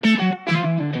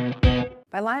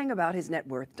lying about his net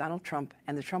worth, Donald Trump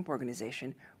and the Trump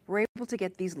Organization were able to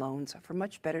get these loans for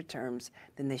much better terms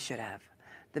than they should have.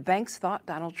 The banks thought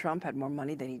Donald Trump had more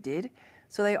money than he did,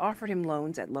 so they offered him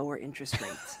loans at lower interest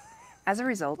rates. As a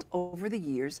result, over the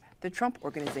years, the Trump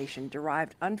Organization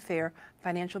derived unfair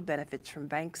financial benefits from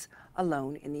banks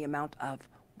alone in the amount of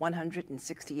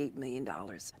 $168 million.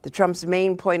 The Trump's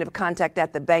main point of contact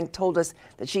at the bank told us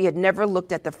that she had never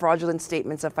looked at the fraudulent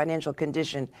statements of financial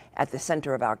condition at the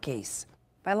center of our case.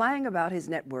 By lying about his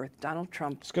net worth, Donald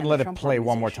Trump Just going to let it play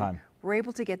one more time. Were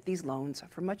able to get these loans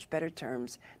for much better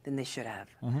terms than they should have.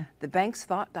 The banks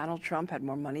thought Donald Trump had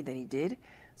more money than he did,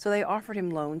 so they offered him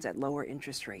loans at lower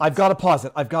interest rates. I've got to pause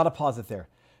it there.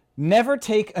 Never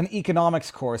take an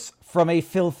economics course from a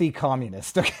filthy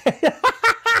communist, okay?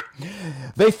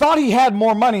 They thought he had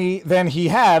more money than he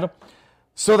had,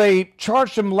 so they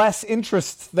charged him less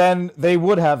interest than they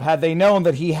would have had they known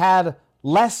that he had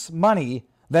less money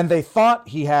than they thought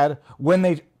he had when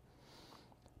they...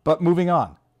 But moving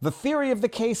on. The theory of the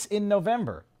case in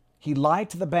November. He lied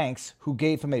to the banks who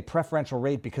gave him a preferential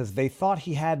rate because they thought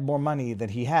he had more money than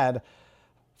he had.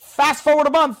 Fast forward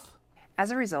a month. As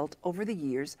a result, over the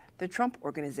years, the Trump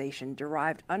Organization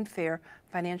derived unfair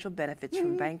financial benefits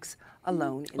from banks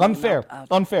alone in the amount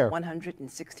of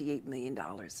 $168 million.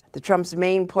 The Trump's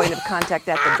main point of contact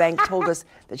at the bank told us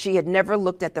that she had never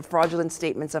looked at the fraudulent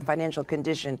statements of financial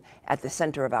condition at the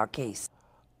center of our case.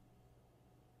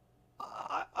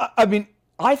 I mean,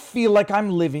 I feel like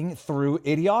I'm living through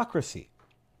idiocracy.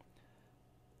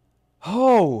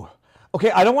 Oh,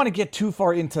 okay, I don't want to get too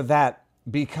far into that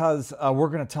because we're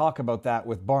going to talk about that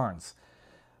with Barnes.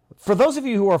 For those of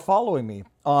you who are following me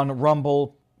on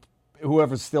Rumble,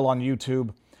 whoever's still on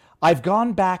YouTube, I've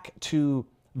gone back to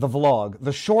the vlog,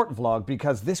 the short vlog,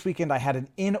 because this weekend I had an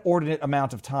inordinate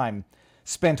amount of time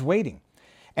spent waiting.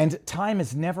 And time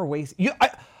is never wasted.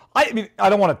 I mean, I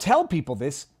don't want to tell people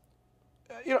this.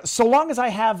 You know, so long as I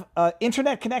have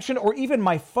internet connection or even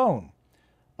my phone,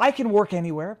 I can work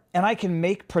anywhere and I can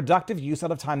make productive use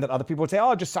out of time that other people would say,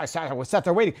 oh, I sat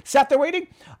there waiting. Sat there waiting?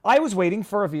 I was waiting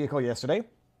for a vehicle yesterday.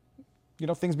 You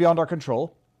know, things beyond our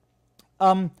control.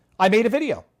 I made a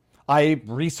video. I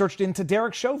researched into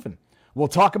Derek Chauvin. We'll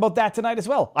talk about that tonight as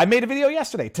well. I made a video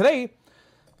yesterday. Today,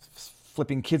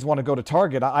 flipping kids want to go to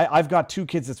Target. I've got 2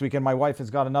 kids this weekend. My wife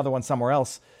has got another one somewhere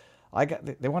else.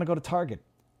 They want to go to Target.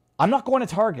 I'm not going to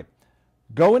Target.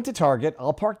 Go into Target.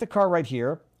 I'll park the car right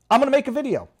here. I'm going to make a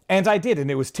video. And I did.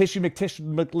 And it was Tissue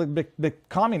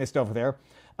McCommunist over there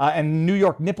and New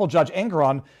York nipple judge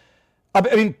Engeron. I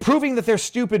mean, proving that they're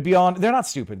stupid beyond... They're not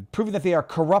stupid. Proving that they are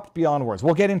corrupt beyond words.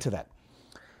 We'll get into that.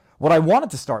 What I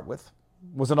wanted to start with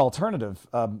was an alternative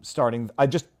starting. I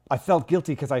felt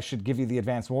guilty because I should give you the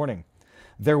advance warning.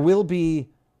 There will be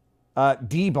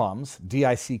D-bombs,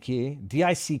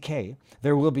 D-I-C-K.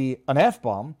 There will be an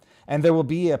F-bomb. And there will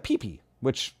be a pee-pee,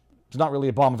 which is not really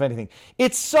a bomb of anything.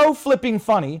 It's so flipping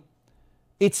funny.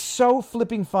 It's so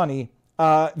flipping funny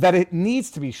that it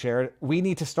needs to be shared. We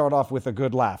need to start off with a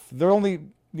good laugh. They only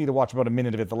need to watch about a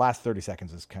minute of it. The last 30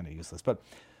 seconds is kind of useless. But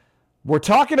we're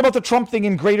talking about the Trump thing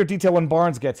in greater detail when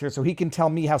Barnes gets here so he can tell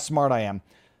me how smart I am.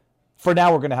 For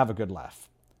now, we're going to have a good laugh.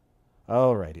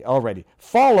 Alrighty.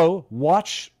 Follow,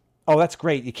 watch... Oh, that's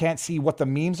great. You can't see what the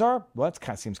memes are? Well,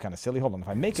 that seems kind of silly. Hold on. If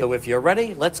I make it... So if you're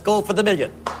ready, let's go for the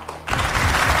million.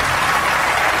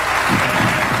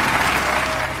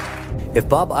 If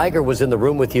Bob Iger was in the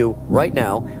room with you right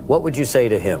now, what would you say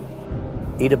to him?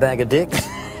 Eat a bag of dicks?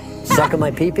 Suck on my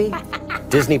pee-pee?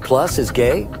 Disney Plus is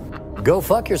gay? Go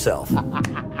fuck yourself.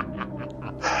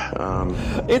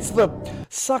 It's the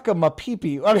suck on my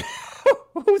pee-pee. I mean,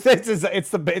 it's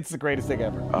the greatest thing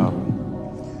ever.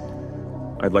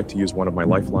 I'd like to use one of my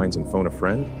lifelines and phone a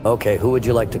friend. Okay, who would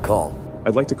you like to call?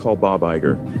 I'd like to call Bob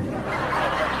Iger.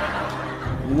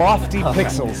 Lofty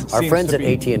pixels. Our friends at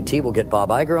AT&T will get Bob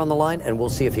Iger on the line, and we'll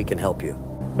see if he can help you.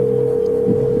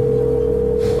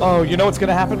 Oh, you know what's going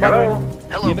to happen? Hello?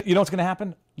 Hello. You know what's going to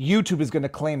happen? YouTube is going to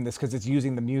claim this because it's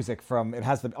using the music from... It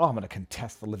has the... Oh, I'm going to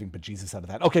contest the living bejesus out of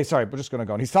that. Okay, sorry, we're just going to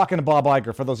go. And he's talking to Bob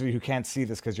Iger. For those of you who can't see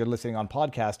this because you're listening on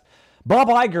podcast, Bob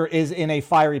Iger is in a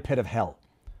fiery pit of hell.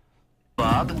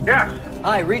 Bob? Yes.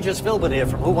 Hi, Regis Philbin here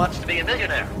from Who Wants to Be a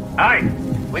Millionaire. Hi.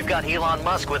 We've got Elon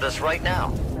Musk with us right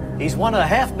now. He's won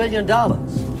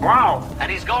 $500,000. Wow.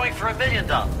 And he's going for $1 million.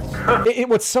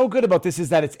 What's so good about this is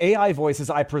that it's AI voices,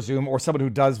 I presume, or someone who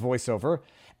does voiceover,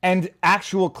 and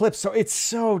actual clips. So it's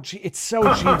so genius.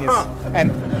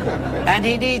 And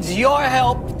he needs your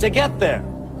help to get there.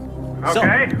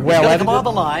 Okay. So, well, he's come on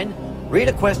the line. Read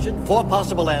a question, 4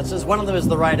 possible answers. One of them is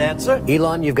the right answer.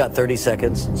 Elon, you've got 30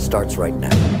 seconds. Starts right now.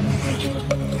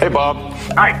 Hey, Bob.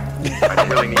 Hi. I don't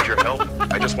really need your help.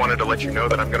 I just wanted to let you know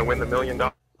that I'm going to win the $1 million.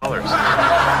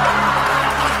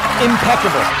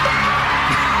 Impeccable.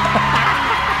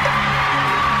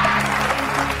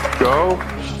 Go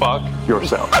fuck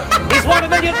yourself. He's won $1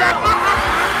 million.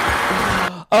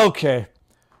 Okay.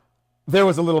 There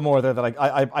was a little more there that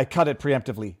I cut it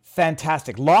preemptively.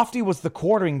 Fantastic. Lofty was the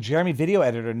quartering Jeremy video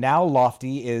editor. Now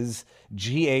Lofty is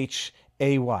Ghay.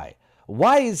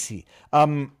 Why is he?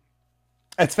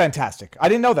 It's fantastic. I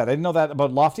didn't know that. I didn't know that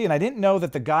about Lofty, and I didn't know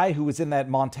that the guy who was in that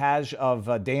montage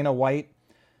of Dana White,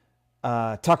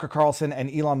 Tucker Carlson,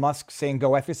 and Elon Musk saying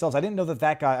 "Go F yourselves." I didn't know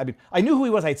that guy. I mean, I knew who he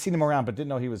was. I'd seen him around, but didn't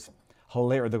know he was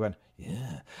hilarious. They're going,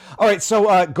 yeah. All right.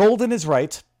 So Golden is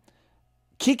right.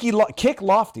 Kick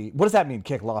Lofty. What does that mean?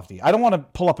 Kick Lofty. I don't want to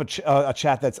pull up a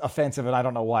chat that's offensive, and I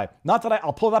don't know why. Not that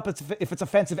I'll pull it up if it's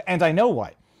offensive, and I know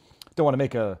why. Don't want to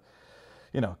make a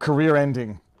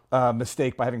career-ending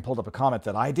mistake by having pulled up a comment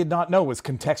that I did not know was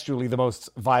contextually the most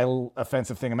vile,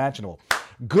 offensive thing imaginable.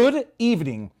 Good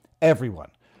evening, everyone.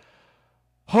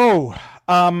 What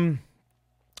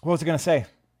was I going to say?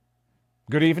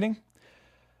 Good evening.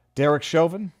 Derek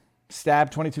Chauvin,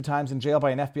 stabbed 22 times in jail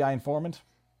by an FBI informant.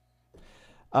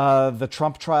 The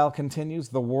Trump trial continues.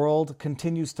 The world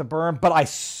continues to burn. But I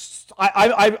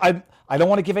don't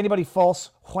want to give anybody false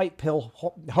white pill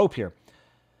hope here.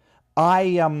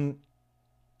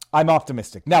 I'm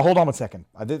optimistic. Now, hold on one second.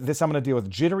 This I'm going to deal with.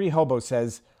 Jittery Hobo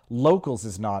says Locals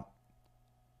is not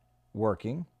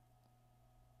working.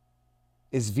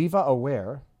 Is Viva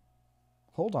aware?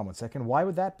 Hold on one second. Why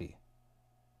would that be?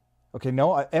 Okay,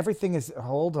 no, everything is...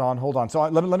 Hold on. So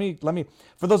let me...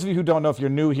 For those of you who don't know, if you're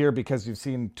new here because you've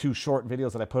seen 2 short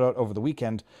videos that I put out over the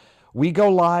weekend, we go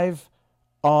live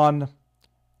on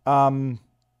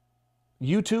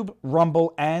YouTube,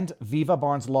 Rumble, and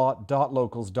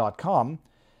vivabarneslaw.locals.com.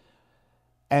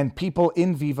 And people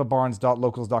in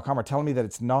vivabarnes.locals.com are telling me that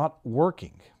it's not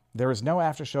working. There is no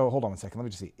after show. Hold on one second. Let me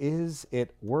just see. Is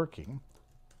it working?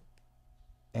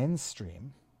 End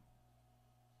stream.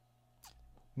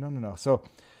 No. So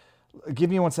give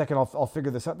me one second. I'll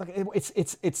figure this out. Like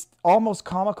it's almost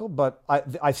comical, but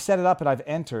I've set it up and I've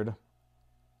entered.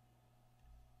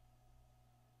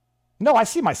 No, I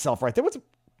see myself right there. What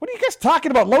are you guys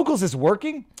talking about? Locals is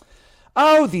working?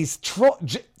 Oh, these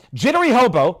Jittery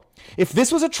Hobo. If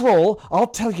this was a troll, I'll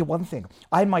tell you one thing.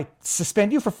 I might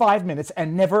suspend you for 5 minutes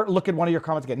and never look at one of your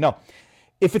comments again. No.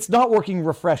 If it's not working,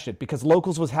 refresh it, because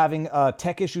Locals was having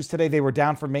tech issues today. They were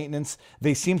down for maintenance.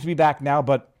 They seem to be back now,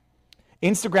 but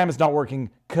Instagram is not working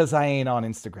because I ain't on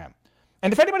Instagram.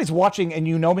 And if anybody's watching and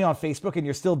you know me on Facebook and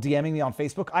you're still DMing me on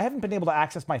Facebook, I haven't been able to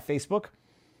access my Facebook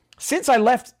since I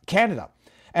left Canada.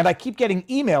 And I keep getting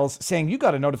emails saying, you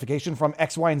got a notification from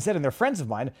X, Y, and Z, and they're friends of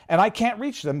mine, and I can't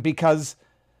reach them because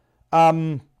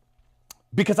I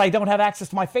don't have access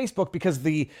to my Facebook because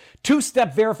the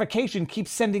 2-step verification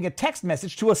keeps sending a text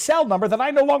message to a cell number that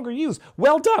I no longer use.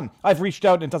 Well done. I've reached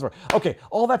out and it doesn't work. Okay,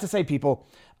 all that to say, people,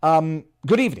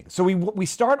 good evening. So we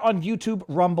start on YouTube,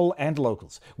 Rumble, and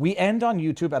Locals. We end on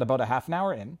YouTube at about a half an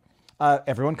hour in.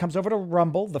 Everyone comes over to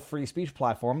Rumble, the free speech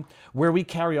platform, where we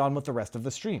carry on with the rest of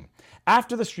the stream.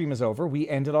 After the stream is over, we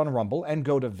end it on Rumble and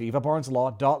go to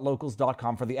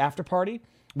vivabarneslaw.locals.com for the after party.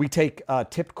 We take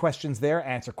tipped questions there,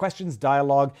 answer questions,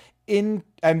 dialogue, and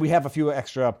we have a few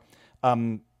extra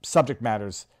subject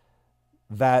matters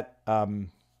that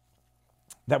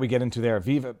we get into there.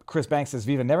 Chris Banks says,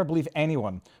 Viva, never believe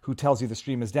anyone who tells you the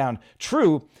stream is down.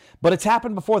 True, but it's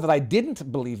happened before that I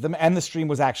didn't believe them and the stream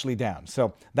was actually down.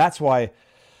 So that's why...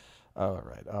 All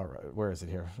right. Where is it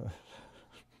here?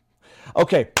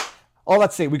 Okay. All that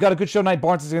to say, we got a good show tonight.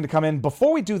 Barnes is going to come in.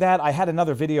 Before we do that, I had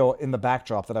another video in the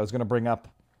backdrop that I was going to bring up.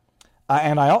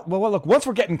 Look, once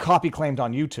we're getting copy claimed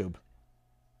on YouTube,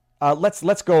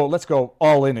 let's go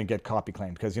all in and get copy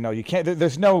claimed, because you can't.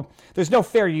 There's no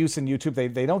fair use in YouTube.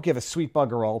 They don't give a sweet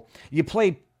bugger all. You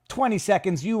play 20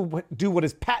 seconds, you do what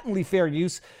is patently fair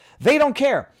use. They don't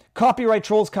care. Copyright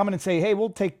trolls come in and say, hey, we'll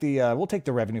take the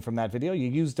revenue from that video. You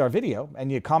used our video and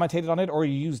you commentated on it, or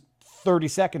you used 30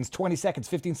 seconds, 20 seconds,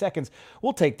 15 seconds.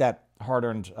 We'll take that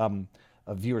hard-earned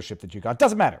viewership that you got.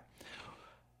 Doesn't matter.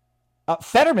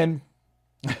 Fetterman,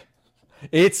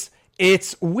 it's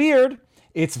weird.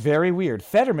 It's very weird.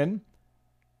 Fetterman,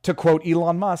 to quote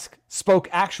Elon Musk, spoke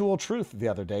actual truth the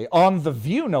other day on The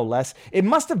View, no less. It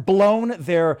must have blown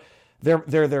their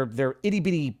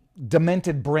itty-bitty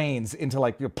demented brains into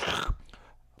like,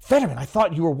 Fetterman, I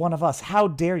thought you were one of us. How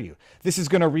dare you? This is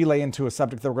going to relay into a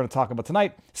subject that we're going to talk about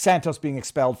tonight, Santos being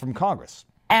expelled from Congress.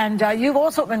 And you've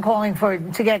also been calling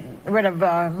to get rid of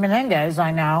Menendez,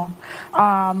 I know.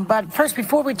 But first,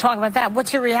 before we talk about that,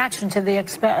 what's your reaction to the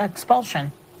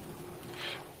expulsion?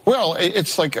 Well,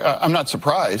 it's like I'm not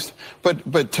surprised,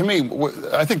 but to me,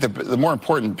 I think the more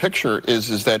important picture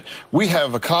is that we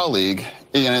have a colleague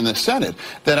in the Senate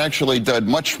that actually did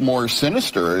much more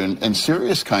sinister and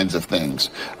serious kinds of things.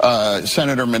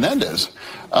 Senator Menendez,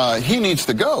 he needs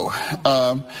to go.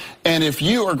 And if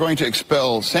you are going to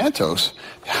expel Santos,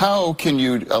 how can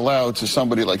you allow to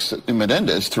somebody like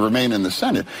Menendez to remain in the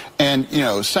Senate? And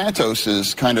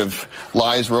Santos's kind of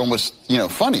lies were almost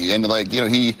funny, and like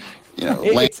he.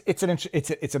 It's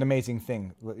an amazing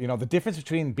thing. The difference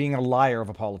between being a liar of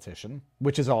a politician,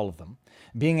 which is all of them,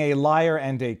 being a liar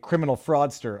and a criminal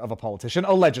fraudster of a politician,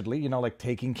 allegedly, like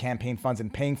taking campaign funds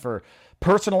and paying for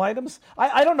personal items.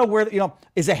 I don't know where,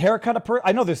 is a haircut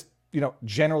I know there's,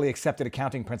 generally accepted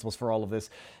accounting principles for all of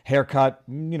this. Haircut,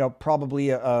 probably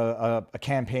a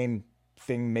campaign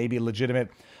thing, maybe legitimate.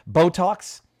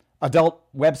 Botox. Adult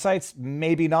websites,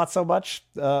 maybe not so much.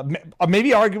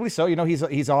 Maybe arguably so.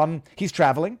 He's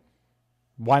traveling.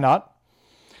 Why not?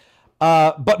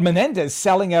 But Menendez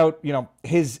selling out,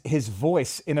 his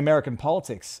voice in American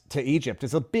politics to Egypt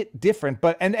is a bit different.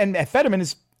 But and Fetterman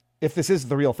is, if this is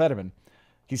the real Fetterman,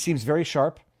 he seems very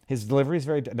sharp. His delivery is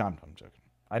very. No, I'm joking.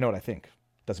 I know what I think.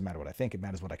 Doesn't matter what I think. It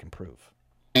matters what I can prove.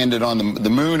 Landed on the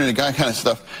moon and that kind of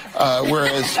stuff.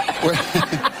 Whereas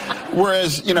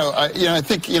I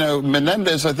think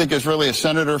Menendez is really a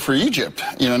senator for Egypt,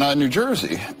 not New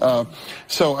Jersey.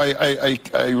 So I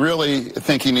really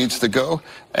think he needs to go,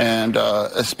 and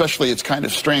especially it's kind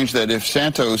of strange that if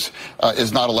Santos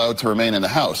is not allowed to remain in the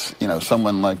House,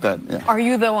 someone like that. Yeah. Are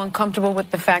you though uncomfortable with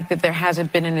the fact that there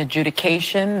hasn't been an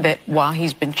adjudication, that while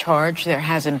he's been charged, there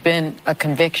hasn't been a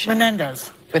conviction?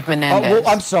 Menendez. With Menendez. Well,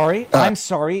 I'm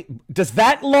sorry. Does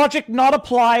that logic not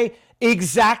apply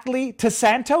exactly to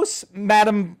Santos,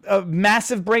 Madam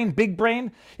Massive Brain, Big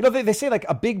Brain? They say like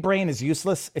a big brain is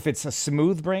useless if it's a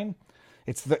smooth brain.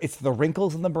 It's the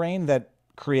wrinkles in the brain that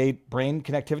create brain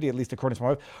connectivity, at least according to my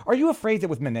wife. Are you afraid that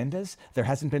with Menendez there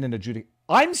hasn't been an adjudication?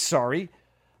 I'm sorry.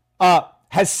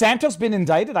 Has Santos been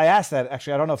indicted? I asked that.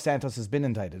 Actually, I don't know if Santos has been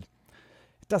indicted.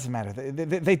 Doesn't matter.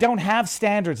 They don't have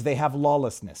standards. They have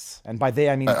lawlessness, and by they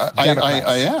I mean Democrats.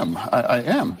 I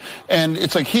am, and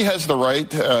it's like he has the right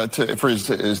for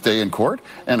his day in court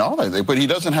and all that, but he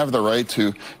doesn't have the right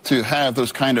to have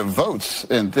those kind of votes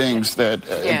and things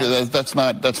that's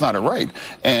not a right,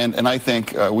 and I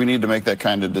think we need to make that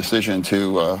kind of decision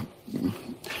to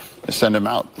send him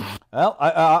out. Well,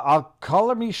 I'll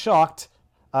color me shocked.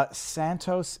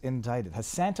 Santos indicted. Has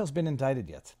Santos been indicted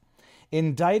yet?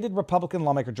 Indicted Republican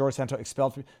lawmaker George Santos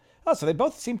expelled. So they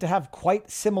both seem to have quite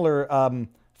similar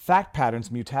fact patterns,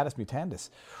 mutatis mutandis.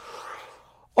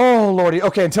 Oh, Lordy.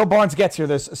 Okay, until Barnes gets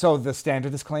here, so the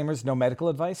standard disclaimers, no medical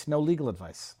advice, no legal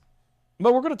advice.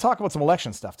 But we're going to talk about some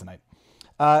election stuff tonight.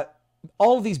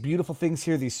 All of these beautiful things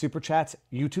here, these super chats,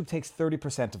 YouTube takes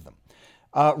 30% of them.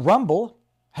 Rumble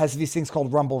has these things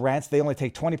called Rumble Rants. They only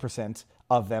take 20%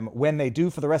 of them. When they do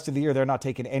for the rest of the year, they're not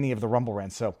taking any of the Rumble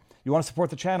Rants. So you want to support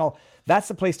the channel, that's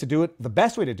the place to do it. The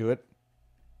best way to do it,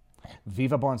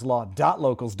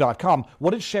 vivabarneslaw.locals.com. What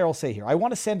did Cheryl say here? I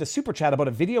want to send a super chat about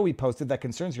a video we posted that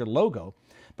concerns your logo,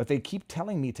 but they keep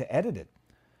telling me to edit it.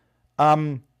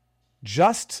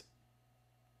 Just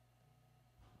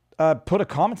put a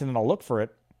comment in and I'll look for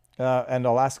it, and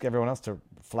I'll ask everyone else to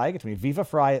flag it to me. Viva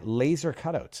Fry laser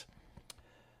cutout.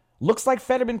 Looks like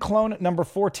Fetterman clone number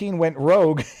 14 went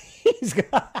rogue.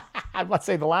 I'm not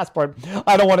saying the last part.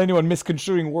 I don't want anyone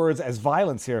misconstruing words as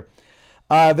violence here.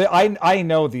 I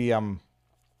know the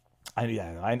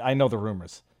I know the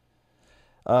rumors.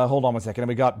 Hold on one second. And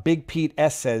we got Big Pete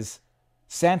S says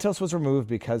Santos was removed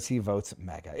because he votes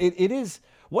MAGA. It is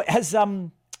what has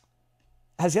the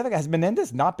other guy, has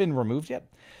Menendez not been removed yet?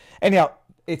 Anyhow,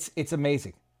 it's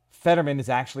amazing. Fetterman is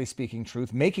actually speaking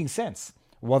truth, making sense.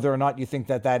 Whether or not you think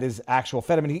that is actual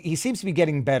Fetterman, he seems to be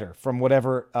getting better from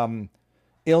whatever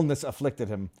illness afflicted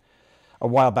him a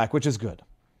while back, which is good.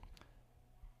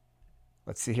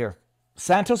 Let's see here.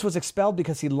 Santos was expelled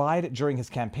because he lied during his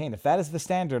campaign. If that is the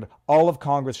standard, all of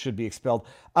Congress should be expelled.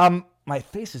 My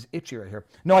face is itchy right here.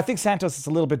 No, I think Santos is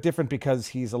a little bit different because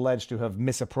he's alleged to have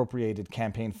misappropriated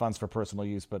campaign funds for personal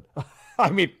use. But,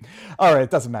 I mean, all right, it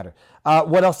doesn't matter.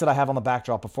 What else did I have on the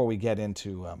backdrop before we get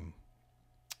into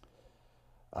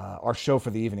our show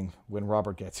for the evening when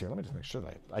Robert gets here? Let me just make sure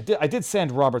that I did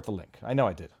send Robert the link. I know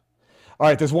I did. All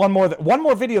right, there's one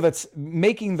more video that's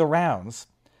making the rounds.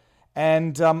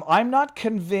 And I'm not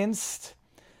convinced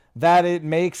that it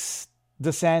makes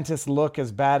DeSantis look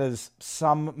as bad as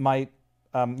some might,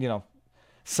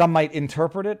 some might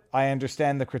interpret it. I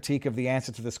understand the critique of the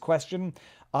answer to this question.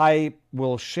 I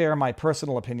will share my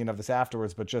personal opinion of this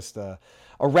afterwards, but just a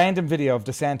random video of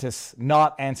DeSantis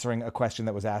not answering a question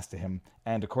that was asked to him,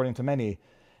 and according to many,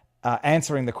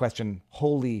 answering the question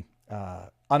wholly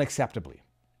unacceptably.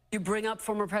 You bring up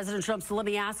former President Trump, so let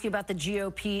me ask you about the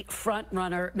GOP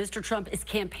frontrunner. Mr. Trump is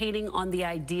campaigning on the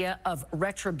idea of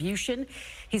retribution.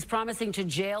 He's promising to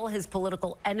jail his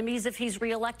political enemies if he's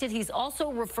reelected. He's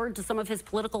also referred to some of his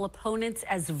political opponents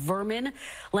as vermin,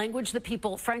 language that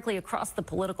people, frankly, across the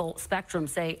political spectrum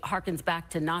say harkens back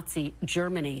to Nazi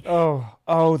Germany.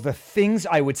 Oh, the things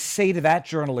I would say to that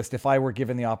journalist if I were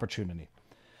given the opportunity.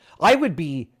 I would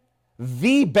be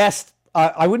the best,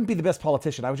 I wouldn't be the best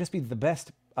politician. I would just be the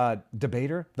best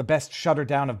debater, the best shutter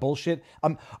down of bullshit.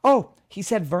 Oh, he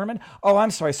said vermin. Oh,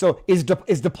 I'm sorry. So is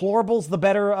deplorables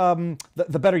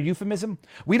the better euphemism?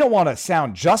 We don't want to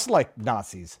sound just like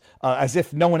Nazis, as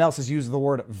if no one else has used the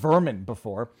word vermin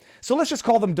before. So let's just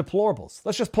call them deplorables.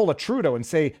 Let's just pull a Trudeau and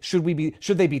say, should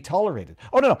they be tolerated?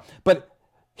 Oh no. But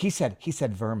he said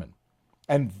vermin,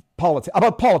 and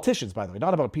about politicians, by the way,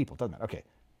 not about people. Doesn't it? Okay.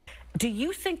 Do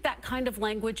you think that kind of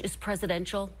language is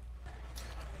presidential?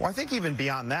 Well, I think even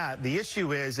beyond that, the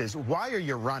issue is why are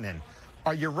you running?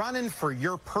 Are you running for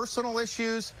your personal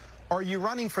issues, or are you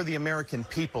running for the American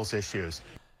people's issues?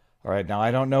 All right, now I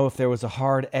don't know if there was a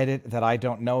hard edit that I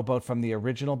don't know about from the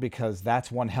original, because that's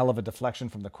one hell of a deflection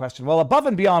from the question. Well, above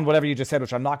and beyond whatever you just said,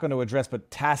 which I'm not going to address but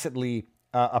tacitly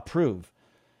approve,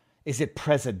 is it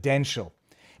presidential?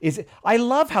 I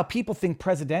love how people think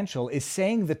presidential is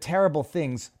saying the terrible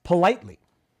things politely,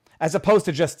 as opposed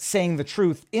to just saying the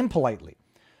truth impolitely.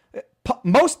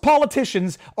 Most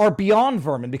politicians are beyond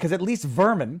vermin, because at least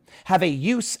vermin have a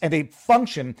use and a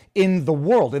function in the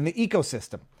world, in the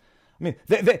ecosystem. I mean,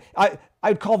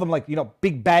 I'd call them like,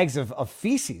 big bags of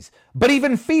feces. But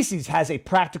even feces has a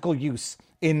practical use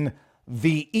in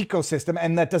the ecosystem,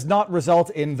 and that does not result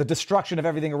in the destruction of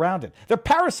everything around it. They're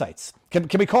parasites. Can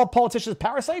we call politicians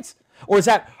parasites? Or is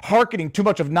that hearkening too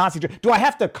much of Nazi? Do I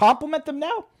have to compliment them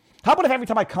now? How about if every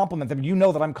time I compliment them, you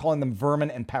know that I'm calling them vermin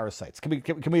and parasites? Can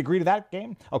we agree to that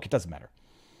game? Okay, it doesn't matter.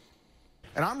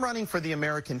 And I'm running for the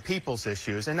American people's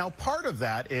issues. And now part of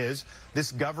that is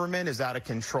this government is out of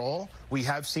control. We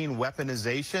have seen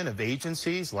weaponization of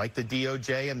agencies like the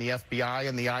DOJ and the FBI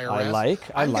and the IRS.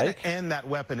 I'm going to end that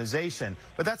weaponization.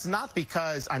 But that's not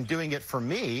because I'm doing it for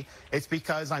me. It's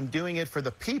because I'm doing it for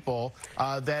the people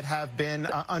that have been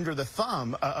under the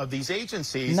thumb of these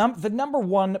agencies. The number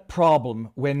one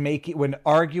problem when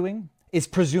arguing is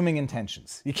presuming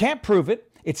intentions. You can't prove it.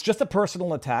 It's just a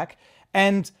personal attack.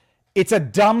 And it's a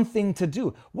dumb thing to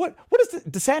do.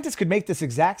 DeSantis could make this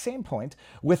exact same point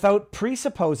without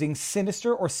presupposing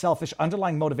sinister or selfish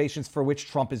underlying motivations for which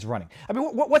Trump is running. I mean,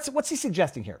 what's he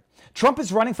suggesting here? Trump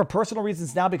is running for personal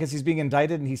reasons now because he's being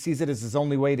indicted and he sees it as his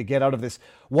only way to get out of this,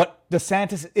 what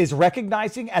DeSantis is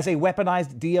recognizing as a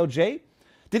weaponized DOJ?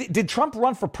 Did Trump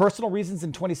run for personal reasons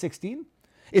in 2016?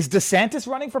 Is DeSantis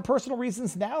running for personal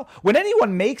reasons now? When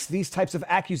anyone makes these types of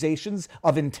accusations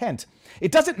of intent, it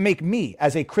doesn't make me,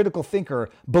 as a critical thinker,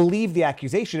 believe the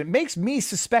accusation. It makes me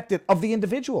suspect it of the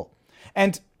individual.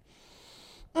 And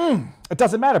it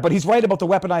doesn't matter. But he's right about the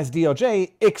weaponized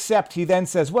DOJ, except he then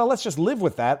says, well, let's just live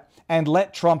with that and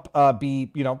let Trump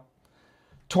be,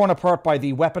 torn apart by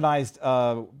the weaponized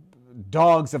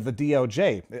dogs of the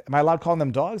DOJ. Am I allowed calling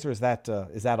them dogs, or is that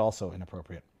also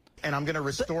inappropriate? And I'm going to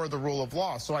restore the rule of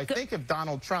law. So I think if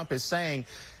Donald Trump is saying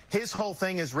his whole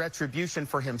thing is retribution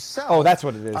for himself. Oh, that's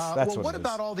what it is. What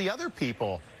about all the other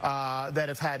people that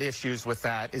have had issues with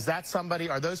that? Is that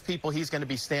are those people he's going to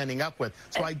be standing up with?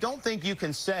 So I don't think you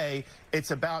can say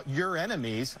it's about your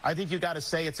enemies. I think you got to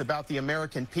say it's about the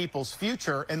American people's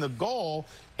future. And the goal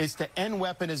is to end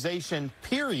weaponization,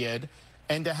 period,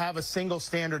 and to have a single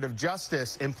standard of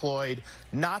justice employed,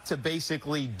 not to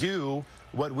basically do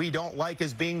what we don't like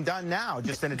is being done now,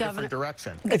 just in a different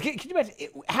direction. Can you imagine,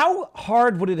 how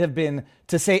hard would it have been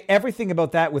to say everything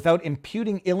about that without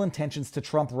imputing ill intentions to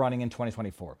Trump running in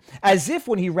 2024? As if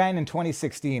when he ran in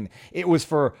 2016, it was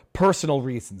for personal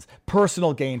reasons,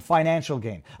 personal gain, financial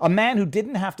gain. A man who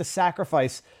didn't have to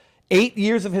sacrifice 8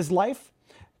 years of his life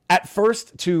at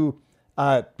first to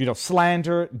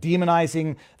slander,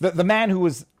 demonizing the man who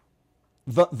was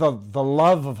the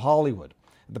love of Hollywood,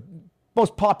 the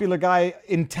most popular guy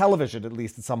in television, at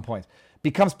least at some point,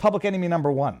 becomes public enemy number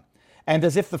one. And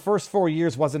as if the first 4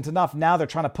 years wasn't enough, now they're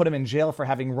trying to put him in jail for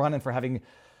having run and for having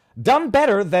done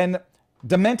better than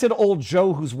demented old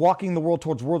Joe who's walking the world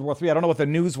towards World War III. I don't know what the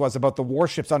news was about the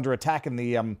warships under attack in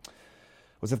the,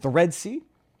 was it the Red Sea?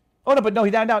 Oh, no, but no,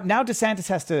 now DeSantis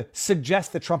has to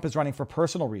suggest that Trump is running for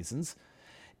personal reasons.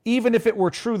 even if it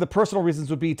were true, the personal reasons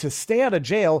would be to stay out of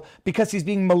jail because he's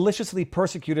being maliciously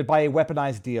persecuted by a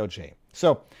weaponized DOJ.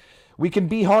 So we can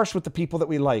be harsh with the people that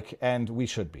we like, and we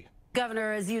should be.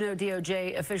 Governor, as you know,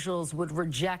 DOJ officials would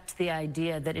reject the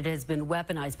idea that it has been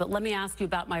weaponized. But let me ask you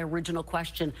about my original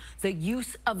question, the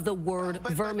use of the word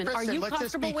vermin. Kristen, are you let's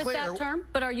just comfortable be with clear. that term?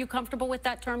 But are you comfortable with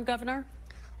that term, Governor?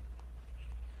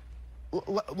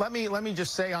 Let me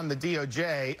just say on the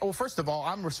DOJ, well, first of all,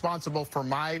 I'm responsible for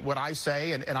what I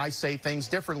say, and I say things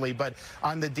differently. But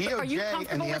on the DOJ are you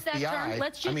and the with FBI, that term?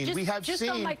 Let's just, we have just seen.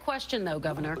 on my question, though,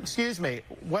 Governor. Excuse me.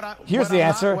 Here's the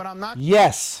answer.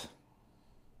 Yes.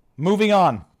 Moving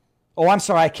on. Oh, I'm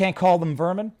sorry. I can't call them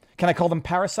vermin. Can I call them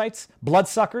parasites,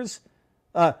 bloodsuckers,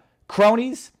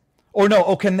 cronies? Or no?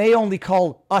 Oh, can they only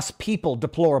call us people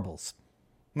deplorables?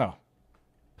 No.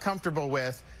 Comfortable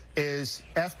with is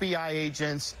FBI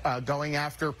agents going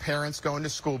after parents going to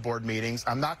school board meetings.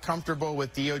 I'm not comfortable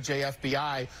with DOJ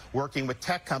FBI working with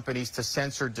tech companies to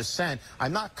censor dissent.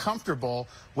 I'm not comfortable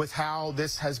with how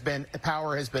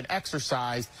power has been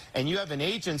exercised, and you have an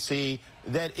agency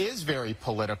that is very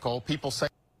political. People say...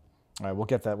 All right, we'll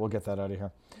get that out of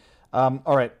here.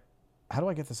 All right, how do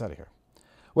I get this out of here?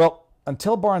 Well,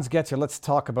 until Barnes gets here, let's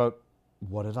talk about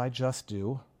what did I just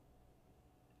do?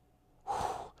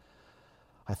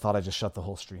 I thought I just shut the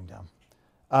whole stream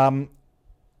down.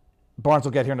 Barnes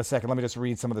will get here in a second. Let me just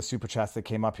read some of the super chats that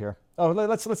came up here. Oh,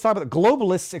 let's talk about it.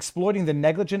 Globalists exploiting the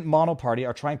negligent monoparty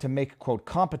are trying to make, quote,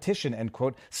 competition, end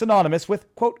quote, synonymous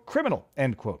with, quote, criminal,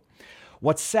 end quote.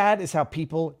 What's sad is how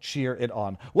people cheer it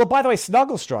on. Well, by the way,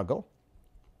 Snuggle Struggle,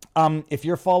 if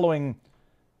you're following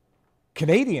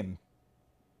Canadian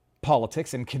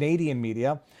politics and Canadian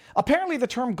media, apparently the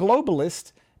term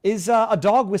globalist is a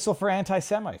dog whistle for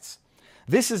anti-Semites.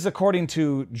 This is according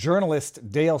to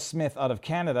journalist Dale Smith out of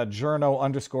Canada,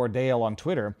 journo_Dale on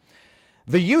Twitter.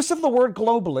 The use of the word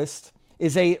globalist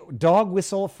is a dog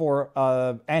whistle for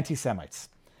anti-Semites.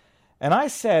 And I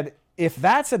said, if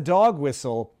that's a dog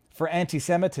whistle for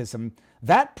anti-Semitism,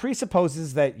 that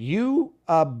presupposes that you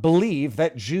believe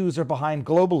that Jews are behind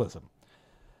globalism.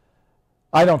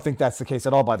 I don't think that's the case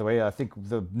at all, by the way. I think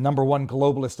the number one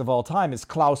globalist of all time is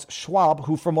Klaus Schwab,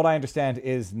 who, from what I understand,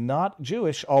 is not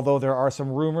Jewish, although there are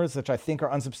some rumors, which I think are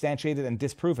unsubstantiated and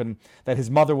disproven, that his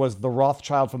mother was the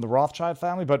Rothschild from the Rothschild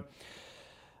family. But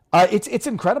it's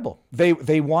incredible.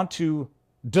 They want to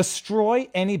destroy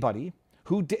anybody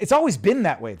who... It's always been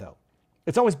that way, though.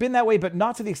 It's always been that way, but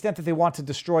not to the extent that they want to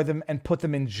destroy them and put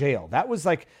them in jail. That was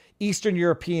like Eastern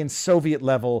European, Soviet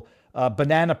level,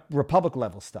 Banana Republic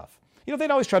level stuff. You know,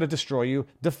 they'd always try to destroy you,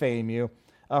 defame you,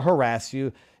 harass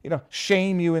you,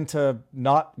 shame you into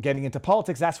not getting into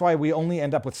politics. That's why we only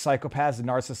end up with psychopaths,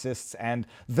 narcissists, and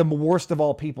the worst of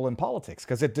all people in politics,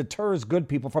 because it deters good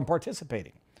people from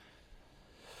participating.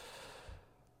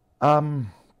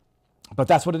 But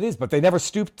that's what it is. But they never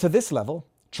stooped to this level,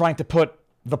 trying to put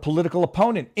the political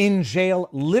opponent in jail,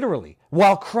 literally,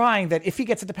 while crying that if he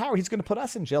gets into power, he's going to put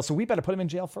us in jail, so we better put him in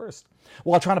jail first,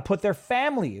 while trying to put their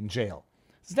family in jail.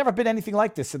 There's never been anything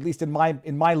like this, at least in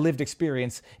my lived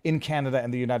experience in Canada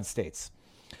and the United States.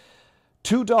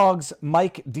 Two Dogs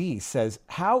Mike D says,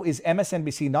 how is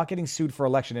MSNBC not getting sued for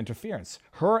election interference?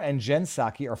 Her and Jen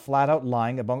Psaki are flat out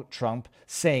lying about Trump,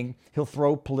 saying he'll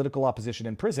throw political opposition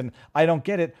in prison. I don't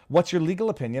get it. What's your legal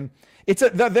opinion?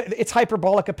 It's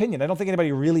hyperbolic opinion. I don't think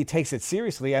anybody really takes it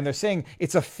seriously, and they're saying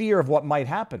it's a fear of what might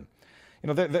happen.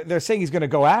 They're saying he's going to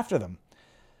go after them.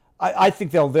 I think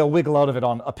they'll wiggle out of it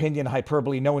on opinion,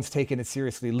 hyperbole. No one's taken it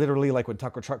seriously, literally, like when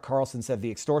Tucker Carlson said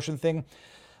the extortion thing.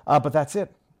 But that's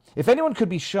it. If anyone could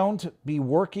be shown to be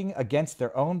working against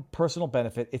their own personal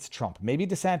benefit, it's Trump. Maybe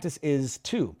DeSantis is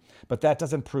too, but that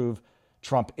doesn't prove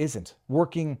Trump isn't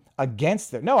working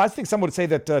against their... No, I think someone would say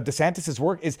that DeSantis'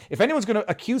 work is... If anyone's going to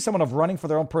accuse someone of running for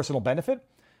their own personal benefit,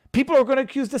 people are going to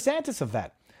accuse DeSantis of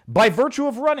that. By virtue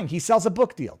of running, he sells a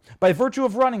book deal. By virtue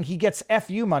of running, he gets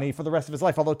FU money for the rest of his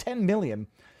life. Although 10 million,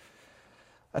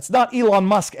 that's not Elon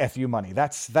Musk FU money.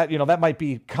 That might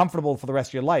be comfortable for the rest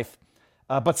of your life.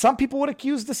 But some people would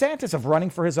accuse DeSantis of running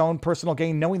for his own personal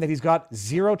gain, knowing that he's got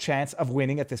zero chance of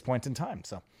winning at this point in time.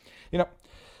 So,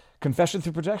 confession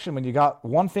through projection. When you got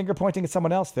one finger pointing at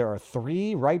someone else, there are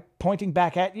three right pointing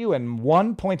back at you and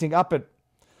one pointing up at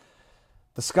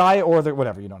the sky or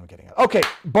whatever, you know what I'm getting at. Okay,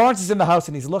 Barnes is in the house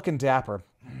and he's looking dapper.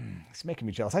 It's making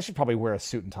me jealous. I should probably wear a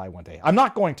suit and tie one day. I'm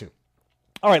not going to.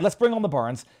 All right, let's bring on the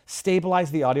Barnes,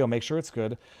 stabilize the audio, make sure it's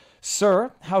good.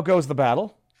 Sir, how goes the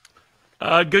battle?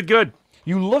 Good.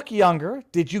 You look younger.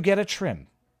 Did you get a trim?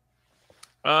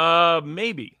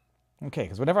 Maybe. Okay,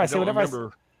 because whenever I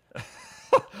remember.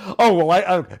 Oh,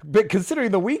 well, but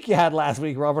considering the week you had last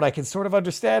week, Robert, I can sort of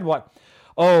understand what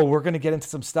Oh, we're going to get into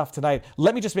some stuff tonight.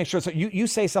 Let me just make sure. So you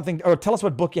say something, or tell us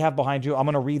what book you have behind you. I'm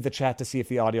going to read the chat to see if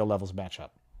the audio levels match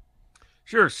up.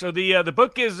 Sure. So the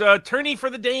book is Attorney for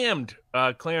the Damned,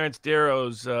 Clarence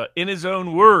Darrow's, in his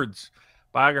own words,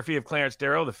 biography of Clarence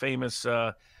Darrow, the famous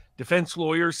defense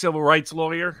lawyer, civil rights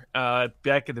lawyer,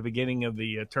 back at the beginning of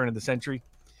the turn of the century.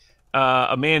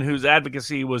 A man whose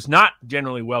advocacy was not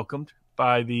generally welcomed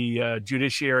by the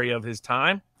judiciary of his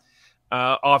time.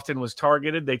 Often was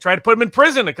targeted. They tried to put him in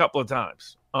prison a couple of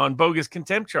times on bogus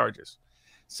contempt charges.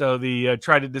 So they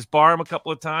tried to disbar him a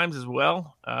couple of times as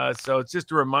well. So it's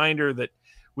just a reminder that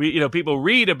people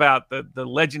read about the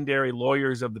legendary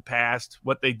lawyers of the past.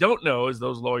 What they don't know is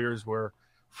those lawyers were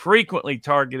frequently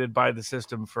targeted by the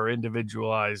system for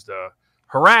individualized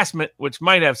harassment, which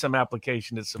might have some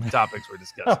application to some topics we're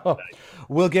discussing tonight.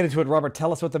 We'll get into it. Robert,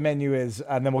 tell us what the menu is,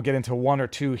 and then we'll get into one or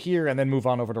two here, and then move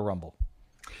on over to Rumble.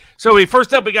 So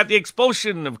first up, we got the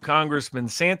expulsion of Congressman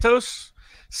Santos.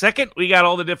 Second, we got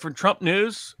all the different Trump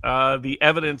news. The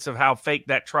evidence of how fake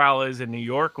that trial is in New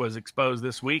York was exposed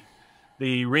this week.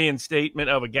 The reinstatement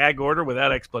of a gag order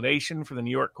without explanation for the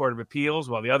New York Court of Appeals,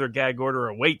 while the other gag order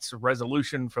awaits a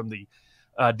resolution from the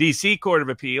D.C. Court of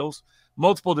Appeals.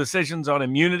 Multiple decisions on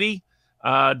immunity,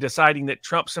 deciding that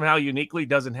Trump somehow uniquely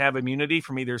doesn't have immunity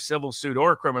from either civil suit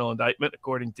or criminal indictment,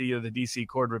 according to either the D.C.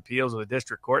 Court of Appeals or the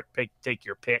District Court. Take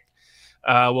your pick.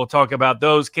 We'll talk about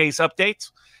those case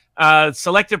updates.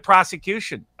 Selective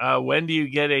prosecution. When do you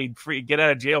get a get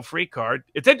out of jail free card?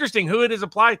 It's interesting who it is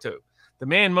applied to. The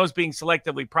man most being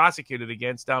selectively prosecuted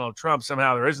against, Donald Trump,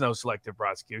 somehow there is no selective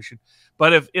prosecution.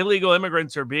 But if illegal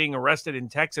immigrants are being arrested in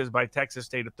Texas by Texas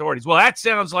state authorities, well, that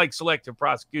sounds like selective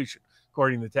prosecution,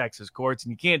 according to the Texas courts, and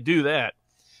you can't do that.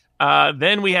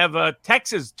 Then we have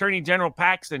Texas Attorney General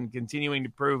Paxton continuing to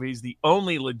prove he's the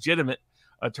only legitimate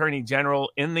attorney general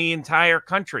in the entire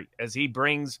country as he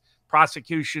brings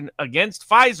prosecution against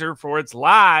Pfizer for its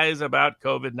lies about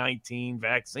COVID-19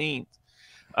 vaccines.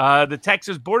 The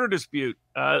Texas border dispute,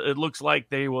 it looks like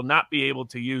they will not be able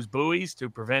to use buoys to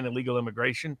prevent illegal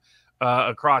immigration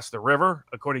across the river,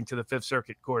 according to the Fifth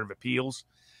Circuit Court of Appeals.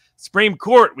 Supreme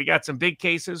Court, we got some big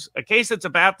cases. A case that's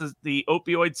about the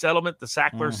opioid settlement, the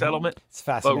Sackler settlement. It's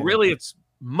fascinating. But really, it's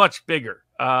much bigger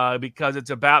because it's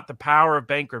about the power of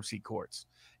bankruptcy courts.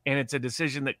 And it's a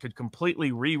decision that could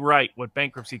completely rewrite what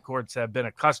bankruptcy courts have been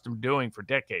accustomed to doing for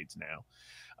decades now.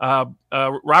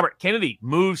 Robert Kennedy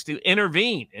moves to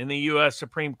intervene in the U.S.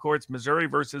 Supreme Court's Missouri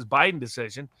versus Biden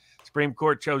decision. Supreme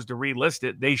Court chose to relist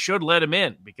it. They should let him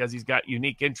in because he's got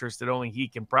unique interests that only he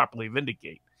can properly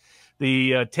vindicate.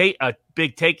 The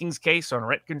big takings case on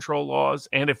rent control laws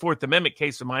and a Fourth Amendment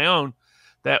case of my own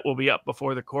that will be up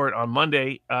before the court on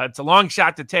Monday. It's a long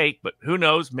shot to take, but who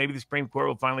knows? Maybe the Supreme Court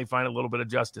will finally find a little bit of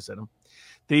justice in them.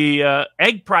 The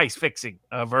egg price fixing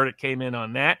verdict came in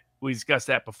on that. We discussed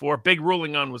that before. Big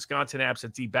ruling on Wisconsin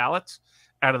absentee ballots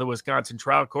out of the Wisconsin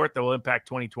trial court that will impact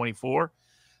 2024.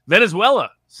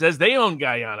 Venezuela says they own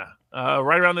Guyana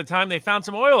right around the time they found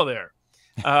some oil there.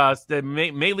 That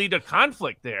may lead to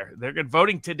conflict there. They're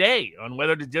voting today on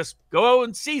whether to just go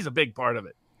and seize a big part of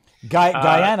it.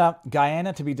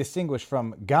 Guyana to be distinguished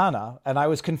from Ghana. And I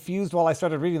was confused while I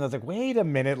started reading. I was like, wait a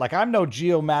minute. Like, I'm no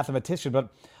geomathematician, but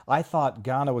I thought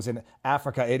Ghana was in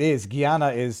Africa. It is.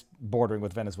 Guyana is bordering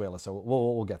with Venezuela. So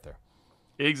we'll get there.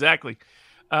 Exactly.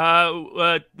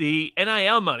 The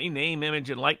NIL money, name,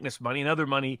 image, and likeness money, and other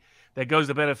money that goes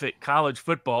to benefit college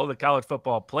football. The college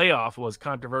football playoff was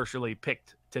controversially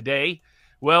picked today.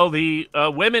 Well, the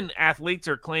women athletes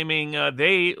are claiming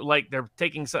they're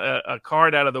taking a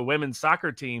card out of the women's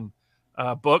soccer team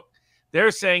book.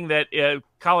 They're saying that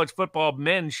college football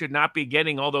men should not be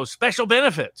getting all those special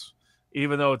benefits,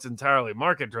 even though it's entirely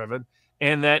market-driven,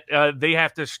 and that they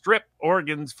have to strip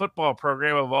Oregon's football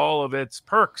program of all of its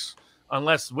perks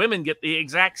unless women get the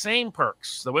exact same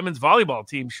perks. The women's volleyball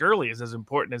team surely is as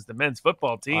important as the men's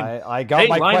football team. I got they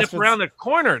my line questions. up around the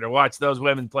corner to watch those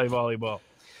women play volleyball.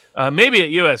 Maybe at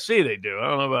USC they do. I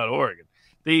don't know about Oregon.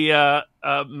 The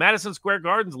Madison Square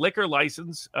Garden's liquor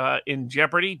license in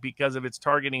jeopardy because of its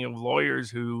targeting of lawyers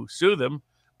who sue them.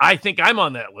 I think I'm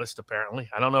on that list, apparently.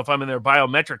 I don't know if I'm in their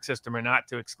biometric system or not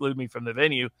to exclude me from the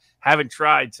venue. Haven't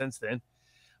tried since then.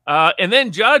 And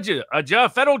then a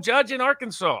federal judge in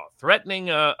Arkansas threatening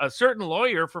a certain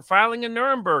lawyer for filing a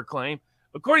Nuremberg claim.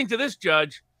 According to this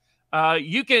judge,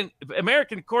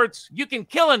 American courts, you can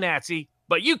kill a Nazi,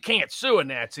 but you can't sue a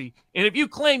Nazi. And if you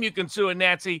claim you can sue a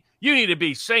Nazi, you need to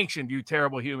be sanctioned, you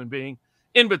terrible human being,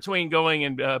 in between going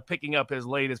and picking up his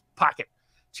latest pocket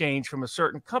change from a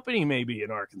certain company maybe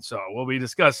in Arkansas. We'll be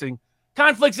discussing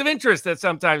conflicts of interest that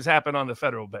sometimes happen on the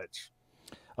federal bench.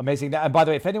 Amazing. And by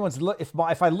the way, if anyone's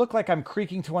if I look like I'm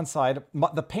creaking to one side,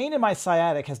 the pain in my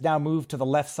sciatic has now moved to the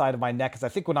left side of my neck, because I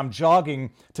think when I'm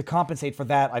jogging to compensate for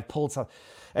that, I pulled some,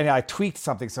 and I tweaked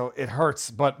something, so it hurts.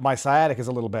 But my sciatic is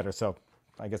a little better, so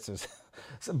I guess there's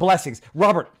blessings.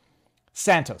 Robert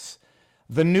Santos.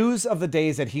 The news of the day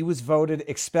is that he was voted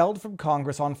expelled from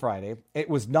Congress on Friday. It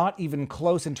was not even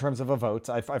close in terms of a vote.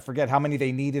 I forget how many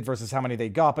they needed versus how many they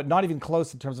got, but not even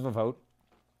close in terms of a vote.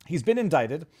 He's been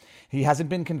indicted. He hasn't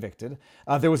been convicted.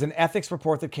 There was an ethics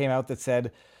report that came out that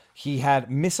said he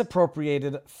had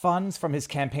misappropriated funds from his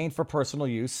campaign for personal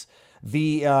use.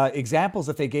 The examples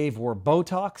that they gave were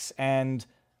Botox and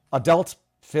adult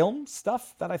film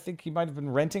stuff that I think he might have been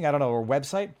renting, I don't know, or a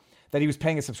website that he was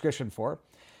paying a subscription for.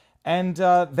 And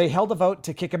they held a vote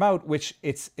to kick him out, which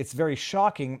it's very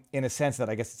shocking in a sense that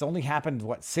I guess it's only happened,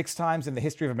 6 times in the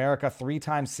history of America, 3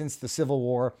 times since the Civil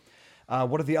War.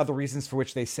 What are the other reasons for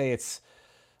which they say it's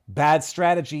bad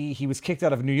strategy? He was kicked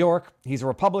out of New York. He's a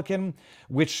Republican,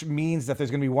 which means that there's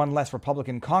going to be one less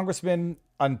Republican congressman.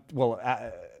 I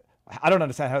don't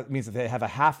understand how it means that they have a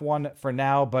half one for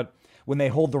now, but when they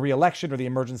hold the re-election or the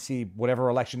emergency, whatever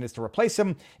election is to replace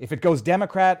him, if it goes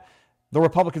Democrat, the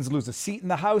Republicans lose a seat in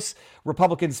the House.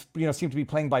 Republicans, seem to be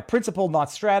playing by principle, not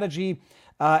strategy.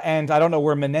 And I don't know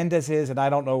where Menendez is, and I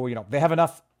don't know, they have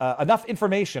enough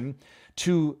information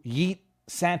to yeet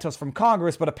Santos from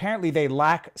Congress, but apparently they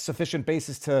lack sufficient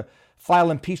basis to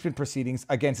file impeachment proceedings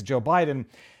against Joe Biden.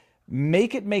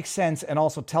 Make it make sense, and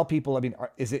also tell people,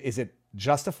 is it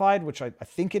justified, which I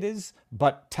think it is,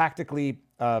 but tactically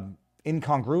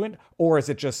incongruent, or is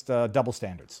it just double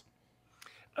standards?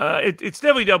 It's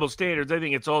definitely double standards. I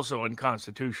think it's also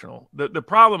unconstitutional. The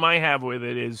problem I have with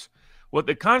it is what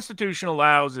the Constitution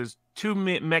allows is 2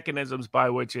 mechanisms by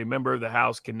which a member of the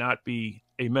House cannot be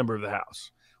a member of the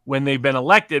House when they've been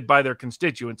elected by their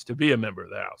constituents to be a member of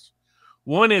the House.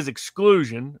 One is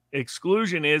exclusion.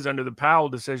 Exclusion is, under the Powell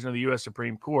decision of the U.S.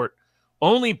 Supreme Court,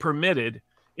 only permitted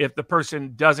if the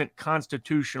person doesn't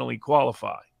constitutionally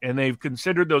qualify. And they've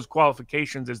considered those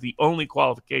qualifications as the only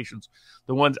qualifications,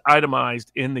 the ones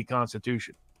itemized in the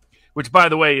Constitution, which, by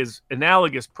the way, is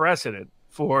analogous precedent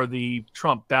for the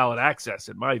Trump ballot access,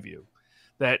 in my view,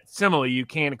 that similarly, you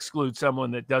can't exclude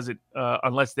someone that doesn't,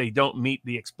 unless they don't meet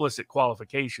the explicit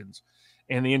qualifications.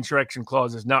 And the insurrection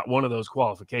clause is not one of those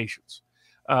qualifications.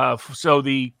 So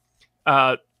they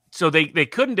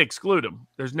couldn't exclude him.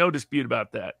 There's no dispute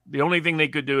about that. The only thing they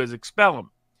could do is expel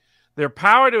him. Their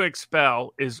power to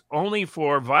expel is only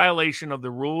for violation of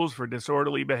the rules for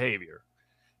disorderly behavior,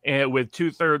 and with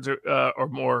 2/3 or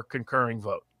more concurring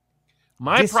vote.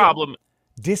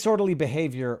 Disorderly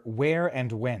behavior, where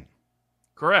and when?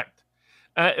 Correct.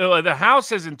 The House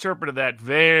has interpreted that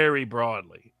very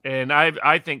broadly, and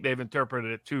I think they've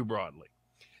interpreted it too broadly.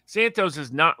 Santos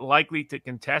is not likely to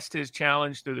contest his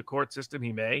challenge through the court system.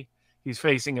 He may. He's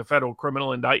facing a federal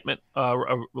criminal indictment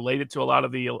related to a lot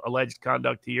of the alleged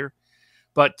conduct here.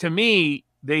 But to me,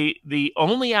 the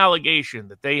only allegation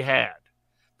that they had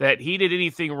that he did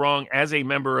anything wrong as a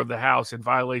member of the House in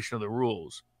violation of the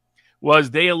rules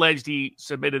was they alleged he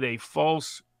submitted a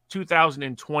false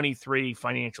 2023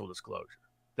 financial disclosure.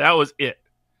 That was it.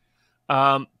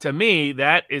 To me,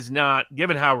 that is not,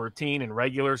 given how routine and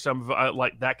regular some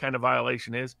like that kind of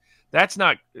violation is,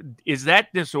 is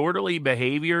that disorderly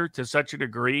behavior to such a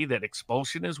degree that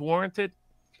expulsion is warranted?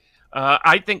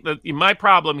 I think that my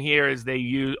problem here is they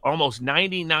use almost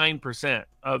 99%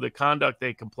 of the conduct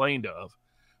they complained of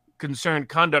concerned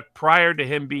conduct prior to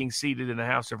him being seated in the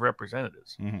House of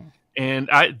Representatives. Mm-hmm. And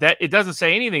it doesn't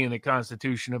say anything in the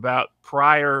Constitution about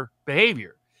prior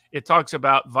behavior. It talks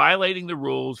about violating the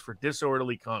rules for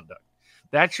disorderly conduct.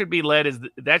 That should be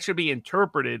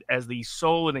interpreted as the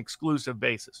sole and exclusive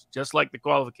basis, just like the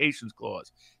qualifications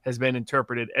clause has been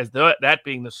interpreted as that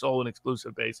being the sole and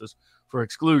exclusive basis for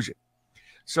exclusion.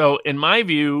 So, in my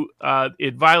view,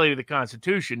 it violated the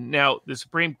Constitution. Now, the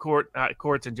Supreme Court,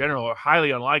 courts in general, are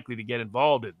highly unlikely to get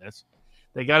involved in this.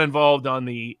 They got involved on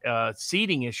the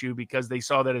seating issue because they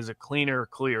saw that as a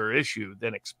clearer issue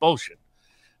than expulsion.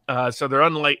 So they're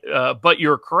unlike, but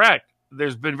you're correct.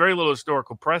 There's been very little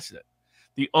historical precedent.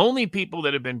 The only people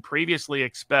that have been previously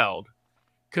expelled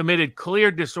committed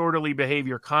clear disorderly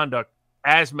behavior conduct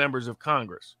as members of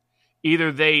Congress.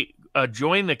 Either they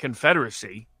joined the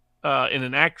Confederacy in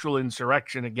an actual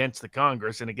insurrection against the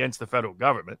Congress and against the federal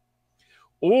government,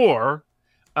 or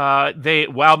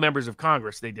while members of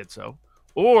Congress, they did so,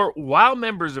 or while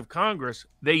members of Congress,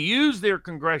 they used their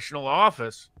congressional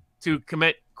office to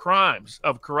commit crimes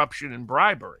of corruption and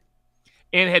bribery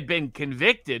and had been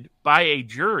convicted by a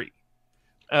jury.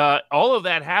 All of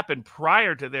that happened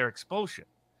prior to their expulsion.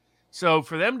 So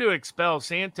for them to expel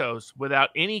Santos without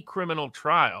any criminal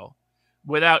trial,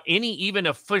 without any even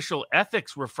official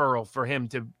ethics referral for him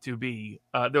to be,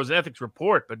 there was an ethics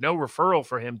report, but no referral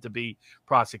for him to be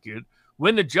prosecuted.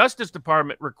 When the Justice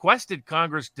Department requested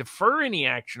Congress defer any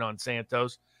action on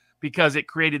Santos because it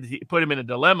put him in a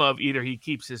dilemma of either he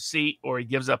keeps his seat or he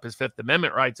gives up his Fifth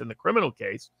Amendment rights in the criminal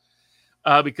case,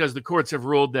 because the courts have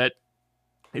ruled that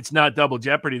it's not double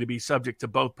jeopardy to be subject to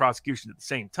both prosecutions at the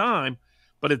same time,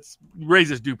 but it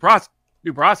raises due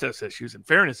process issues and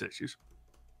fairness issues.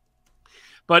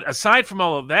 But aside from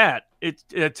all of that,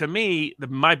 to me,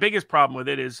 my biggest problem with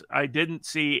it is I didn't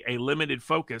see a limited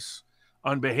focus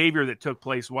on behavior that took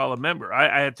place while a member.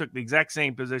 I had took the exact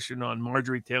same position on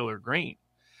Marjorie Taylor Greene,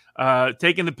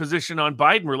 taking the position on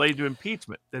Biden related to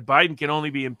impeachment, that Biden can only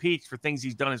be impeached for things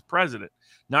he's done as president,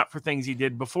 not for things he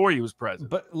did before he was president.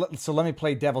 But so let me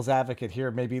play devil's advocate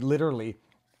here, maybe literally.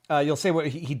 You'll say what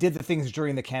he did the things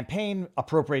during the campaign,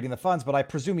 appropriating the funds, but I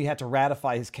presume he had to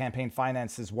ratify his campaign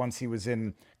finances once he was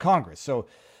in Congress. So,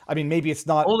 I mean, maybe it's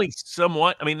not only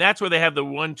somewhat. I mean, that's where they have the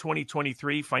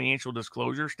 2023 financial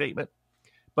disclosure statement.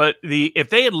 But if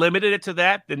they had limited it to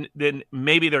that, then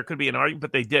maybe there could be an argument,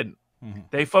 but they didn't. Mm-hmm.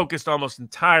 They focused almost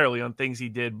entirely on things he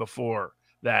did before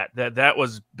that. That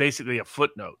was basically a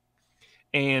footnote.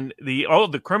 And all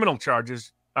of the criminal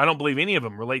charges, I don't believe any of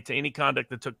them relate to any conduct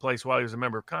that took place while he was a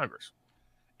member of Congress.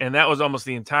 And that was almost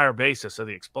the entire basis of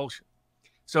the expulsion.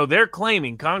 So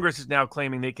Congress is now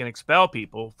claiming they can expel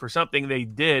people for something they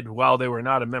did while they were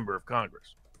not a member of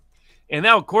Congress. And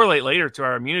that will correlate later to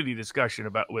our immunity discussion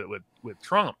about with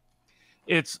Trump.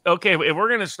 It's okay if we're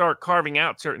going to start carving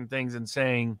out certain things and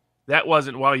saying that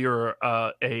wasn't while you're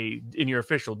in your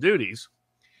official duties.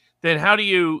 Then how do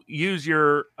you use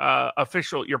your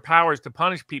powers to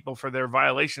punish people for their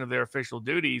violation of their official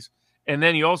duties? And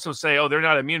then you also say, oh, they're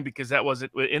not immune because that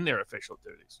wasn't in their official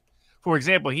duties. For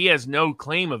example, he has no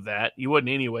claim of that. He wouldn't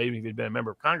anyway if he'd been a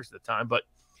member of Congress at the time. But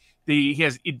he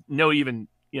has no even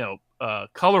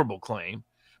colorable claim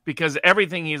because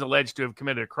everything he's alleged to have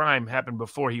committed a crime happened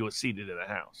before he was seated in the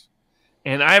House.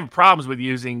 And I have problems with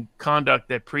using conduct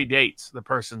that predates the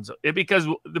person's because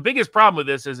the biggest problem with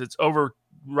this is it's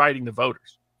overriding the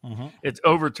voters. Mm-hmm. It's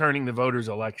overturning the voters'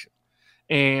 election.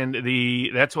 And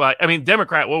that's why, I mean,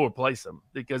 Democrat will replace them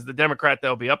because the Democrat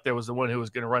that'll be up there was the one who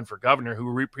was going to run for governor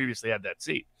who previously had that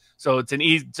seat. So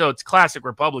it's classic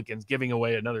Republicans giving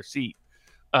away another seat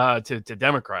to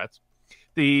Democrats.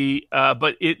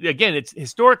 It's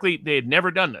historically they had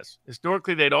never done this.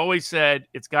 Historically, they'd always said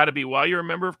it's got to be while you're a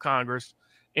member of Congress,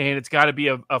 and it's got to be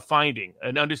a finding,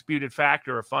 an undisputed fact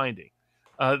or a finding.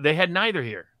 They had neither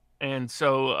here, and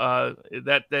so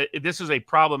this is a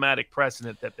problematic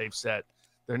precedent that they've set.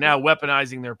 They're now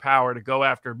weaponizing their power to go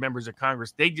after members of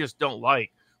Congress they just don't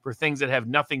like for things that have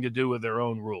nothing to do with their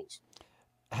own rules.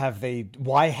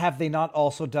 Why have they not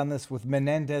also done this with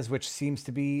Menendez, which seems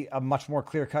to be a much more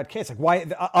clear-cut case? Like, why,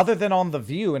 other than on The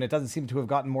View, and it doesn't seem to have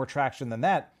gotten more traction than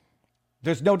that,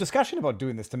 there's no discussion about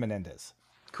doing this to Menendez.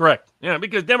 Correct. Yeah,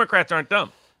 because Democrats aren't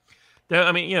dumb.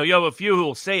 I mean, you have a few who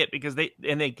will say it because they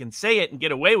can say it and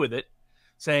get away with it,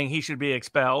 saying he should be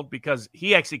expelled because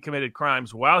he actually committed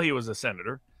crimes while he was a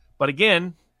senator. But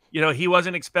again, he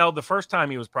wasn't expelled the first time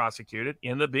he was prosecuted,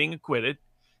 ended up being acquitted,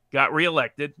 got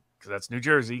reelected, because that's New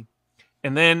Jersey,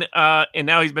 and then and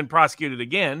now he's been prosecuted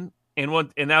again. And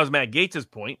that was Matt Gaetz's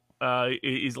point.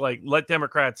 He's like, let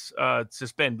Democrats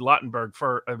suspend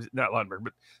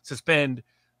suspend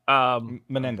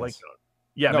Menendez.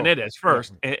 Menendez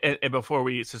first, and before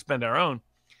we suspend our own.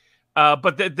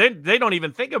 But they don't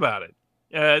even think about it.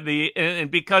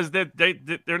 Because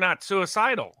they're not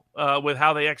suicidal with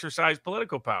how they exercise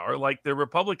political power, like the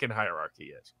Republican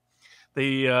hierarchy is.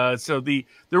 The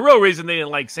real reason they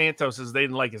didn't like Santos is they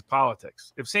didn't like his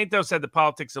politics. If Santos had the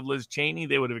politics of Liz Cheney,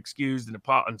 they would have excused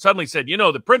and suddenly said,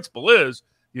 the principle is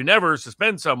you never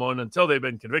suspend someone until they've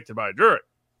been convicted by a jury.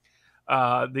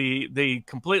 They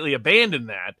completely abandoned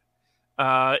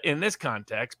that in this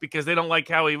context because they don't like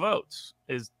how he votes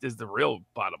is the real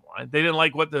bottom line. They didn't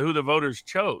like who the voters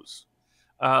chose,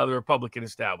 the Republican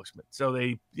establishment. So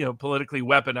they, politically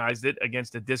weaponized it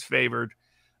against a disfavored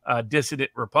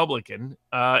dissident Republican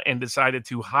and decided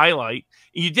to highlight.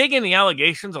 You dig in the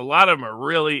allegations, a lot of them are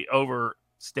really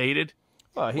overstated.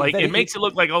 It makes it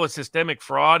look like all the systemic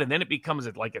fraud, and then it becomes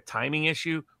like a timing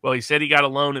issue. Well, he said he got a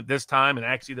loan at this time, and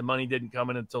actually the money didn't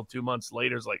come in until 2 months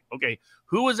later. It's like, okay,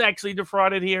 who was actually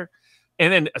defrauded here?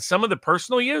 And then some of the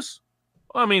personal use.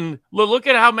 I mean, look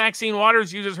at how Maxine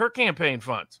Waters uses her campaign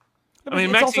funds. I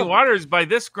mean, Maxine Waters, by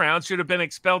this ground, should have been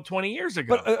expelled 20 years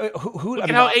ago. But look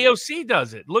at how AOC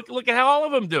does it. Look at how all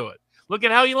of them do it. Look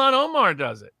at how Ilhan Omar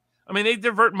does it. I mean, they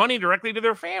divert money directly to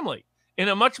their family in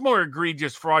a much more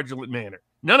egregious, fraudulent manner.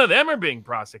 None of them are being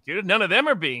prosecuted. None of them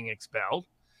are being expelled.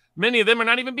 Many of them are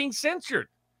not even being censured.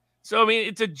 So, I mean,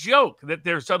 it's a joke that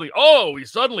they're suddenly, we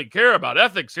suddenly care about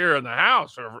ethics here in the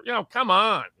House. Or, come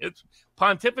on. It's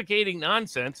pontificating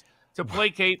nonsense to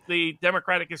placate the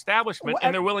Democratic establishment,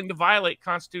 and they're willing to violate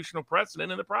constitutional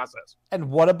precedent in the process. And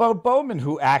what about Bowman,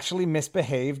 who actually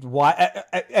misbehaved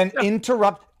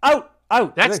interrupt? Out.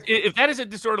 If that isn't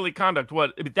disorderly conduct,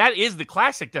 that is the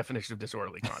classic definition of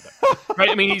disorderly conduct, right?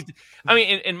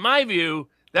 In my view,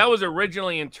 that was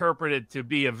originally interpreted to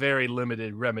be a very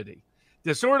limited remedy.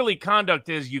 Disorderly conduct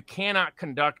is you cannot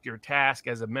conduct your task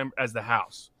as the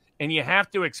House, and you have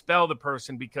to expel the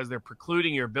person because they're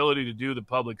precluding your ability to do the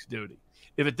public's duty.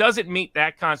 If it doesn't meet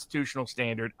that constitutional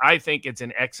standard, I think it's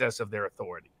in excess of their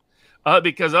authority.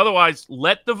 Because otherwise,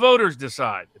 let the voters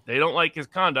decide. If they don't like his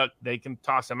conduct, they can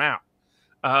toss him out.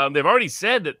 They've already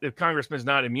said that the congressman is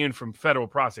not immune from federal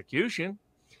prosecution.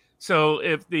 So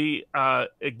if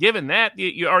given that,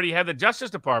 you already have the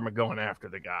Justice Department going after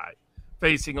the guy,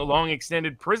 facing a long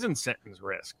extended prison sentence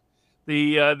risk.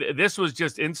 This was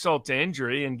just insult to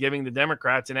injury and giving the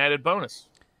Democrats an added bonus.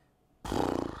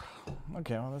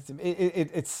 Okay, well,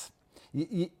 it's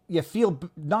you feel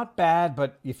not bad,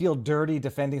 but you feel dirty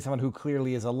defending someone who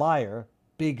clearly is a liar.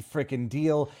 Big freaking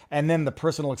deal, and then the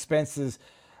personal expenses.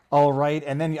 All right,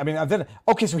 and then so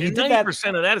he did that.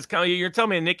 90% of that is you're telling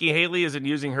me Nikki Haley isn't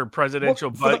using her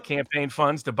presidential campaign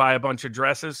funds to buy a bunch of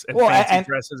dresses and fancy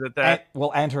dresses at that.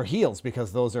 And her heels,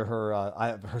 because those are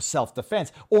her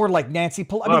self-defense. Or like Nancy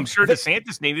Pelosi. I'm sure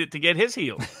DeSantis needed it to get his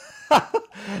heels.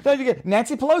 No, you get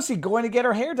Nancy Pelosi going to get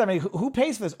her hair done. I mean, who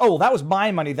pays for this? Oh, that was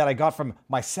my money that I got from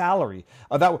my salary.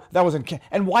 That was in.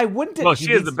 And why wouldn't it? Well,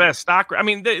 she is the best stock. I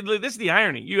mean, this is the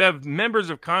irony. You have members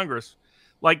of Congress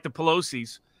like the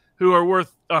Pelosi's, who are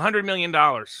worth $100 million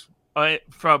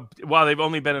while they've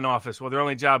only been in office. Well, their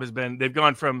only job has been, they've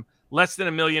gone from less than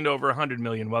 $1 million to over $100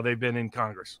 million while they've been in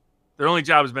Congress. Their only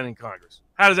job has been in Congress.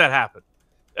 How does that happen?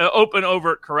 Open,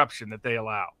 overt corruption that they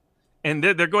allow. And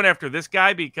they're going after this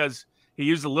guy because he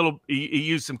used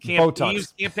some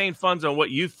campaign funds on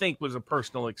what you think was a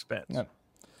personal expense. Yeah.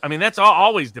 I mean, that's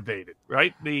always debated,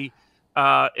 right?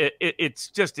 It's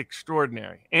just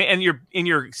extraordinary. And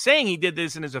you're saying he did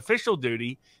this in his official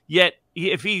duty, yet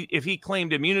if he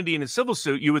claimed immunity in his civil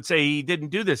suit, you would say he didn't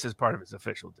do this as part of his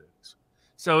official duties.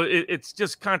 So it's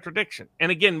just contradiction.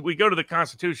 And again, we go to the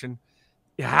Constitution.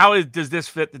 Does this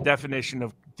fit the definition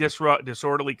of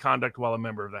disorderly conduct while a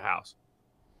member of the House?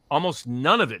 Almost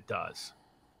none of it does.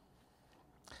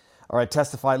 All right,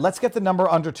 testify. Let's get the number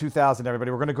under 2,000,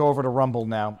 everybody. We're going to go over to Rumble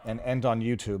now and end on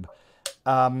YouTube.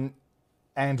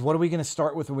 And what are we going to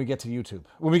start with when we get to YouTube?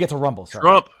 When we get to Rumble,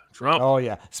 sorry. Trump. Oh,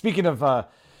 yeah. Speaking of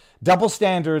double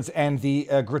standards and the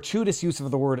gratuitous use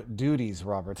of the word duties,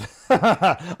 Robert.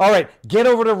 All right, get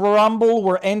over to Rumble.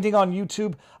 We're ending on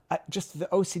YouTube. Just the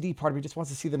OCD part of me just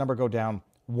wants to see the number go down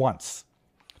once.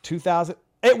 2,000.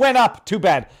 It went up. Too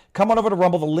bad. Come on over to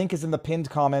Rumble. The link is in the pinned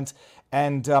comment.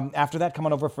 And after that, come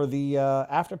on over for the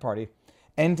after party.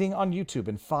 Ending on YouTube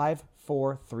in 5,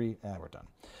 4, 3. We're done.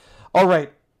 All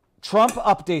right. Trump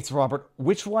updates, Robert.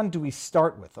 Which one do we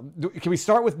start with? Can we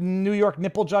start with New York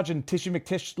nipple judge and Tishy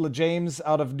McTish James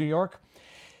out of New York?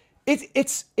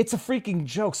 It's a freaking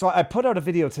joke. So I put out a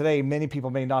video today. Many people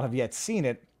may not have yet seen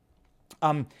it.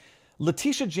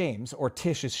 Letitia James, or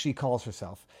Tish as she calls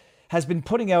herself, has been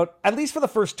putting out, at least for the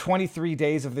first 23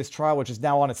 days of this trial, which is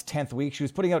now on its 10th week, she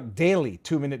was putting out daily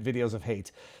 2-minute videos of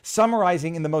hate,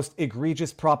 summarizing in the most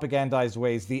egregious propagandized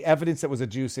ways the evidence that was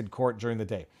adduced in court during the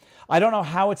day. I don't know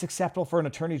how it's acceptable for an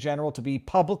attorney general to be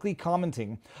publicly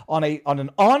commenting on an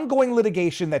ongoing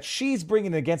litigation that she's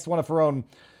bringing against one of her own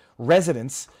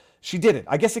residents. She did it.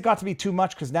 I guess it got to be too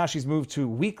much because now she's moved to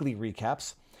weekly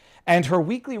recaps. And her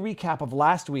weekly recap of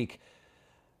last week,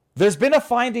 there's been a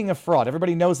finding of fraud.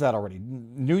 Everybody knows that already.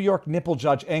 New York nipple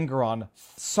judge Engeron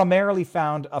summarily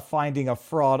found a finding of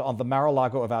fraud on the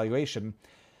Mar-a-Lago evaluation.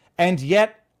 And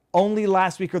yet, only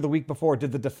last week or the week before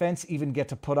did the defense even get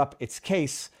to put up its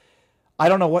case. I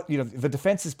don't know what, the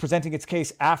defense is presenting its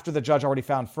case after the judge already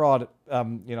found fraud.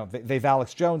 They've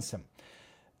Alex Jones him.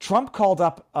 Trump called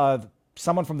up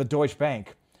someone from the Deutsche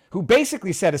Bank who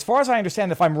basically said, as far as I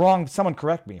understand, if I'm wrong, someone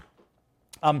correct me.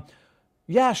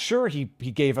 Yeah, sure, he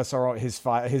gave us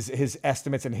his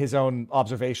estimates and his own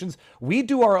observations. We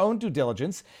do our own due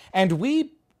diligence, and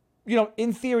we,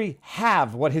 in theory,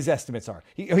 have what his estimates are.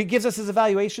 He gives us his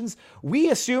evaluations. We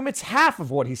assume it's half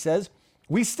of what he says.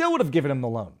 We still would have given him the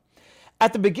loan.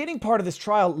 At the beginning part of this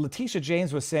trial, Letitia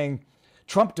James was saying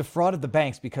Trump defrauded the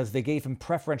banks because they gave him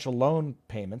preferential loan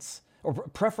payments or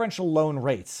preferential loan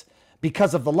rates.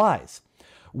 because of the lies.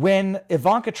 When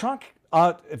Ivanka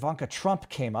Trump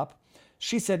came up,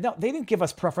 she said, no, they didn't give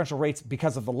us preferential rates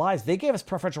because of the lies. They gave us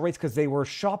preferential rates because they were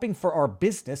shopping for our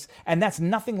business, and that's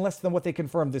nothing less than what they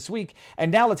confirmed this week.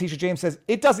 And now Letitia James says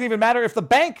it doesn't even matter if the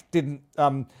bank didn't,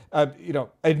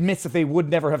 admits that they would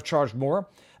never have charged more.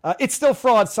 It's still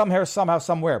fraud somehow,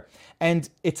 somewhere. And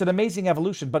it's an amazing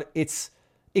evolution, but it's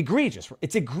egregious.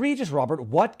 It's egregious, Robert.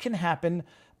 What can happen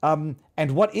and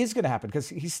what is going to happen? Because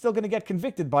he's still going to get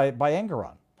convicted by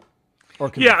Engoron.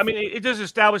 Yeah, I mean, it just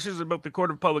establishes about the court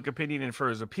of public opinion and for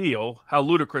his appeal how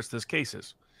ludicrous this case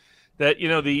is. That,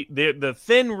 the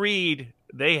thin reed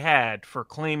they had for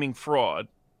claiming fraud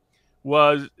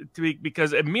was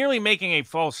because merely making a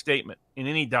false statement in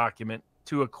any document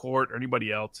to a court or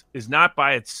anybody else is not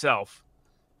by itself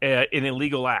an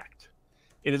illegal act.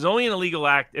 It is only an illegal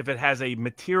act if it has a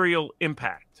material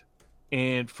impact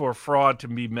and for fraud to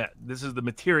be met. This is the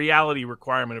materiality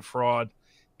requirement of fraud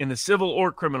in the civil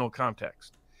or criminal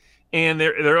context. And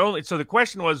they're only, so the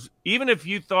question was, even if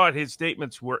you thought his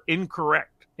statements were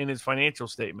incorrect in his financial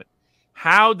statement,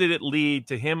 how did it lead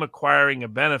to him acquiring a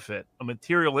benefit, a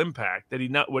material impact that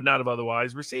he would not have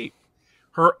otherwise received?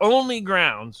 Her only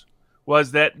grounds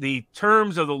was that the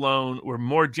terms of the loan were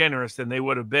more generous than they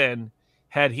would have been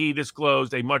had he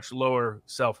disclosed a much lower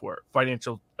self-worth,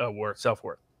 financial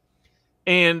self-worth.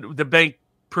 And the bank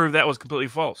proved that was completely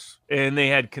false. And they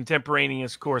had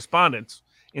contemporaneous correspondence,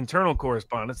 internal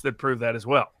correspondence that proved that as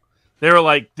well. They were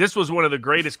like, this was one of the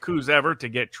greatest coups ever to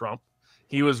get Trump.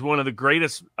 He was one of the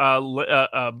greatest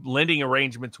lending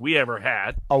arrangements we ever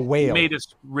had. A whale. He made us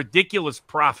ridiculous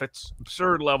profits,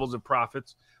 absurd levels of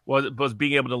profits, was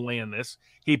being able to land this.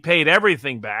 He paid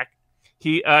everything back.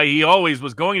 He always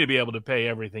was going to be able to pay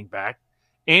everything back.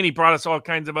 And he brought us all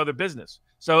kinds of other business.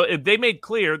 So if they made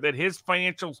clear that his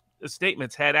financial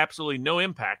statements had absolutely no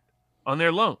impact on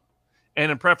their loan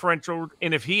and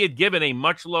if he had given a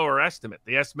much lower estimate,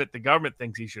 the estimate the government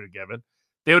thinks he should have given,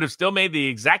 they would have still made the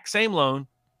exact same loan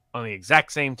on the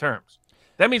exact same terms.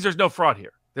 That means there's no fraud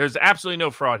here. There's absolutely no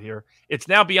fraud here. It's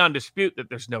now beyond dispute that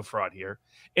there's no fraud here.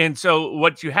 And so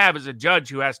what you have is a judge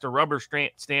who has to rubber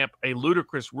stamp a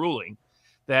ludicrous ruling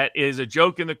that is a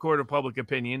joke in the court of public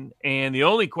opinion. And the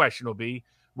only question will be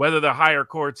whether the higher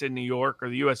courts in New York or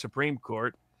the U.S. Supreme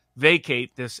Court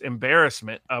vacate this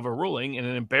embarrassment of a ruling and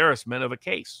an embarrassment of a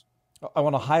case. I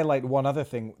want to highlight one other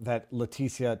thing that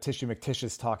Letitia McTish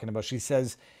is talking about. She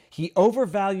says he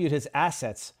overvalued his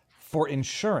assets for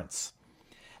insurance.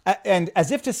 And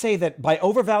as if to say that by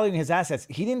overvaluing his assets,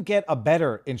 he didn't get a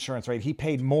better insurance rate. He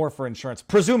paid more for insurance,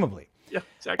 presumably. Yeah,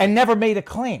 exactly. And never made a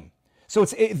claim. So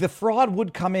the fraud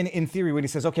would come in theory when he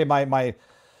says, okay, my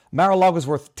Mar-a-Lago is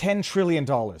worth $10 trillion.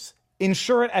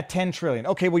 Insure it at $10 trillion.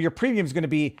 Okay, well, your premium is going to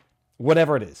be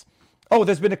whatever it is. Oh,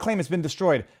 there's been a claim, it's been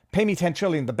destroyed. Pay me $10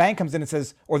 trillion. The bank comes in and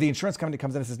says, or the insurance company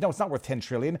comes in and says, no, it's not worth $10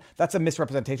 trillion. That's a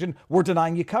misrepresentation. We're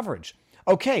denying you coverage.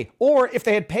 Okay, or if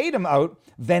they had paid him out,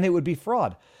 then it would be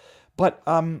fraud. But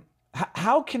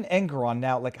how can Engoron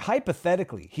now, like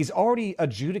hypothetically, he's already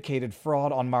adjudicated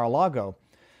fraud on Mar-a-Lago.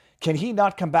 Can he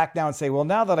not come back now and say, well,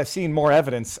 now that I've seen more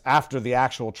evidence after the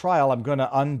actual trial, I'm going to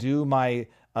undo my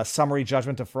summary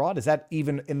judgment of fraud? Is that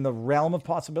even in the realm of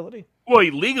possibility? Well,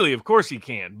 legally, of course he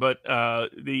can, but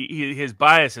his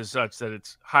bias is such that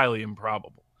it's highly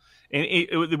improbable. And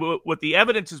what the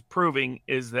evidence is proving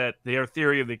is that their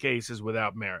theory of the case is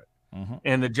without merit. Mm-hmm.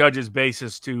 And the judge's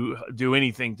basis to do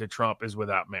anything to Trump is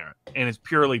without merit. And it's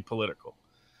purely political.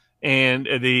 And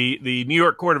the New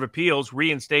York Court of Appeals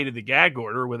reinstated the gag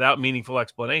order without meaningful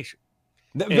explanation.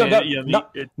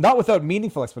 Not without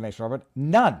meaningful explanation, Robert.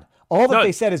 None. All that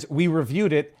they said is we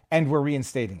reviewed it and we're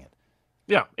reinstating it.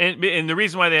 Yeah, and the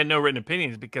reason why they had no written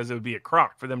opinion is because it would be a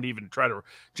crock for them to even try to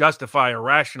justify or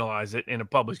rationalize it in a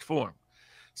published form.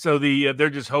 So they're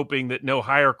just hoping that no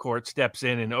higher court steps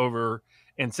in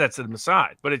and sets them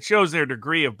aside. But it shows their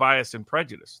degree of bias and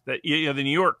prejudice. That the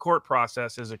New York court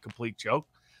process is a complete joke.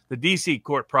 The D.C.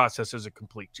 court process is a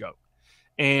complete joke.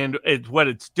 And what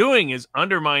it's doing is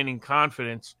undermining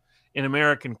confidence in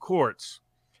American courts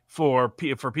for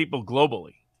people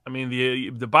globally. I mean,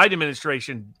 the Biden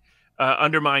administration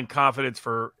undermined confidence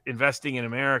for investing in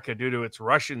America due to its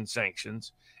Russian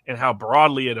sanctions and how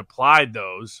broadly it applied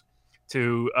those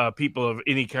to people of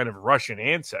any kind of Russian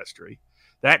ancestry.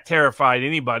 That terrified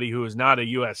anybody who is not a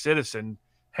U.S. citizen.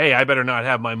 Hey, I better not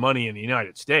have my money in the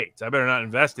United States. I better not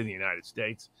invest in the United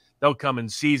States. They'll come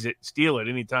and seize it, steal it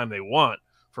anytime they want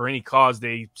for any cause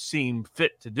they seem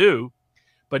fit to do.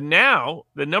 But now,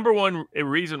 the number one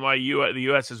reason why the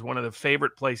U.S. is one of the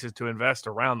favorite places to invest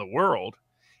around the world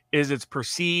is its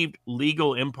perceived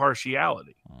legal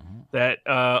impartiality. That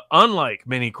unlike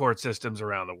many court systems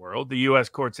around the world, the U.S.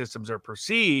 court systems are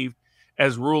perceived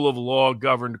as rule of law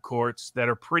governed courts that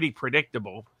are pretty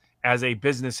predictable as a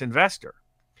business investor.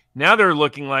 Now they're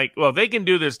looking like, well, they can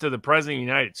do this to the President of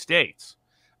the United States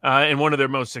and one of their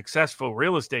most successful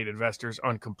real estate investors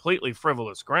on completely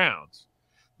frivolous grounds,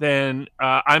 then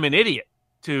I'm an idiot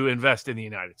to invest in the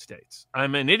United States.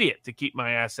 I'm an idiot to keep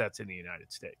my assets in the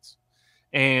United States.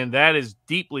 And that is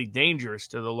deeply dangerous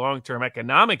to the long-term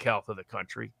economic health of the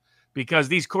country because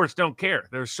these courts don't care.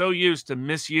 They're so used to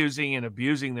misusing and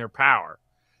abusing their power.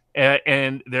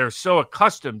 And they're so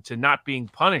accustomed to not being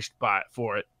punished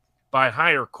for it by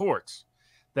higher courts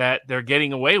that they're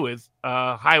getting away with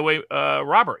highway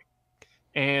robbery.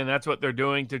 And that's what they're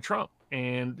doing to Trump.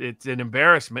 And it's an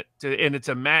embarrassment.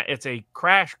 It's a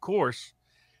crash course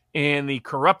in the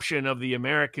corruption of the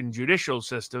American judicial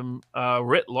system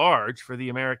writ large for the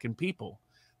American people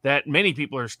that many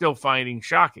people are still finding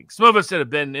shocking. Some of us that have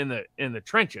been in the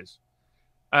trenches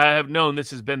have known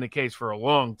this has been the case for a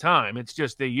long time. It's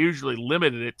just they usually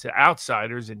limited it to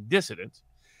outsiders and dissidents.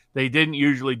 They didn't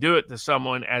usually do it to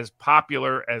someone as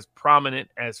popular, as prominent,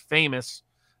 as famous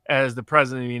as the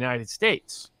President of the United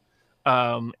States.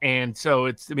 And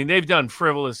so they've done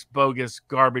frivolous, bogus,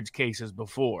 garbage cases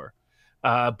before.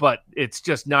 But it's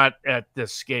just not at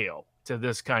this scale to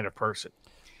this kind of person.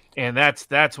 And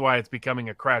that's why it's becoming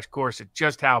a crash course at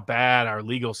just how bad our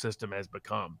legal system has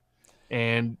become.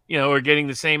 And, we're getting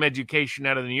the same education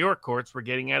out of the New York courts we're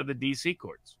getting out of the D.C.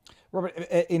 courts. Robert,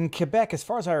 in Quebec, as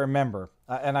far as I remember,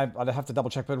 and I'd have to double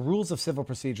check, but rules of civil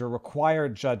procedure require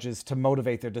judges to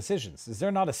motivate their decisions. Is there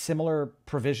not a similar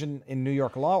provision in New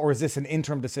York law, or is this an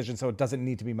interim decision so it doesn't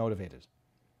need to be motivated?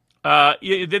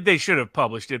 They should have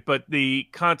published it, but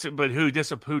who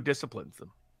disciplines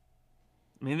them?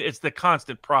 I mean, it's the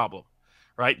constant problem,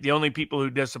 right? The only people who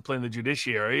discipline the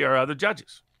judiciary are other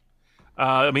judges.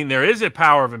 There is a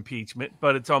power of impeachment,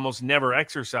 but it's almost never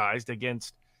exercised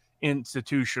against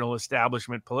institutional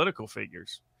establishment political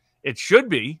figures. It should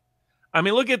be.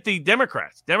 Look at the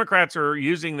Democrats. Democrats are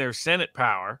using their Senate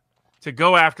power to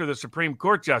go after the Supreme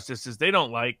Court justices they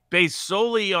don't like, based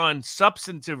solely on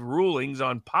substantive rulings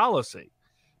on policy,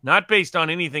 not based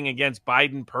on anything against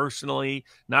Biden personally,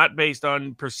 not based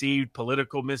on perceived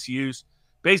political misuse,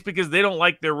 based because they don't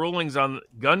like their rulings on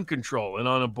gun control and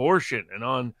on abortion and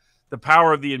on the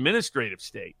power of the administrative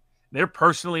state. They're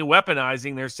personally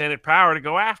weaponizing their Senate power to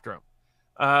go after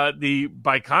them.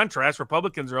 By contrast,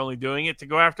 Republicans are only doing it to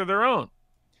go after their own.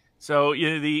 So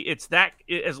it's that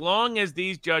as long as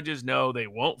these judges know they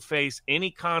won't face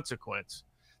any consequence,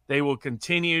 they will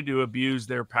continue to abuse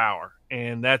their power.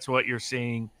 And that's what you're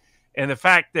seeing. And the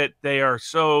fact that they are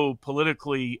so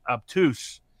politically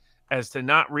obtuse as to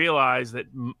not realize that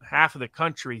half of the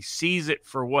country sees it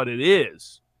for what it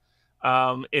is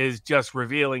just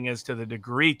revealing as to the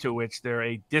degree to which they're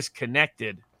a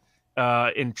disconnected,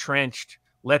 entrenched,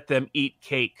 let them eat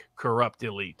cake, corrupt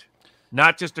elite.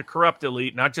 Not just a corrupt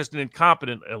elite, not just an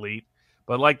incompetent elite,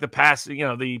 but like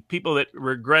the people that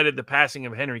regretted the passing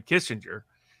of Henry Kissinger.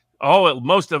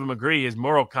 Most of them agree his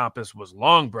moral compass was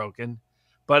long broken,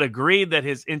 but agreed that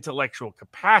his intellectual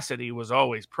capacity was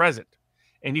always present.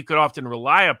 And you could often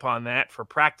rely upon that for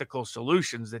practical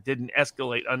solutions that didn't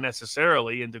escalate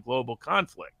unnecessarily into global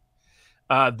conflict.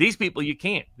 These people, you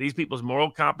can't. These people's moral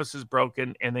compass is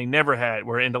broken, and they never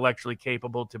were intellectually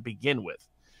capable to begin with.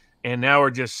 And now we're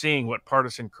just seeing what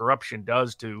partisan corruption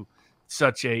does to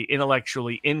such a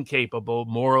intellectually incapable,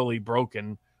 morally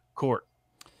broken court.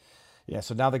 Yeah,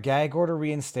 so now the gag order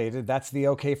reinstated. That's the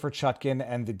okay for Chutkin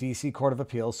and the D.C. Court of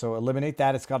Appeals. So eliminate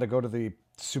that. It's got to go to the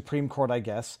Supreme Court, I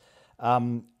guess.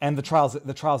 And the trials,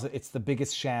 it's the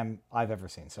biggest sham I've ever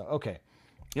seen. So, okay.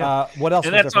 Yeah. What else?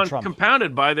 And was that's there for Trump?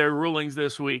 compounded by their rulings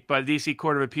this week by the D.C.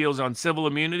 Court of Appeals on civil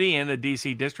immunity and the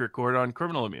D.C. District Court on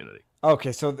criminal immunity.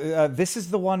 Okay, so this is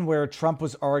the one where Trump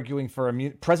was arguing for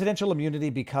presidential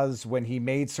immunity because when he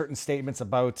made certain statements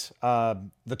about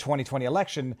the 2020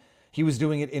 election, he was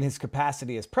doing it in his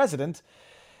capacity as president.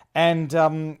 And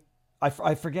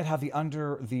I forget how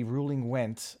the ruling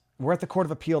went. We're at the Court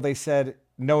of Appeal. They said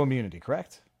no immunity,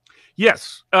 correct?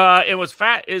 Yes. It was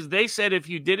they said if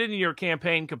you did it in your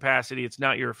campaign capacity, it's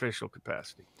not your official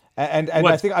capacity. And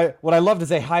I think what I loved is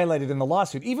they highlighted in the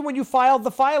lawsuit, even when you filed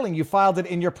the filing, you filed it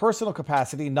in your personal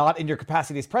capacity, not in your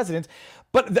capacity as president.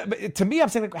 But to me, I'm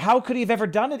saying, how could he have ever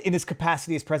done it in his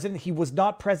capacity as president? He was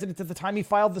not president at the time he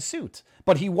filed the suit,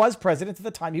 but he was president at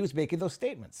the time he was making those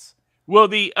statements. Well,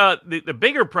 the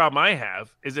bigger problem I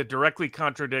have is it directly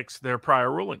contradicts their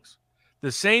prior rulings.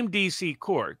 The same D.C.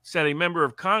 court said a member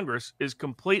of Congress is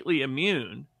completely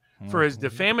immune for his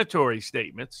defamatory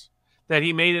statements that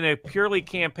he made in a purely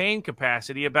campaign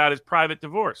capacity about his private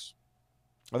divorce.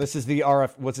 Oh, this is the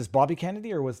RF. Was this Bobby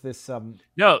Kennedy or was this?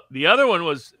 No, the other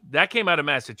one that came out of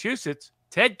Massachusetts.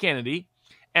 Ted Kennedy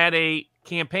at a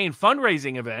campaign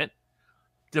fundraising event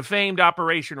defamed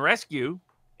Operation Rescue,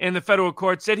 and the federal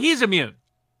court said he's immune.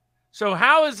 So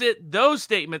how is it those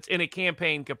statements in a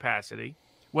campaign capacity,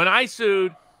 when I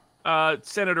sued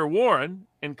Senator Warren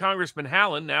and Congressman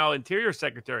Hallen, now Interior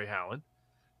Secretary Hallen,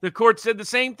 the court said the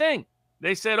same thing.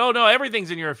 They said, oh, no,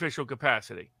 everything's in your official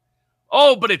capacity.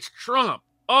 Oh, but it's Trump.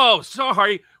 Oh,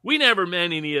 sorry, we never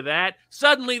meant any of that.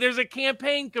 Suddenly there's a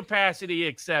campaign capacity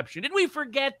exception. Did we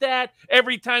forget that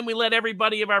every time we let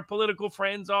everybody of our political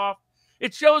friends off?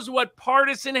 It shows what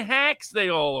partisan hacks they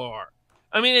all are.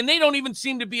 I mean, and they don't even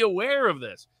seem to be aware of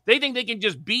this. They think they can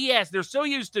just BS. They're so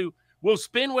used to, we'll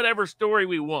spin whatever story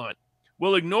we want.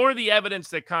 We'll ignore the evidence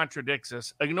that contradicts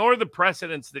us, ignore the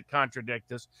precedents that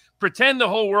contradict us, pretend the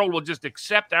whole world will just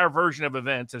accept our version of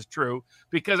events as true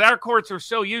because our courts are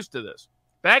so used to this.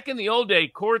 Back in the old day,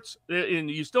 courts, and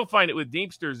you still find it with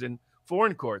Deemsters in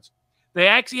foreign courts, they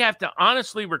actually have to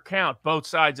honestly recount both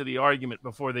sides of the argument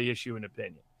before they issue an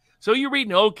opinion. So you read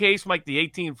an old case from like the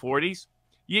 1840s,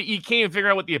 you can't even figure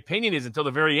out what the opinion is until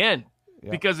the very end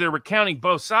because they're recounting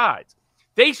both sides.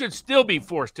 They should still be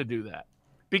forced to do that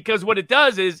because what it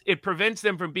does is it prevents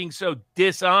them from being so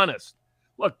dishonest.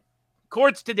 Look,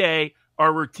 courts today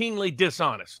are routinely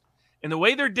dishonest. And the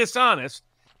way they're dishonest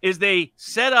is they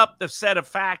set up the set of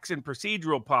facts and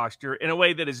procedural posture in a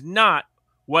way that is not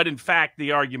what, in fact,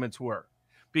 the arguments were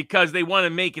because they want to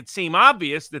make it seem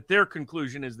obvious that their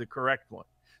conclusion is the correct one.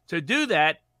 To do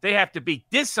that, they have to be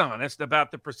dishonest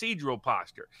about the procedural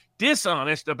posture,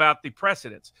 dishonest about the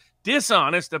precedents,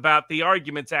 dishonest about the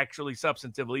arguments actually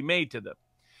substantively made to them.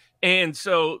 And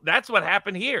so that's what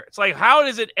happened here. It's like, how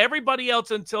is it everybody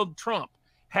else until Trump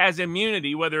has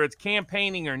immunity, whether it's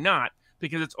campaigning or not,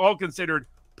 because it's all considered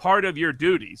part of your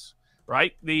duties,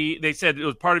 right? They said it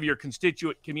was part of your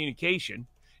constituent communication.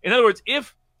 In other words,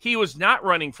 if he was not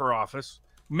running for office,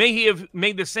 may he have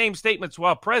made the same statements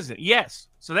while president? Yes.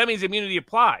 So that means immunity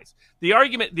applies. The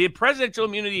argument, the presidential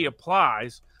immunity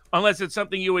applies unless it's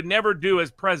something you would never do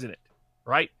as president,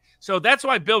 right? So that's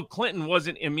why Bill Clinton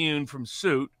wasn't immune from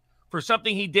suit for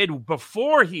something he did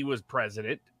before he was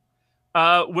president,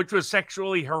 which was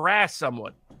sexually harass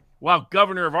someone while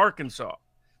governor of Arkansas.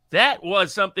 That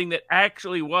was something that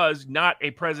actually was not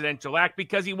a presidential act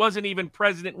because he wasn't even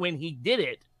president when he did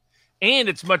it. And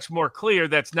it's much more clear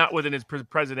that's not within his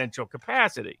presidential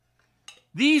capacity.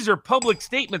 These are public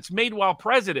statements made while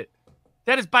president.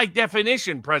 That is by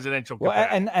definition presidential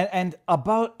capacity. Well, and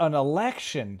about an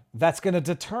election that's going to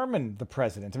determine the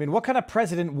president. I mean, what kind of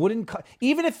president wouldn't,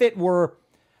 even if it were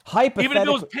hypothetical? Even if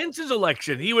it was Pence's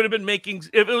election, he would have been making,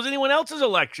 if it was anyone else's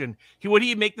election, would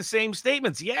he make the same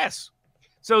statements? Yes.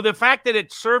 So the fact that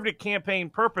it served a campaign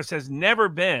purpose has never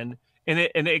been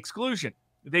an exclusion.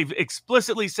 They've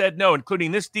explicitly said no,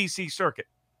 including this D.C. circuit.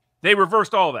 They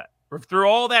reversed all that. Threw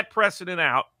all that precedent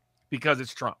out because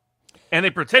it's Trump. And they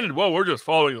pretended, well, we're just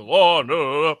following the law.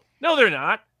 No, they're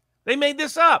not. They made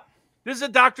this up. This is a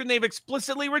doctrine they've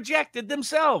explicitly rejected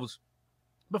themselves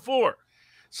before.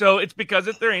 So it's because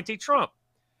they're anti-Trump.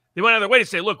 They went out of their way to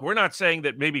say, look, we're not saying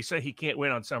that maybe say he can't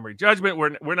win on summary judgment.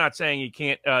 We're not saying he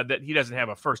can't that he doesn't have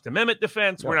a First Amendment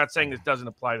defense. We're not saying this doesn't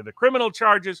apply to the criminal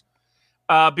charges.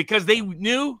 Because they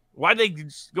knew. Why did they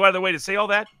go out of their way to say all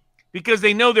that? Because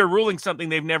they know they're ruling something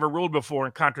they've never ruled before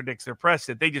and contradicts their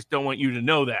precedent. They just don't want you to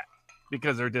know that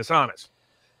because they're dishonest.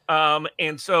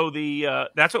 And so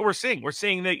that's what we're seeing. We're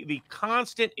seeing the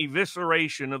constant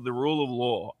evisceration of the rule of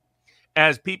law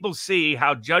as people see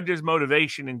how judges'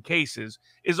 motivation in cases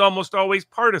is almost always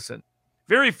partisan.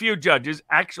 Very few judges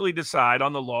actually decide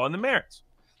on the law and the merits.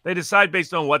 They decide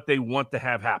based on what they want to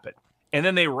have happen. And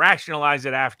then they rationalize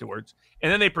it afterwards.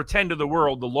 And then they pretend to the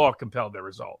world the law compelled their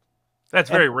result. That's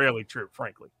very rarely true,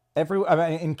 frankly.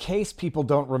 In case people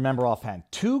don't remember offhand,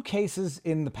 2 cases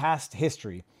in the past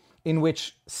history in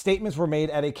which statements were made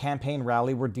at a campaign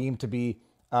rally were deemed to be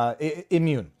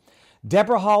immune.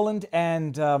 Deborah Haaland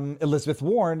and Elizabeth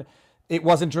Warren, it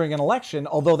wasn't during an election,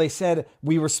 although they said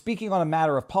we were speaking on a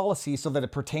matter of policy so that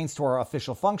it pertains to our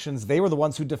official functions. They were the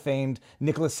ones who defamed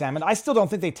Nicholas Salmon. I still don't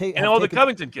think they take... And all the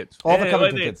Covington kids. All the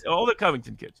Covington kids. All the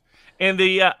Covington kids. And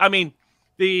now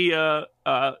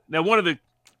one of the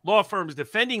law firms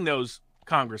defending those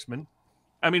congressmen,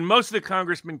 most of the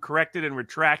congressmen corrected and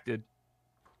retracted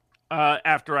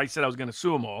after I said I was going to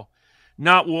sue them all.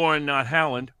 Not Warren, not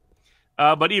Haaland.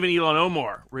 But even Ilhan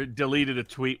Omar deleted a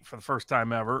tweet for the first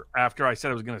time ever after I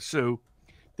said I was going to sue.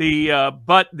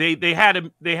 But they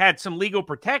had some legal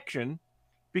protection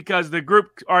because the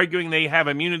group arguing they have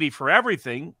immunity for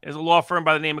everything is a law firm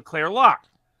by the name of Claire Locke.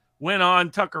 Went on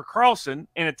Tucker Carlson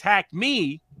and attacked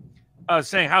me,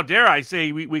 saying, "How dare I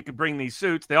say we could bring these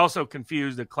suits?" They also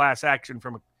confused a class action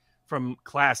from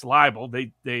class libel.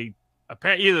 They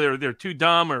apparently either they're too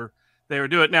dumb or they were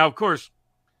doing it. Now, of course,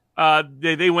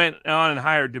 they went on and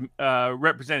hired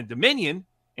represented Dominion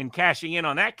and cashing in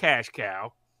on that cash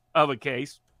cow of a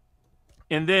case,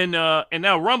 and then and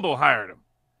now Rumble hired him.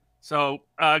 So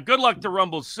good luck to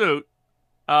Rumble's suit.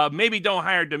 Maybe don't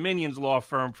hire Dominion's law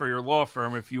firm for your law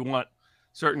firm if you want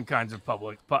certain kinds of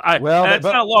public. But that's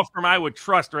not a law firm I would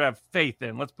trust or have faith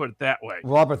in. Let's put it that way.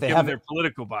 Robert, they have their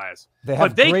political bias.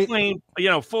 They claim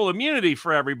full immunity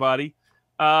for everybody.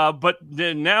 But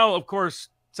then now, of course,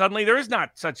 suddenly there is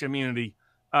not such immunity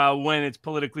when it's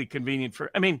politically convenient for.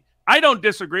 I mean, I don't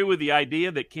disagree with the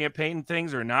idea that campaign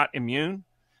things are not immune.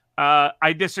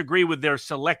 I disagree with their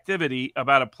selectivity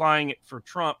about applying it for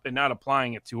Trump and not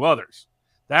applying it to others.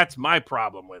 That's my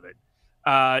problem with it,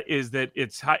 is that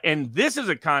it's high. And this is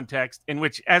a context in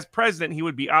which, as president, he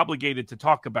would be obligated to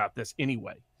talk about this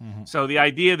anyway. Mm-hmm. So the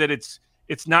idea that it's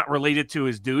not related to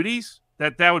his duties,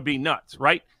 that would be nuts,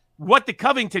 right? What the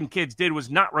Covington kids did was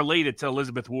not related to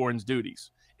Elizabeth Warren's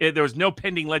duties. There was no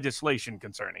pending legislation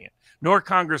concerning it, nor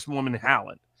Congresswoman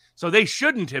Haaland. So they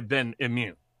shouldn't have been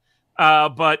immune.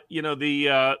 But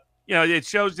it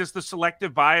shows just the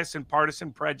selective bias and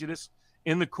partisan prejudice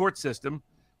in the court system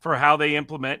for how they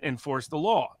implement and enforce the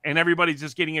law. And everybody's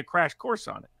just getting a crash course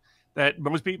on it. That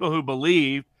most people who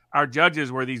believe our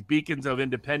judges were these beacons of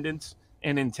independence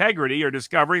and integrity are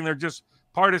discovering they're just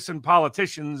partisan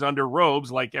politicians under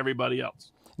robes like everybody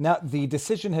else. Now, the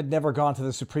decision had never gone to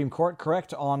the Supreme Court,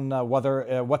 correct, on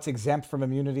whether what's exempt from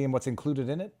immunity and what's included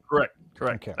in it? Correct.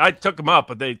 Okay. I took them up,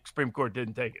 but the Supreme Court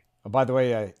didn't take it. Oh, by the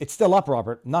way, it's still up,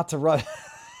 Robert. Not to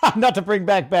not to bring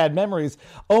back bad memories.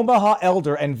 Omaha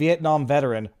elder and Vietnam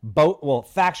veteran, both,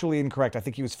 factually incorrect. I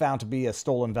think he was found to be a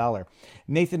stolen valor.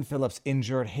 Nathan Phillips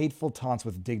endured hateful taunts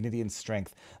with dignity and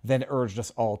strength, then urged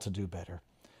us all to do better.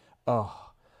 Oh,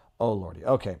 Lordy.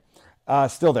 Okay.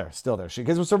 Still there.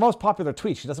 Because it was her most popular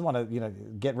tweet. She doesn't want to,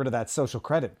 get rid of that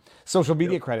social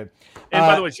media credit. And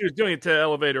by the way, she was doing it to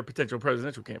elevate her potential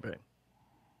presidential campaign.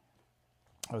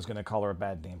 I was going to call her a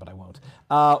bad name, but I won't.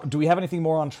 Do we have anything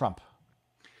more on Trump?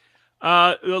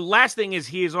 The last thing is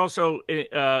he is also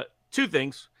two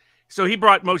things. So he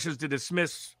brought motions to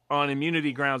dismiss on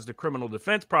immunity grounds the criminal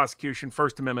defense prosecution,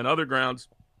 First Amendment, other grounds.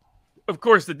 Of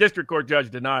course, the district court judge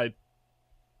denied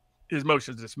his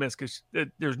motion to dismiss because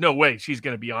there's no way she's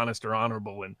going to be honest or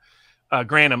honorable and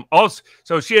grant him. Also,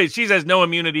 so she has no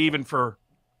immunity even for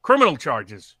criminal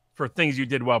charges for things you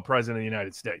did while president of the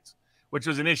United States, which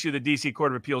was an issue the D.C.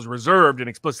 Court of Appeals reserved and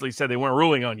explicitly said they weren't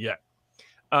ruling on yet.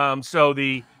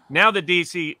 Now the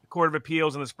D.C. Court of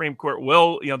Appeals and the Supreme Court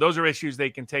will, those are issues they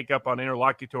can take up on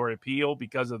interlocutory appeal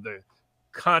because of the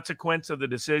consequence of the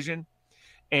decision.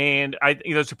 And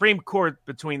the Supreme Court,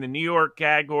 between the New York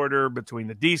gag order, between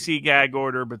the D.C. gag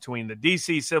order, between the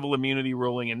D.C. civil immunity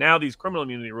ruling, and now these criminal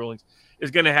immunity rulings,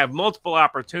 is going to have multiple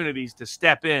opportunities to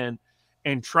step in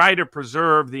and try to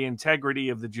preserve the integrity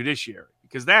of the judiciary,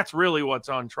 because that's really what's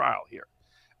on trial here.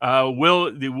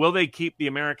 Will they keep the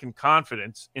American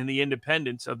confidence in the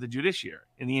independence of the judiciary,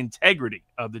 in the integrity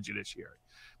of the judiciary?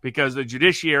 Because the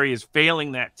judiciary is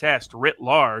failing that test writ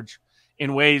large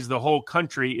in ways the whole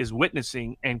country is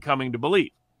witnessing and coming to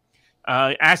believe.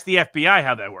 Ask the FBI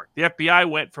how that worked. The FBI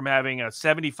went from having a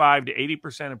 75 to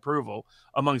 80% approval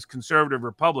amongst conservative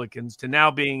Republicans to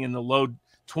now being in the low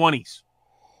 20s.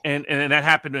 And that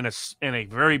happened in a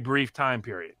very brief time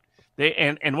period.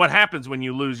 And what happens when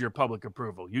you lose your public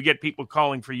approval? You get people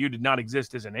calling for you to not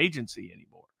exist as an agency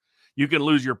anymore. You can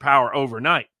lose your power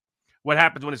overnight. What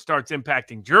happens when it starts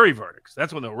impacting jury verdicts?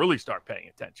 That's when they'll really start paying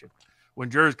attention. When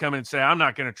jurors come in and say, I'm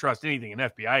not going to trust anything an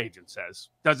FBI agent says,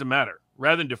 doesn't matter.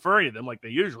 Rather than deferring to them like they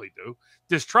usually do,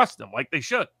 distrust them like they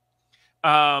should.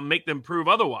 Make them prove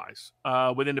otherwise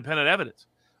with independent evidence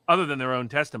other than their own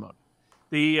testimony.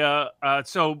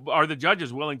 So are the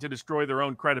judges willing to destroy their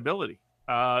own credibility?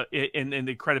 In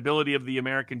the credibility of the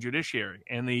American judiciary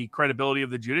and the credibility of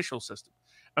the judicial system.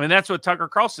 I mean, that's what Tucker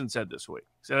Carlson said this week.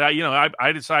 He said,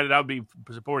 I decided I'd be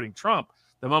supporting Trump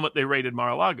the moment they raided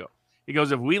Mar-a-Lago. He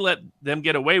goes, if we let them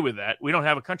get away with that, we don't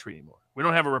have a country anymore. We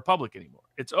don't have a republic anymore.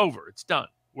 It's over. It's done.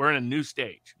 We're in a new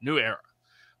stage, new era.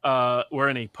 We're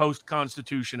in a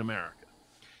post-Constitution America.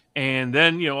 And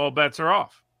then, all bets are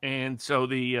off. And so it'll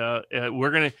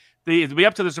be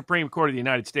up to the Supreme Court of the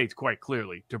United States quite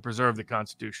clearly to preserve the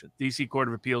Constitution. D.C. Court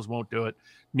of Appeals won't do it.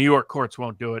 New York courts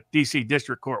won't do it. D.C.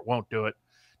 District Court won't do it.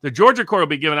 The Georgia court will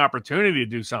be given opportunity to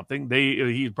do something.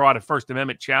 He brought a First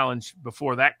Amendment challenge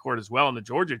before that court as well on the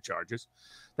Georgia charges.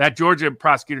 That Georgia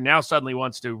prosecutor now suddenly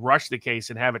wants to rush the case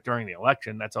and have it during the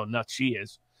election. That's how nuts she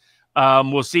is.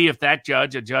 We'll see if that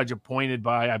judge, a judge appointed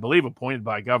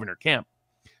by Governor Kemp.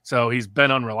 So he's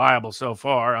been unreliable so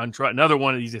far. Another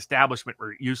one of these establishment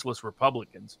useless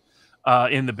Republicans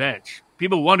in the bench.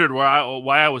 People wondered why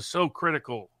I was so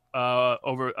critical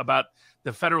about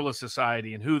the Federalist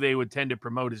Society and who they would tend to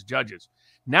promote as judges.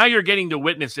 Now you're getting to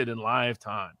witness it in live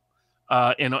time.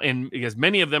 And because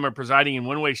many of them are presiding in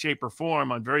one way, shape, or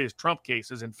form on various Trump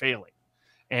cases and failing.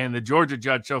 And the Georgia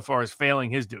judge so far is failing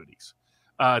his duties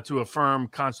to affirm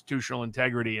constitutional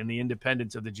integrity and the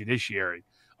independence of the judiciary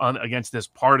against this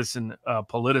partisan,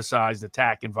 politicized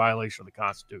attack in violation of the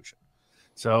Constitution.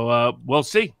 So we'll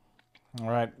see. All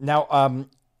right. Now,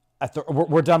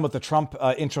 we're done with the Trump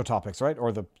intro topics, right?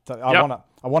 Or I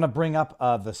want to bring up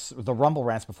the Rumble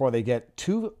rants before they get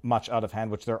too much out of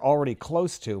hand, which they're already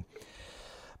close to.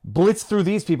 Blitz through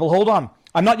these people. Hold on.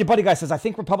 I'm Not Your Buddy Guy says, I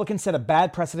think Republicans set a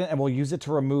bad precedent and will use it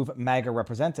to remove MAGA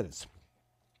representatives.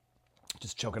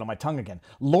 Just choking on my tongue again.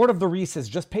 Lord of the Reese says,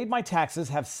 just paid my taxes,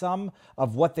 have some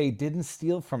of what they didn't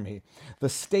steal from me. The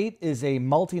state is a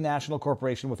multinational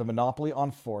corporation with a monopoly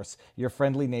on force. Your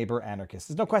friendly neighbor anarchist.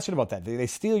 There's no question about that. They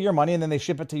steal your money and then they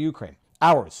ship it to Ukraine.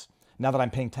 Ours. Now that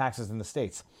I'm paying taxes in the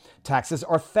States. Taxes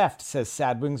are theft, says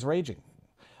Sad Wings Raging.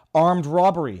 Armed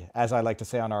robbery, as I like to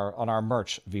say on our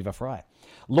merch, Viva Fry.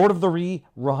 Lord of the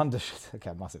Ron... Okay,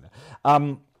 I must say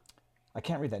that. I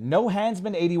can't read that. No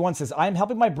Handsman 81 says, I am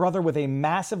helping my brother with a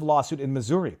massive lawsuit in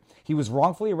Missouri. He was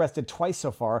wrongfully arrested twice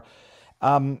so far.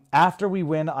 After we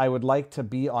win, I would like to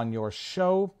be on your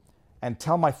show and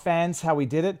tell my fans how we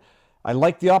did it. I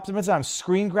like the optimism. I'm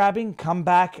screen grabbing. Come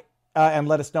back and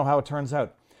let us know how it turns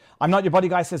out. I'm Not Your Buddy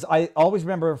Guy says, I always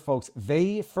remember, folks,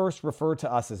 they first referred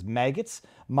to us as maggots.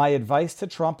 My advice to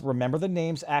Trump, remember the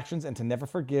names, actions, and to never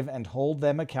forgive and hold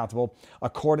them accountable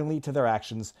accordingly to their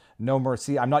actions. No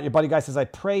mercy. I'm Not Your Buddy Guy says, I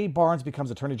pray Barnes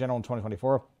becomes Attorney General in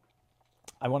 2024.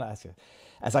 I want to ask you,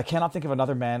 as I cannot think of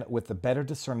another man with the better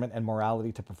discernment and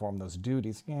morality to perform those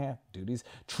duties. Yeah, duties.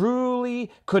 Truly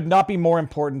could not be more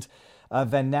important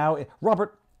than now.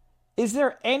 Robert, is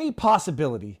there any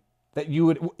possibility that you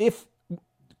would,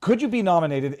 could you be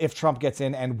nominated if Trump gets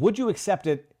in, and would you accept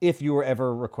it if you were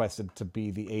ever requested to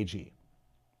be the AG?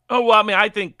 Oh, well, I mean, I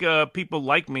think people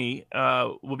like me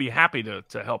will be happy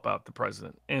to help out the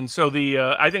president. And so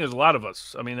I think there's a lot of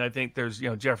us. I mean, I think there's,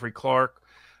 Jeffrey Clark,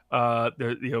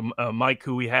 Mike,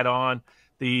 who we had on,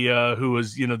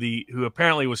 who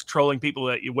apparently was trolling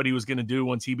people at what he was going to do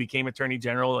once he became Attorney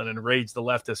General and enraged the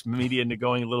leftist media into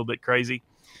going a little bit crazy.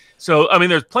 So, I mean,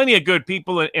 there's plenty of good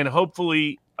people, and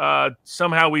hopefully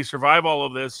somehow we survive all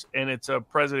of this, and it's a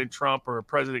President Trump or a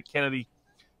President Kennedy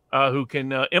who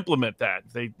can implement that.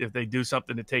 If they do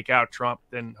something to take out Trump,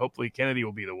 then hopefully Kennedy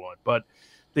will be the one. But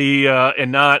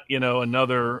and not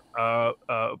another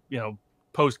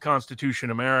post-Constitution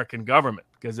American government,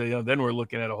 because then we're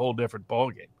looking at a whole different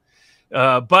ballgame.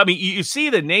 But I mean, you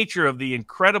see the nature of the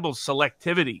incredible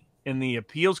selectivity in the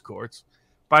appeals courts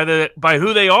by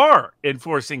who they are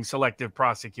enforcing selective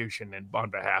prosecution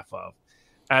on behalf of,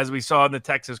 as we saw in the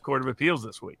Texas Court of Appeals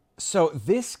this week. So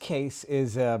this case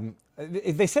is,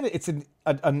 they said it's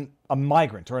a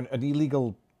migrant or an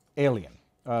illegal alien.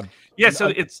 So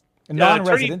it's a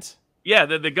non-resident.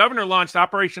 The governor launched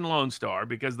Operation Lone Star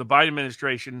because the Biden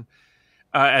administration,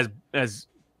 as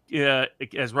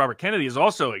Robert Kennedy has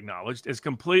also acknowledged, is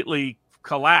completely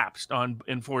collapsed on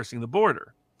enforcing the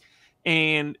border.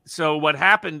 And so what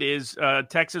happened is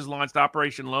Texas launched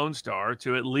Operation Lone Star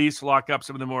to at least lock up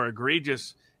some of the more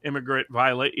egregious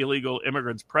illegal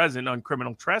immigrants present on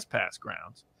criminal trespass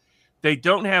grounds. They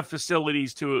don't have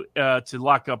facilities to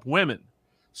lock up women.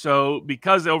 So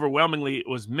because overwhelmingly it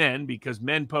was men, because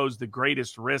men pose the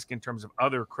greatest risk in terms of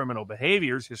other criminal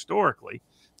behaviors historically,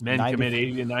 men commit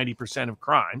 80 to 90% of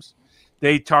crimes,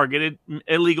 they targeted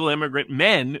illegal immigrant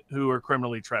men who are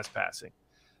criminally trespassing.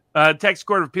 Texas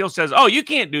Court of Appeals says, oh, you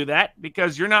can't do that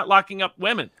because you're not locking up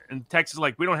women. And Texas is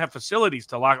like, we don't have facilities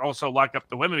to lock up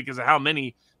the women because of how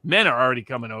many men are already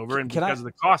coming over and because of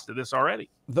the cost of this already.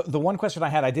 The one question I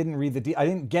had, I didn't read I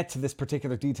didn't get to this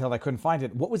particular detail. I couldn't find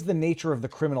it. What was the nature of the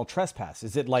criminal trespass?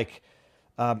 Is it like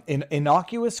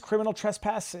innocuous criminal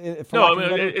trespass? No,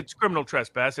 it's criminal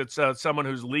trespass. It's someone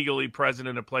who's legally present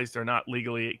in a place they're not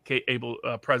legally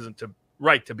present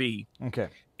to be. Okay.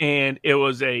 And it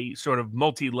was a sort of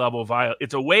multi-level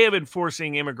it's a way of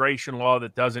enforcing immigration law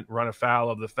that doesn't run afoul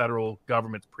of the federal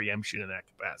government's preemption in that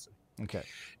capacity. Okay.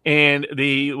 And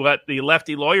what the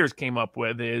lefty lawyers came up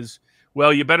with is,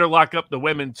 well, you better lock up the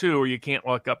women too, or you can't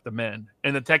lock up the men.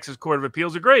 And the Texas Court of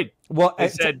Appeals agreed. Well, they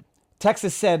said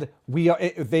Texas said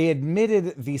they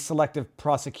admitted the selective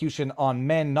prosecution on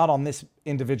men, not on this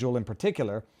individual in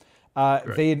particular.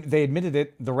 They admitted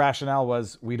it. The rationale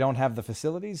was we don't have the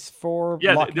facilities for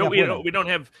locking up women. We don't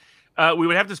have. We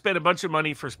would have to spend a bunch of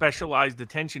money for specialized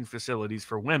detention facilities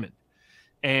for women,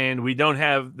 and we don't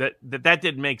have that. That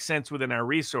didn't make sense within our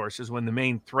resources when the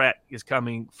main threat is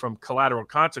coming from collateral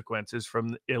consequences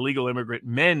from illegal immigrant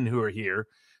men who are here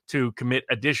to commit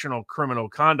additional criminal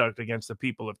conduct against the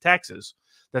people of Texas.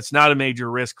 That's not a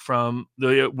major risk from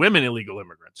the women illegal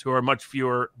immigrants, who are much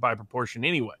fewer by proportion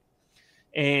anyway.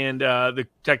 And the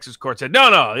Texas court said,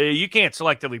 no, you can't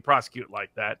selectively prosecute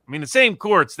like that. I mean, the same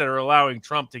courts that are allowing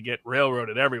Trump to get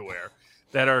railroaded everywhere,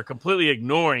 that are completely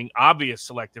ignoring obvious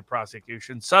selective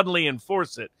prosecution, suddenly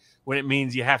enforce it when it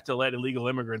means you have to let illegal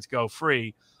immigrants go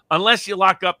free, unless you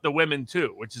lock up the women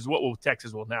too, which is what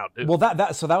Texas will now do.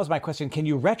 Well, so that was my question. Can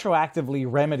you retroactively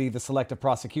remedy the selective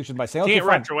prosecution by saying, can't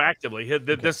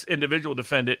retroactively. This individual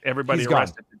defendant, everybody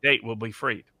arrested to date, will be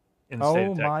freed.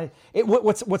 Oh my!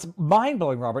 What's mind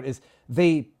blowing, Robert, is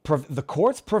the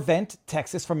courts prevent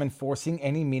Texas from enforcing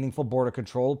any meaningful border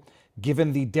control,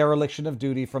 given the dereliction of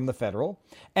duty from the federal,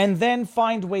 and then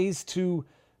find ways to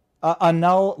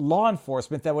annul law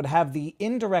enforcement that would have the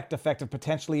indirect effect of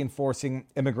potentially enforcing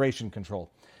immigration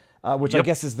control, which I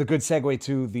guess is the good segue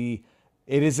to the.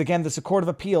 It is again this Court of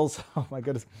Appeals. Oh my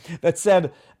goodness! That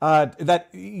said that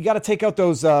you got to take out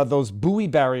those buoy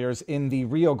barriers in the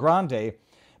Rio Grande.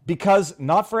 Because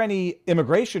not for any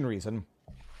immigration reason,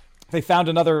 they found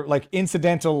another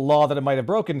incidental law that it might have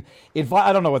broken.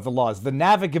 I don't know what the law is, the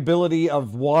Navigability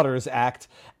of Waters Act,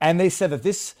 and they said that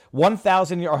this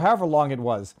 1,000 year or however long it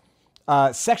was,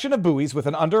 section of buoys with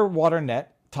an underwater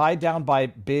net tied down by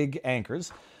big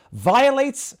anchors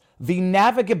violates the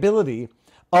navigability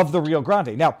of the Rio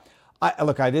Grande. Now,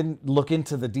 I didn't look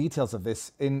into the details of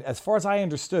this. As far as I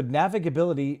understood,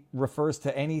 navigability refers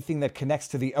to anything that connects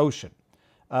to the ocean.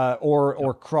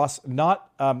 Or cross, not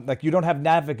you don't have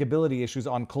navigability issues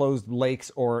on closed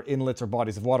lakes or inlets or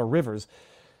bodies of water, rivers.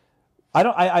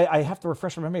 I have to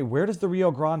refresh my memory. Where does the Rio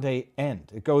Grande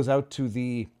end? It goes out to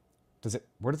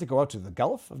where does it go out to? The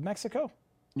Gulf of Mexico?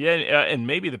 Yeah, and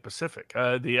maybe the Pacific.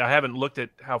 I haven't looked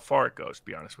at how far it goes, to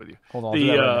be honest with you. Hold on, I'll do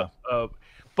that right now.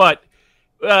 But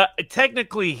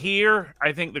technically here,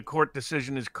 I think the court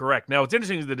decision is correct. Now, what's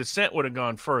interesting is the dissent would have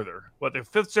gone further. What the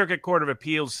Fifth Circuit Court of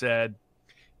Appeals said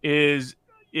is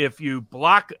if you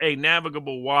block a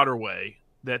navigable waterway,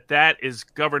 that is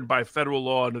governed by federal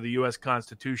law under the U.S.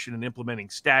 Constitution and implementing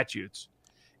statutes,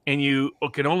 and you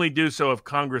can only do so if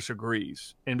Congress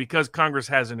agrees. And because Congress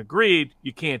hasn't agreed,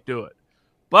 you can't do it.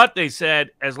 But they said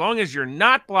as long as you're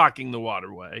not blocking the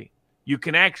waterway, you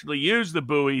can actually use the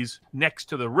buoys next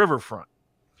to the riverfront.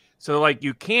 So,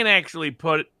 you can't actually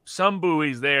put some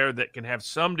buoys there that can have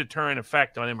some deterrent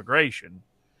effect on immigration,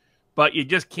 but you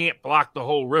just can't block the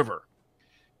whole river.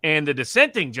 And the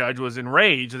dissenting judge was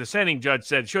enraged. The dissenting judge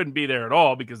said it shouldn't be there at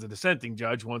all because the dissenting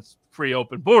judge wants free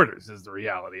open borders is the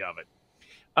reality of it.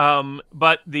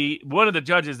 But one of the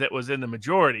judges that was in the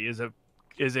majority is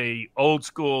a old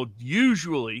school,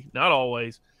 usually, not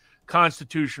always,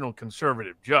 constitutional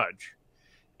conservative judge.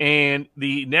 And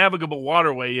the navigable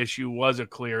waterway issue was a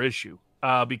clear issue.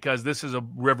 Because this is a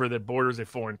river that borders a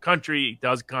foreign country. It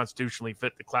does constitutionally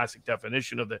fit the classic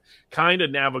definition of the kind of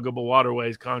navigable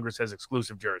waterways Congress has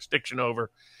exclusive jurisdiction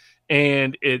over.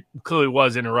 And it clearly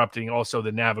was interrupting also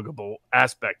the navigable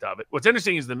aspect of it. What's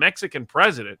interesting is the Mexican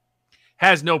president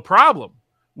has no problem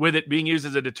with it being used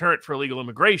as a deterrent for illegal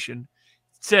immigration,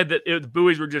 said that the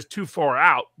buoys were just too far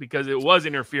out because it was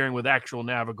interfering with actual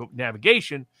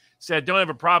navigation, said don't have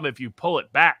a problem if you pull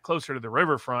it back closer to the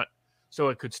riverfront, so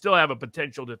it could still have a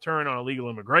potential deterrent on illegal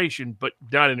immigration, but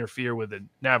not interfere with the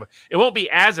It won't be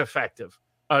as effective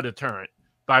a deterrent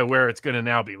by where it's going to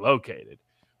now be located.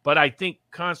 But I think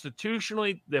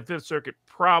constitutionally, the Fifth Circuit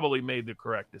probably made the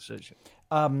correct decision.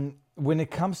 When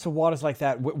it comes to waters like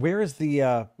that, where is the...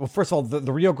 well, first of all,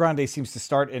 the Rio Grande seems to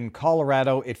start in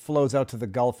Colorado. It flows out to the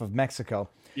Gulf of Mexico.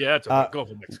 Yeah, it's a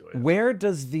Gulf of Mexico. Yeah. Where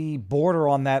does the border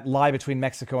on that lie between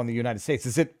Mexico and the United States?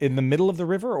 Is it in the middle of the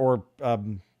river or...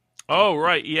 Oh,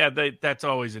 right. Yeah, that's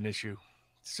always an issue.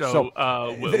 So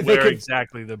where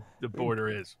exactly the border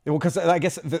is. Well, because I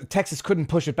guess Texas couldn't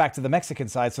push it back to the Mexican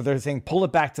side, so they're saying pull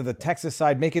it back to the Texas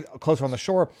side, make it closer on the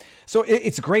shore. So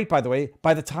it's great, by the way.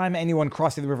 By the time anyone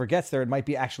crossing the river gets there, it might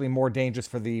be actually more dangerous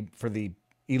for the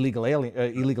illegal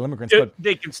immigrants. But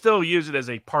they can still use it as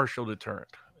a partial deterrent.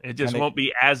 It just won't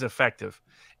be as effective.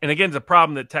 And again, the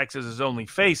problem that Texas is only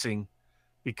facing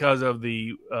because of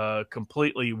the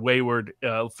completely wayward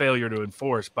failure to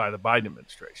enforce by the Biden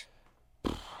administration.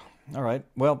 All right.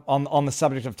 Well, on the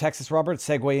subject of Texas, Robert,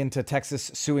 segue into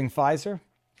Texas suing Pfizer.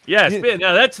 Yes,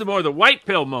 now that's the white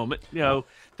pill moment.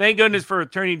 Thank goodness for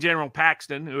Attorney General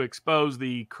Paxton, who exposed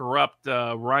the corrupt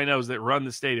rhinos that run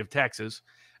the state of Texas,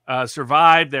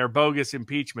 survived their bogus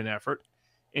impeachment effort,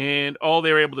 and all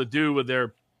they were able to do with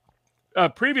their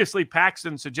previously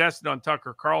Paxton suggested on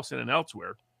Tucker Carlson and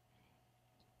elsewhere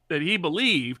that he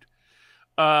believed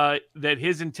that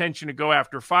his intention to go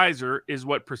after Pfizer is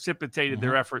what precipitated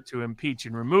their effort to impeach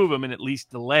and remove him and at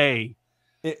least delay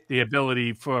the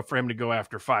ability for him to go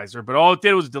after Pfizer. But all it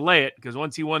did was delay it, because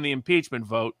once he won the impeachment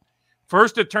vote,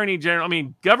 Governor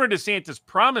DeSantis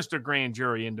promised a grand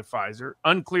jury into Pfizer.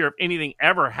 Unclear if anything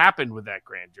ever happened with that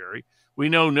grand jury. We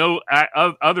know no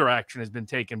other action has been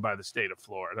taken by the state of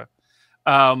Florida.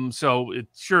 So it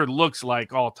sure looks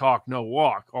like all talk, no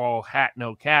walk, all hat,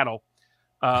 no cattle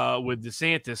with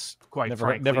DeSantis, quite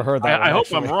frankly. Never heard that. I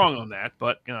hope I'm wrong on that,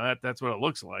 but that's what it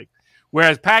looks like.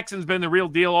 Whereas Paxton's been the real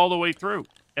deal all the way through.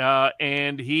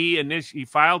 And he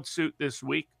filed suit this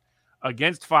week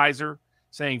against Pfizer,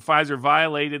 saying Pfizer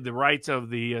violated the rights of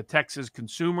the Texas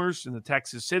consumers and the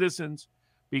Texas citizens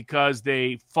because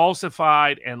they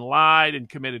falsified and lied and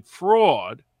committed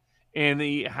fraud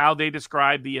in how they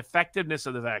described the effectiveness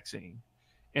of the vaccine.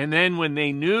 And then when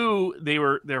they knew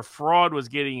their fraud was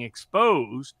getting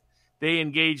exposed, they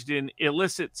engaged in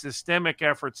illicit systemic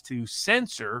efforts to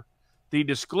censor the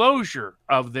disclosure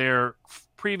of their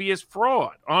previous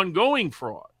fraud, ongoing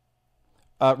fraud.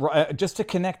 Just to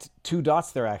connect two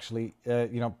dots there, actually,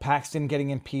 Paxton getting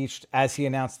impeached as he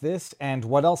announced this, and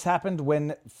what else happened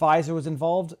when Pfizer was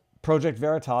involved? Project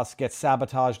Veritas gets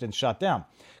sabotaged and shut down.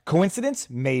 Coincidence?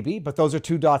 Maybe, but those are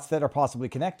two dots that are possibly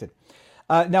connected.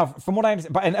 Now, from what I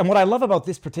understand, and what I love about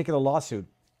this particular lawsuit,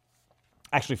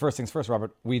 actually, first things first,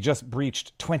 Robert, we just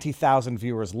breached 20,000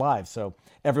 viewers live, so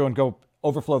everyone go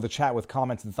overflow the chat with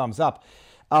comments and thumbs up.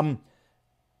 From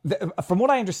what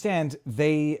I understand,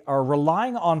 they are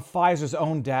relying on Pfizer's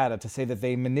own data to say that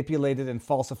they manipulated and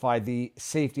falsified the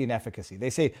safety and efficacy. They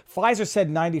say Pfizer said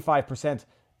 95%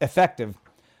 effective,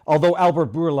 although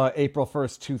Albert Bourla, April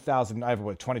 1st,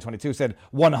 2022, said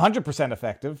 100%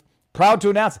 effective. Proud to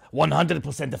announce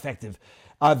 100% effective.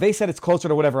 They said it's closer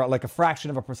to whatever, like a fraction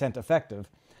of a percent effective,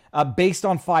 based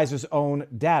on Pfizer's own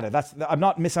data. I'm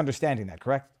not misunderstanding that,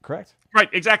 correct? Right,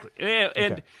 exactly.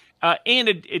 And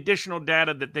additional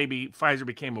data that Pfizer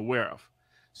became aware of.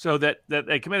 So that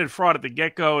they committed fraud at the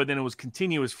get-go, and then it was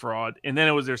continuous fraud, and then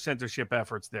it was their censorship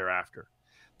efforts thereafter.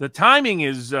 The timing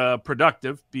is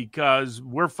productive because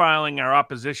we're filing our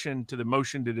opposition to the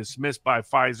motion to dismiss by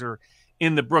Pfizer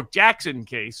in the Brooke Jackson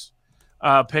case,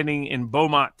 pending in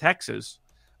Beaumont, Texas,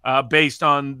 based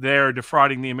on their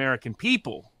defrauding the American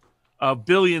people of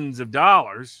billions of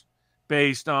dollars,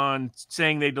 based on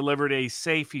saying they delivered a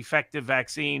safe, effective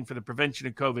vaccine for the prevention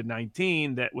of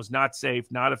COVID-19 that was not safe,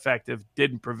 not effective,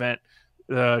 didn't prevent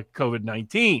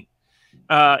COVID-19.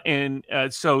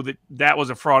 So that was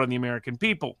a fraud on the American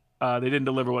people. They didn't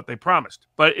deliver what they promised.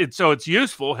 But it's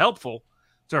useful, helpful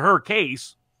to her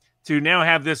case to now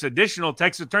have this additional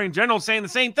Texas Attorney General saying the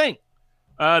same thing.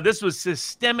 This was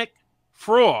systemic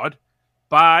fraud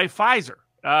by Pfizer.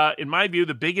 In my view,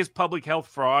 the biggest public health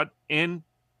fraud in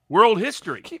world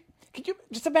history. Could you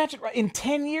just imagine, in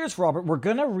 10 years, Robert, we're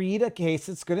going to read a case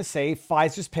that's going to say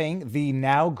Pfizer's paying the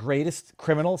now greatest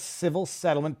criminal civil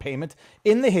settlement payment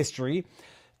in the history,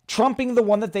 trumping the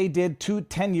one that they did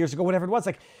 10 years ago, whatever it was.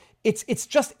 Like,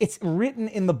 it's written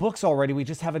in the books already. We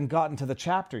just haven't gotten to the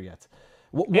chapter yet.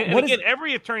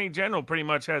 Every attorney general pretty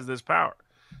much has this power.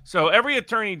 So every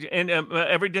attorney and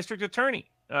every district attorney,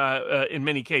 in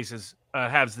many cases,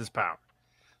 has this power.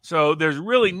 So there's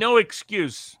really no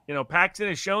excuse. Paxton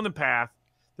has shown the path.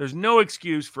 There's no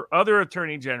excuse for other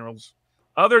attorney generals,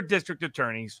 other district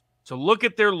attorneys to look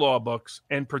at their law books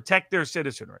and protect their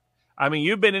citizenry. I mean,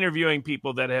 you've been interviewing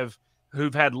people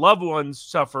who've had loved ones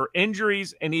suffer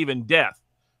injuries and even death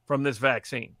from this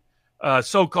vaccine,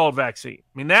 so-called vaccine.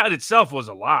 I mean, that itself was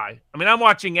a lie. I mean, I'm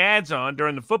watching ads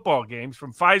during the football games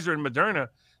from Pfizer and Moderna,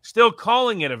 still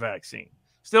calling it a vaccine,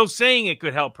 still saying it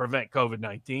could help prevent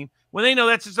COVID-19, when they know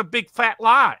that's just a big fat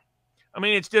lie. I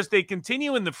mean, it's just they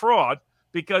continue in the fraud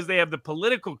because they have the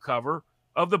political cover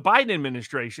of the Biden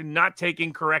administration not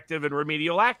taking corrective and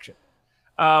remedial action.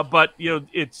 But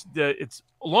it's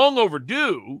long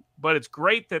overdue, but it's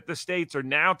great that the states are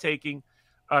now taking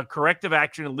corrective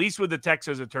action, at least with the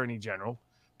Texas Attorney General,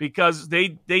 because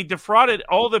they defrauded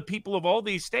all the people of all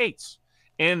these states.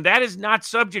 And that is not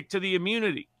subject to the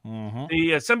immunity.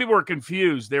 Some people were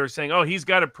confused. They were saying, oh, he's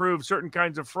got to prove certain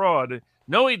kinds of fraud.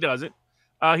 No, he doesn't.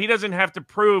 He doesn't have to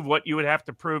prove what you would have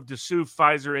to prove to sue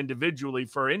Pfizer individually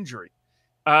for injury.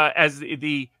 As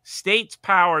the state's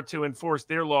power to enforce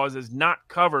their laws is not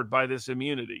covered by this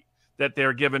immunity that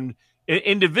they're given.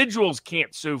 Individuals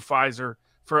can't sue Pfizer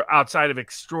for outside of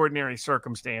extraordinary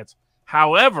circumstance.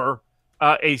 However,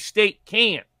 a state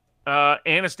can,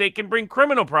 and a state can bring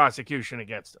criminal prosecution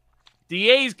against them.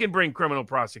 DAs can bring criminal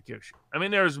prosecution. I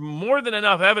mean, there's more than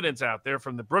enough evidence out there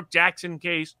from the Brooke Jackson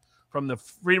case, from the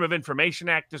Freedom of Information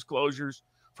Act disclosures,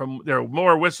 there are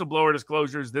more whistleblower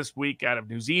disclosures this week out of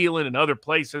New Zealand and other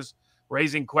places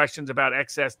raising questions about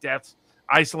excess deaths.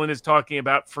 Iceland is talking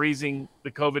about freezing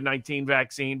the COVID-19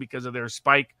 vaccine because of their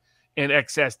spike in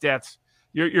excess deaths.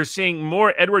 You're seeing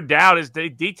more. Edward Dowd has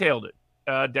detailed it.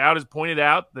 Dowd has pointed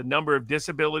out the number of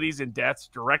disabilities and deaths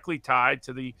directly tied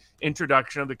to the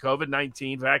introduction of the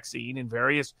COVID-19 vaccine in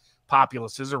various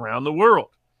populaces around the world.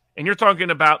 And you're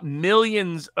talking about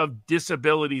millions of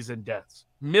disabilities and deaths.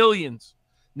 Millions.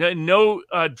 No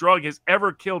drug has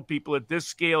ever killed people at this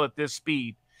scale, at this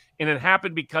speed. And it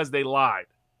happened because they lied.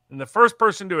 And the first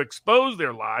person to expose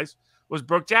their lies was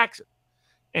Brooke Jackson.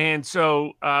 And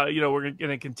so, we're going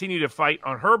to continue to fight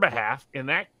on her behalf in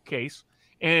that case.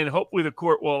 And hopefully the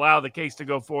court will allow the case to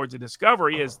go forward to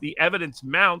discovery as the evidence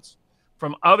mounts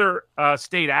from other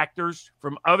state actors,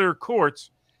 from other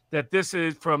courts, that this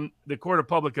is from the court of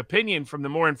public opinion, from the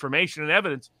more information and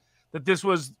evidence, that this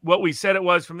was what we said it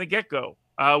was from the get-go,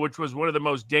 which was one of the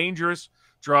most dangerous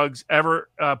drugs ever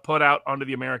put out onto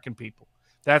the American people.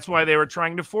 That's why they were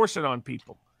trying to force it on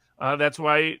people. That's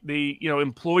why the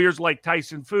employers like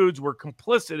Tyson Foods were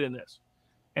complicit in this.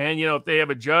 And, if they have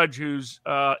a judge who's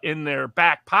in their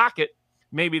back pocket,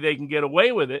 maybe they can get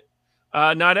away with it.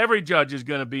 Not every judge is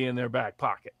going to be in their back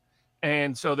pocket.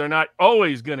 And so they're not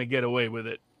always going to get away with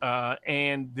it.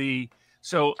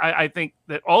 So I think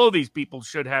that all of these people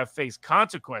should have faced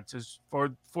consequences for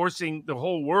forcing the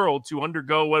whole world to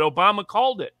undergo what Obama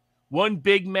called it, one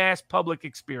big mass public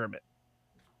experiment.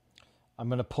 I'm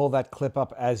going to pull that clip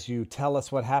up as you tell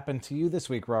us what happened to you this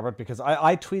week, Robert, because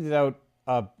I tweeted out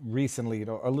recently,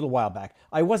 a little while back.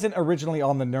 I wasn't originally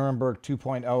on the Nuremberg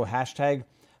 2.0 hashtag,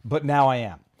 but now I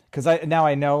am, because now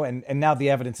I know, and now the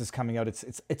evidence is coming out.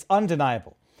 It's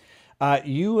undeniable.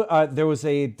 There was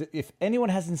if anyone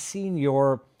hasn't seen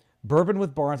your Bourbon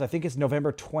with Barnes, I think it's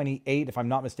November 28, if I'm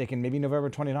not mistaken, maybe November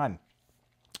 29.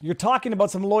 You're talking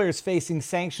about some lawyers facing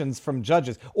sanctions from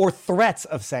judges, or threats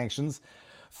of sanctions,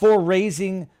 for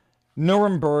raising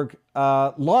Nuremberg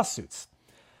lawsuits.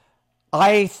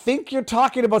 I think you're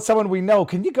talking about someone we know.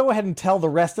 Can you go ahead and tell the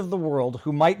rest of the world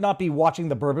who might not be watching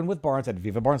the Bourbon with Barnes at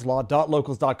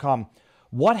vivabarneslaw.locals.com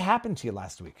what happened to you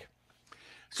last week?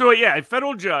 So, a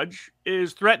federal judge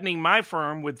is threatening my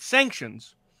firm with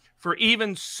sanctions for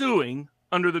even suing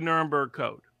under the Nuremberg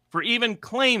Code, for even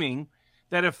claiming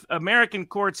that if American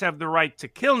courts have the right to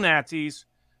kill Nazis,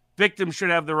 victims should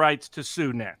have the rights to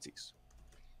sue Nazis.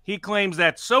 He claims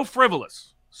that's so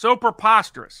frivolous, so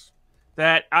preposterous,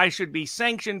 that I should be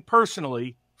sanctioned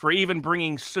personally for even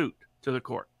bringing suit to the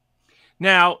court.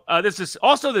 Now, this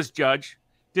judge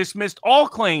dismissed all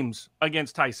claims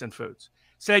against Tyson Foods,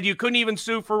 said you couldn't even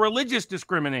sue for religious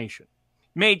discrimination,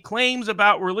 made claims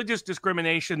about religious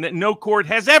discrimination that no court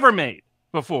has ever made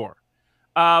before,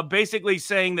 basically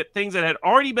saying that things that had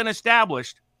already been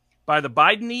established by the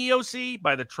Biden EEOC,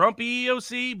 by the Trump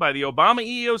EEOC, by the Obama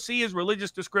EEOC as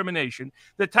religious discrimination,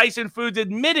 that Tyson Foods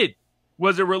admitted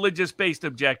was a religious-based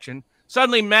objection,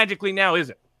 suddenly magically now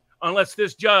isn't, unless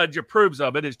this judge approves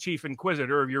of it as chief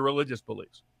inquisitor of your religious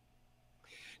beliefs.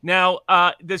 Now,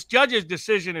 this judge's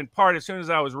decision, in part, as soon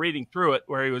as I was reading through it,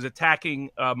 where he was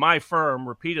attacking my firm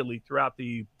repeatedly throughout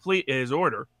his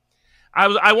order,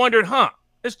 I wondered,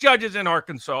 this judge is in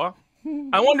Arkansas.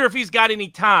 I wonder if he's got any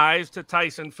ties to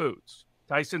Tyson Foods.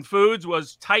 Tyson Foods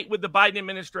was tight with the Biden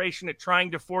administration at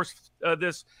trying to force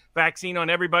this vaccine on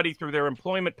everybody through their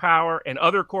employment power and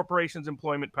other corporations'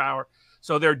 employment power.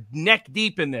 So they're neck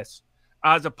deep in this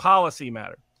as a policy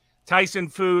matter. Tyson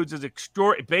Foods is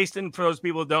based in, for those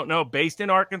people who don't know, based in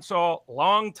Arkansas,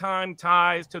 long-time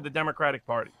ties to the Democratic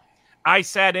Party. I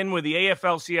sat in with the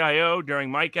AFL-CIO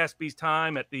during Mike Espy's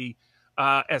time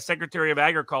as Secretary of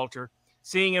Agriculture,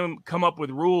 seeing him come up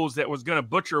with rules that was going to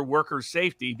butcher workers'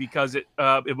 safety because it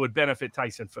would benefit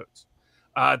Tyson Foods.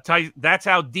 That's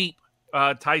how deep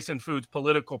Tyson Foods'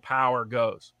 political power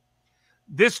goes.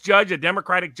 This judge, a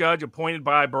Democratic judge appointed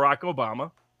by Barack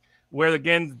Obama, where,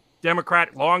 again,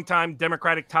 longtime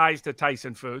Democratic ties to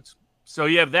Tyson Foods. So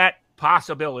you have that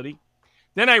possibility.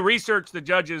 Then I researched the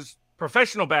judge's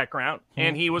professional background,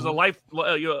 and he was a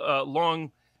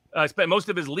long spent most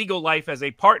of his legal life as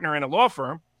a partner in a law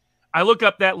firm. I look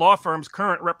up that law firm's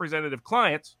current representative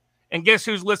clients, and guess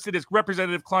who's listed as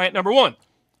representative client number one?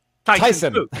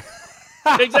 Tyson. Foods.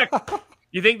 Exactly.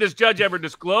 You think this judge ever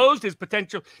disclosed his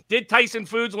potential? Did Tyson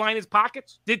Foods line his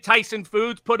pockets? Did Tyson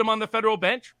Foods put him on the federal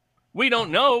bench? We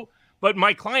don't know, but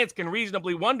my clients can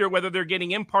reasonably wonder whether they're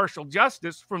getting impartial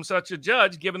justice from such a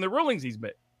judge given the rulings he's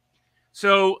made.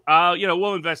 So,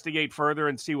 we'll investigate further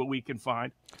and see what we can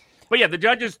find. But yeah, the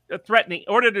judge is threatening,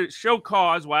 in order to show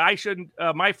cause why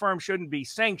my firm shouldn't be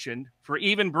sanctioned for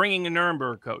even bringing a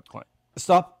Nuremberg Code claim.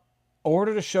 Stop.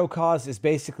 Order to show cause is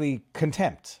basically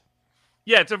contempt.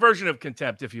 Yeah, it's a version of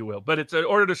contempt, if you will, but it's an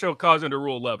order to show cause under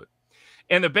Rule 11.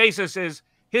 And the basis is,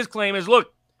 his claim is,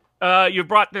 look, you've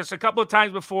brought this a couple of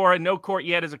times before and no court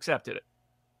yet has accepted it,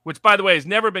 which, by the way, has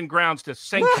never been grounds to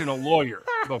sanction a lawyer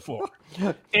before.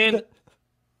 And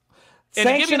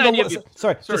sanction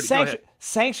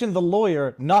the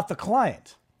lawyer, not the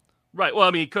client. Right. Well,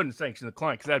 I mean, he couldn't sanction the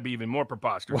client because that'd be even more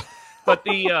preposterous. But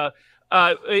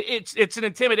it's an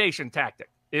intimidation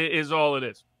tactic is all it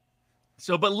is.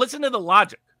 So, but listen to the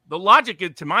logic. The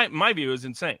logic, to my view, is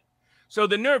insane. So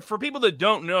for people that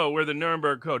don't know where the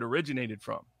Nuremberg Code originated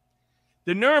from,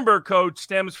 the Nuremberg Code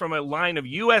stems from a line of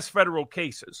U.S. federal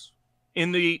cases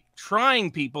in the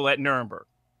trying people at Nuremberg.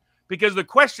 Because the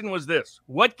question was this: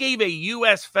 what gave a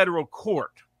U.S. federal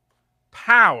court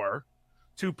power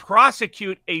to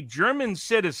prosecute a German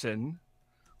citizen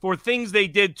for things they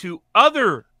did to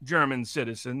other German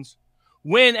citizens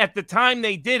when at the time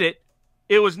they did it,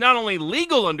 it was not only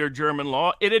legal under German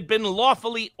law, it had been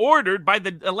lawfully ordered by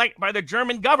the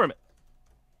German government?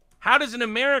 How does an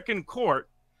American court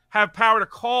have power to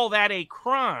call that a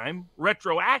crime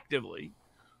retroactively,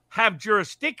 have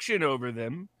jurisdiction over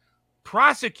them,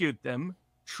 prosecute them,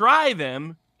 try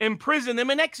them, imprison them,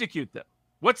 and execute them?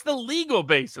 What's the legal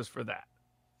basis for that?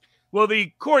 Well,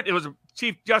 the court, it was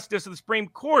Chief Justice of the Supreme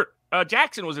Court,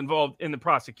 Jackson, was involved in the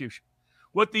prosecution.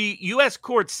 What the U.S.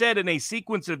 court said in a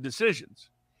sequence of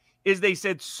decisions is they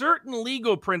said certain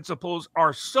legal principles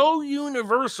are so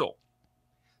universal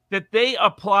that they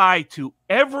apply to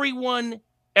everyone,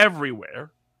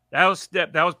 everywhere. That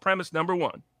was premise number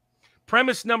one.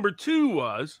 Premise number two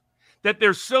was that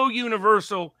they're so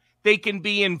universal they can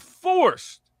be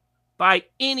enforced by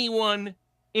anyone,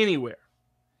 anywhere.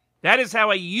 That is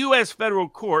how a U.S. federal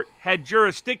court had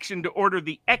jurisdiction to order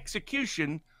the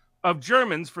execution of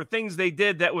Germans for things they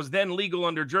did that was then legal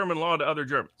under German law to other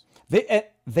Germans.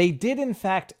 They did, in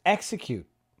fact, execute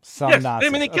some Nazis.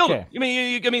 I mean, they killed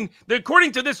them.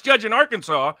 According to this judge in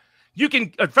Arkansas,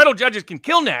 federal judges can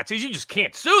kill Nazis. You just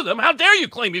can't sue them. How dare you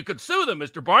claim you could sue them,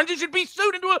 Mr. Barnes? You should be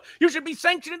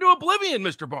sanctioned into oblivion,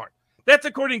 Mr. Barnes. That's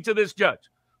according to this judge,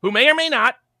 who may or may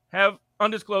not have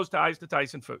undisclosed ties to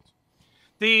Tyson Foods.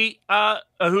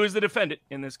 Who is the defendant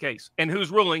in this case, and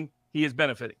whose ruling he is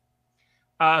benefiting,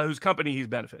 whose company he's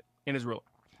benefiting in his ruling.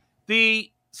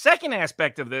 The second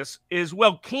aspect of this is,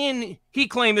 well, can he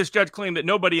claim, this judge claimed, that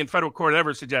nobody in federal court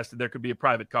ever suggested there could be a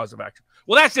private cause of action?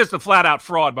 Well, that's just a flat-out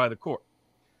fraud by the court,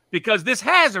 because this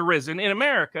has arisen in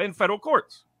America in federal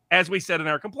courts, as we said in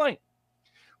our complaint,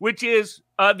 which is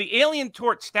the Alien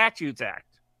Tort Statutes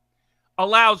Act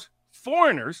allows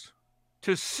foreigners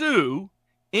to sue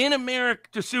in America,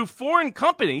 to sue foreign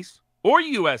companies or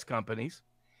U.S. companies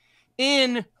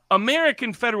in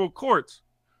American federal courts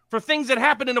for things that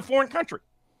happen in a foreign country,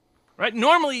 right?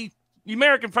 Normally, the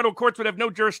American federal courts would have no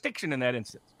jurisdiction in that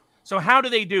instance. So how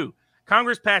do?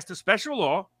 Congress passed a special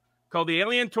law called the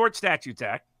Alien Tort Statutes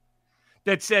Act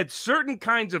that said certain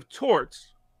kinds of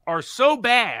torts are so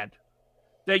bad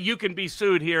that you can be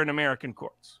sued here in American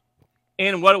courts.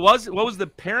 And what was the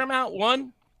paramount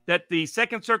one that the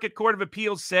Second Circuit Court of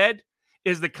Appeals said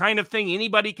is the kind of thing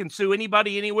anybody can sue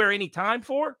anybody, anywhere, anytime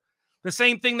for? The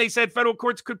same thing they said federal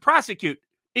courts could prosecute.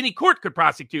 Any court could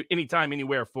prosecute anytime,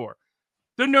 anywhere for.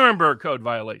 The Nuremberg Code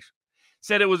violation.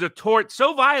 Said it was a tort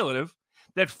so violative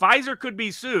that Pfizer could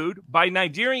be sued by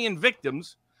Nigerian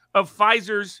victims of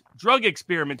Pfizer's drug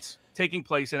experiments taking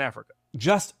place in Africa.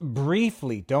 Just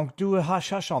briefly, don't do a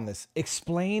hush-hush on this.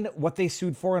 Explain what they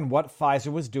sued for and what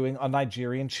Pfizer was doing on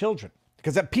Nigerian children.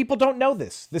 Because people don't know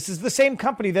this. This is the same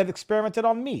company that experimented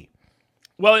on me.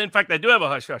 Well, in fact, I do have a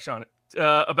hush-hush on it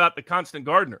about the Constant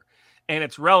Gardener and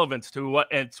its relevance to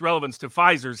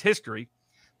Pfizer's history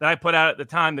that I put out at the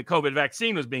time the COVID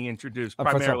vaccine was being introduced,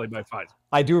 primarily by Pfizer.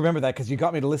 I do remember that because you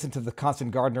got me to listen to the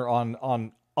Constant Gardener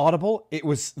on Audible.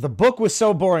 The book was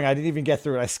so boring I didn't even get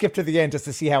through it. I skipped to the end just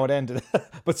to see how it ended.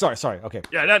 But sorry. Okay.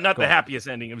 Yeah, not the happiest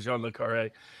ending of Jean Le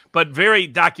Carré, but very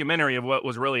documentary of what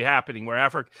was really happening, where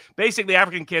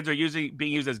African kids are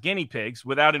being used as guinea pigs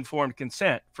without informed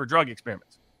consent for drug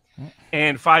experiments.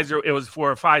 And Pfizer, it was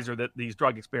for Pfizer that these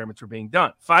drug experiments were being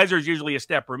done. Pfizer is usually a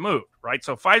step removed, right?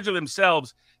 So Pfizer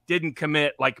themselves didn't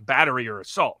commit like battery or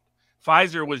assault.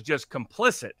 Pfizer was just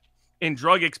complicit in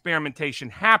drug experimentation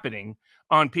happening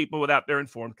on people without their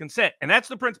informed consent. And that's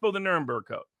the principle of the Nuremberg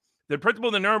Code. The principle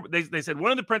of the Nuremberg, they said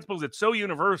one of the principles that's so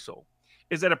universal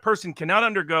is that a person cannot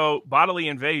undergo bodily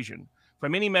invasion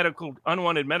from any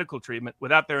unwanted medical treatment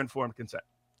without their informed consent.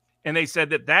 And they said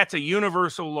that that's a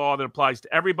universal law that applies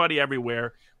to everybody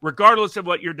everywhere, regardless of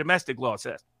what your domestic law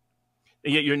says.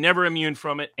 Yet you're never immune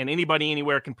from it, and anybody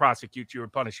anywhere can prosecute you or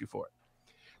punish you for it.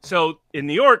 So in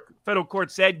New York, federal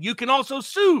court said you can also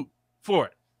sue for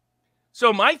it.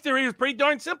 So my theory is pretty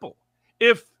darn simple.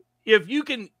 If you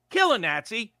can kill a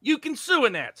Nazi, you can sue a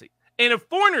Nazi. And if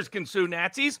foreigners can sue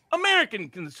Nazis,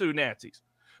 Americans can sue Nazis.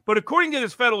 But according to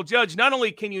this federal judge, not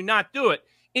only can you not do it,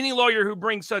 any lawyer who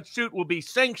brings such suit will be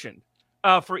sanctioned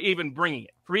for even bringing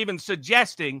it, for even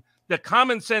suggesting the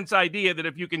common sense idea that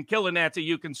if you can kill a Nazi,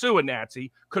 you can sue a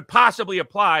Nazi could possibly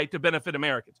apply to benefit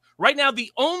Americans. Right now,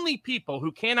 the only people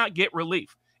who cannot get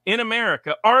relief in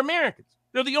America are Americans.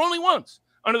 They're the only ones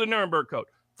under the Nuremberg Code.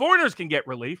 Foreigners can get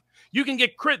relief. You can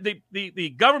get the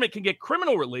government can get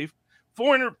criminal relief.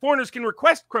 Foreigners can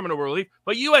request criminal relief,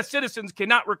 but U.S. citizens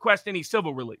cannot request any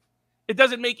civil relief. It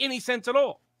doesn't make any sense at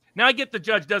all. Now, I get the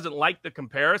judge doesn't like the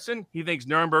comparison. He thinks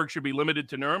Nuremberg should be limited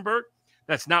to Nuremberg.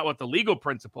 That's not what the legal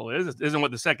principle is. It isn't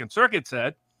what the Second Circuit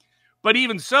said. But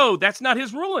even so, that's not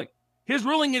his ruling. His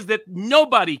ruling is that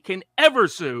nobody can ever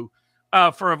sue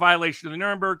for a violation of the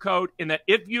Nuremberg Code, and that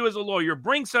if you as a lawyer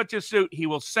bring such a suit, he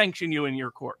will sanction you in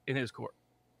his court.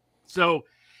 So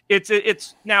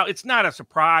it's not a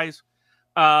surprise.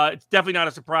 It's definitely not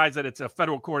a surprise that it's a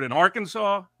federal court in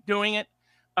Arkansas doing it.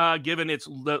 Given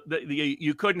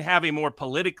you couldn't have a more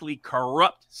politically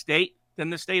corrupt state than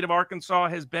the state of Arkansas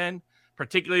has been,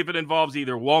 particularly if it involves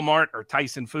either Walmart or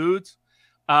Tyson Foods.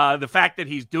 The fact that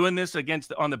he's doing this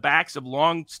on the backs of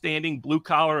long-standing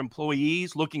blue-collar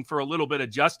employees looking for a little bit of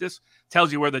justice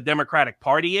tells you where the Democratic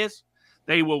Party is.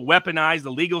 They will weaponize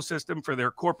the legal system for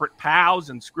their corporate pals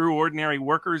and screw ordinary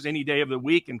workers any day of the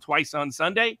week and twice on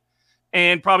Sunday.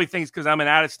 And probably thinks because I'm an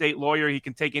out-of-state lawyer, he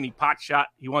can take any pot shot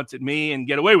he wants at me and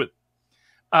get away with it.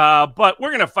 But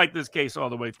we're going to fight this case all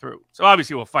the way through. So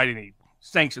obviously we'll fight any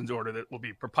sanctions order that will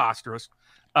be preposterous.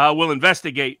 We'll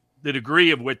investigate the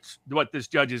degree of what this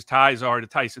judge's ties are to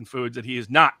Tyson Foods that he has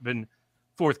not been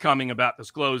forthcoming about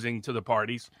disclosing to the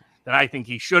parties, that I think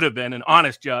he should have been. An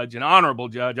honest judge, an honorable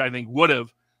judge, I think would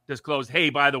have disclosed, hey,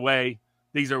 by the way,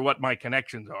 these are what my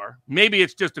connections are. Maybe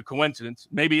it's just a coincidence.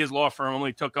 Maybe his law firm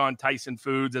only took on Tyson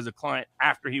Foods as a client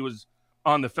after he was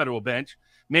on the federal bench.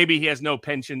 Maybe he has no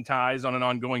pension ties on an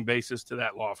ongoing basis to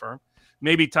that law firm.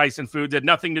 Maybe Tyson Foods had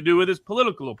nothing to do with his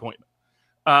political appointment.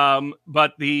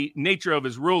 But the nature of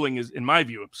his ruling is, in my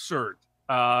view, absurd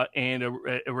and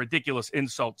a ridiculous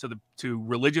insult to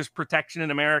religious protection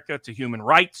in America, to human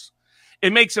rights.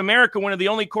 It makes America one of the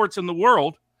only courts in the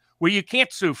world where you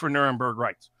can't sue for Nuremberg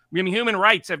rights. I mean, human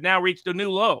rights have now reached a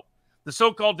new low. The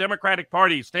so-called Democratic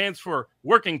Party stands for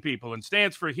working people and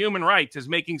stands for human rights, is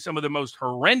making some of the most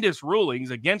horrendous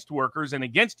rulings against workers and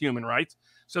against human rights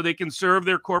so they can serve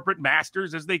their corporate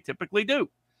masters as they typically do.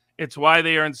 It's why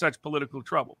they are in such political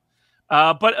trouble.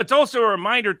 But it's also a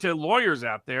reminder to lawyers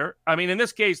out there. I mean, in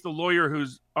this case, the lawyer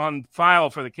who's on file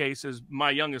for the case is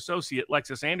my young associate,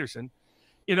 Lexus Anderson.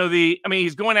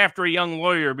 He's going after a young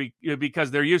lawyer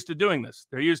because they're used to doing this.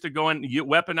 They're used to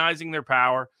weaponizing their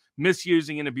power,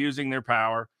 misusing and abusing their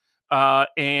power.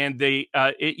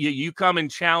 You come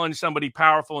and challenge somebody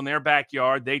powerful in their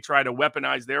backyard. They try to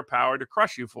weaponize their power to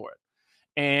crush you for it.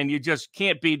 And you just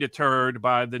can't be deterred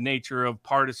by the nature of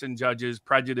partisan judges,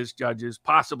 prejudiced judges,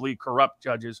 possibly corrupt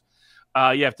judges.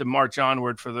 You have to march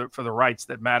onward for the rights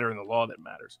that matter and the law that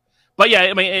matters. But yeah,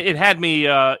 I mean, it had me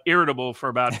irritable for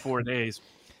about 4 days.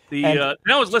 I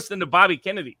was listening to Bobby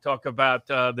Kennedy talk about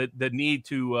the need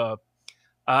to,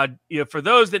 for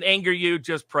those that anger you,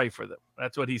 just pray for them.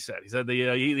 That's what he said. He said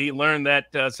he learned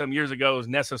that some years ago it was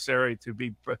necessary to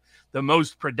be the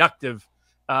most productive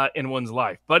in one's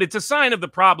life. But it's a sign of the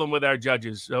problem with our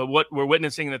judges. What we're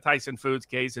witnessing in the Tyson Foods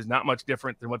case is not much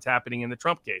different than what's happening in the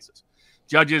Trump cases.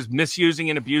 Judges misusing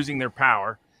and abusing their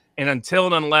power. And until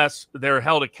and unless they're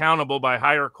held accountable by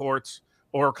higher courts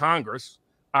or Congress,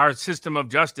 our system of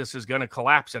justice is going to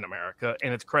collapse in America,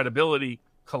 and its credibility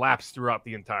collapse throughout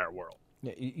the entire world.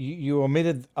 You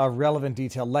omitted a relevant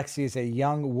detail. Lexi is a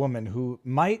young woman who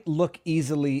might look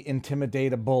easily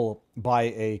intimidatable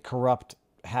by a corrupt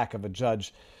hack of a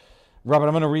judge. Robert,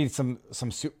 I'm going to read some.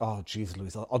 Oh, geez,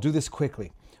 Louise, I'll do this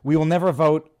quickly. We will never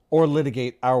vote or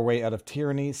litigate our way out of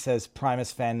tyranny, says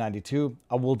Primus Fan 92.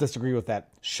 I will disagree with that.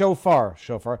 Shofar.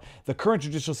 The current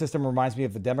judicial system reminds me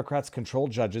of the Democrats'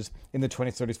 controlled judges in the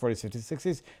 20s, 30s, 40s, 50s,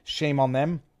 60s. Shame on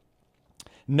them.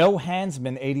 No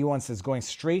Handsman 81 says going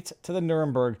straight to the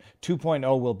Nuremberg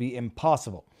 2.0 will be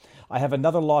impossible. I have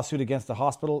another lawsuit against the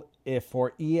hospital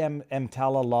for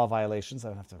EMTALA law violations.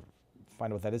 I have to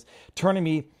find out what that is. Turning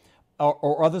me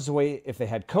or others away if they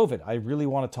had COVID. I really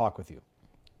want to talk with you.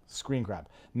 Screen grab.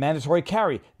 Mandatory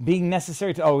carry being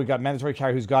necessary to... Oh, we got mandatory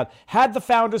carry who's got... Had the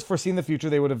founders foreseen the future,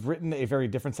 they would have written a very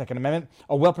different Second Amendment.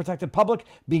 A well-protected public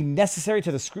being necessary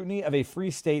to the scrutiny of a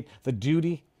free state. The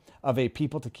duty of a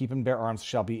people to keep and bear arms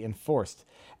shall be enforced.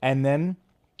 And then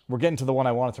we're getting to the one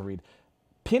I wanted to read.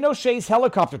 Pinochet's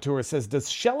helicopter tour says, does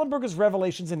Schellenberger's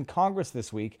revelations in Congress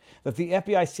this week that the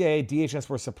FBI, CIA, DHS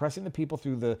were suppressing the people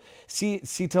through the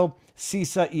CISA,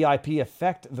 EIP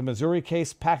affect the Missouri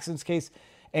case, Paxton's case,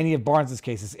 any of Barnes's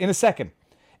cases? In a second.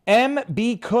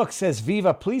 M.B. Cook says,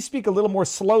 Viva, please speak a little more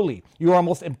slowly. You are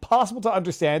almost impossible to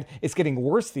understand. It's getting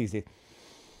worse these days.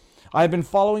 I have been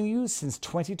following you since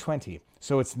 2020,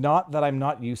 so it's not that I'm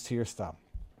not used to your stuff.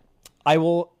 I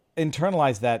will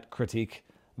internalize that critique.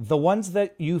 The ones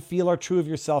that you feel are true of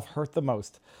yourself hurt the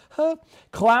most.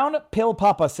 Clown Pill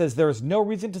Papa says there is no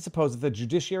reason to suppose that the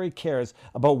judiciary cares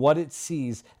about what it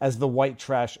sees as the white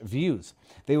trash views.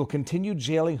 They will continue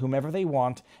jailing whomever they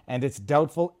want, and it's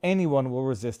doubtful anyone will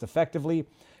resist effectively.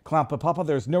 Clown Pill Papa,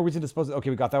 there's no reason to suppose... Okay,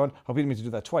 we got that one. Hope you didn't mean to do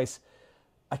that twice.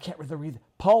 I can't really read.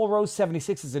 Paul Rose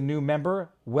 76 is a new member.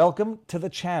 Welcome to the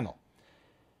channel.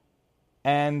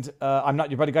 And I'm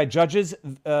not your buddy guy. Judges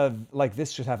like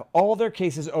this should have all their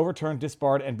cases overturned,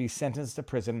 disbarred, and be sentenced to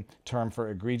prison term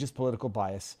for egregious political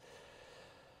bias.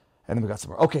 And then we got some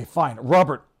more. Okay, fine.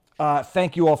 Robert,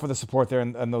 thank you all for the support there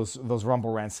and those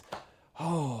Rumble rants.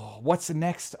 Oh, what's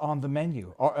next on the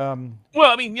menu? Well,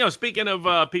 I mean, speaking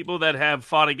of people that have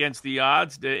fought against the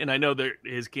odds, and I know that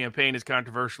his campaign is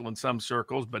controversial in some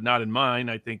circles, but not in mine.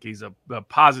 I think he's a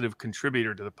positive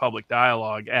contributor to the public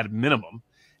dialogue at a minimum,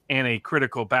 and a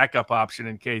critical backup option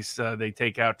in case they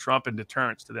take out Trump, and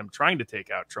deterrence to them trying to take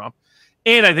out Trump.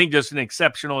 And I think just an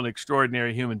exceptional and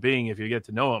extraordinary human being if you get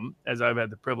to know him, as I've had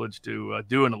the privilege to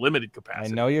do in a limited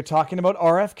capacity. I know you're talking about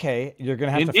RFK. You're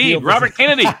going to have to feel... Indeed, Robert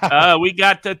Kennedy. We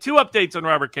got two updates on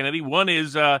Robert Kennedy. One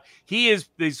is the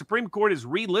Supreme Court has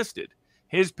relisted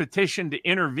his petition to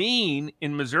intervene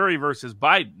in Missouri versus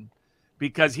Biden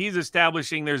because he's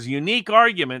establishing there's unique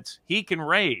arguments he can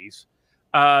raise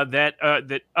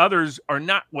that others are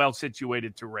not well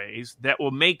situated to raise, that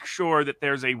will make sure that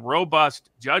there's a robust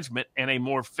judgment and a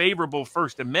more favorable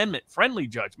First Amendment friendly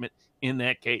judgment in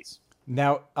that case.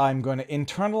 Now, I'm going to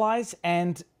internalize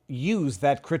and use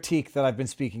that critique that I've been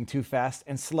speaking too fast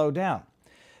and slow down.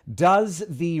 Does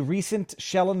the recent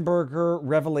Schellenberger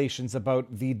revelations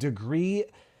about the degree...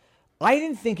 I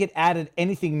didn't think it added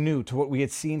anything new to what we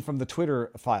had seen from the Twitter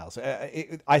files.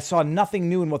 I saw nothing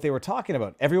new in what they were talking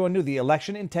about. Everyone knew the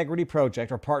Election Integrity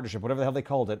Project or Partnership, whatever the hell they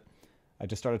called it. I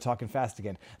just started talking fast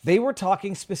again. They were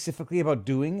talking specifically about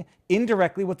doing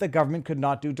indirectly what the government could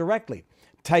not do directly.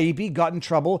 Taibbi got in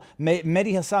trouble.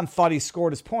 Mehdi Hassan thought he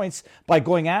scored his points by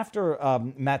going after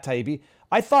Matt Taibbi.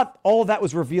 I thought all of that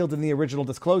was revealed in the original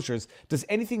disclosures. Does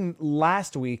anything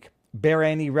last week bear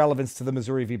any relevance to the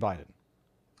Missouri v. Biden?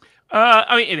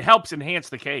 I mean, it helps enhance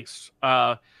the case.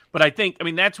 But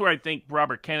that's where I think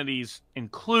Robert Kennedy's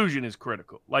inclusion is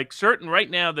critical. Like right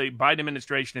now, the Biden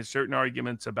administration has certain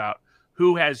arguments about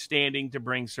who has standing to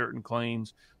bring certain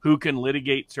claims, who can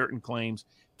litigate certain claims.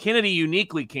 Kennedy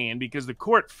uniquely can because the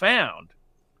court found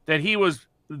that he was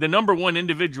the number one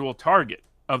individual target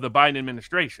of the Biden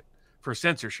administration for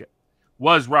censorship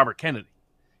was Robert Kennedy.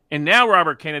 And now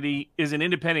Robert Kennedy is an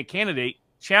independent candidate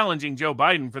challenging Joe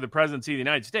Biden for the presidency of the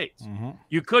United States. Mm-hmm.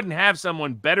 You couldn't have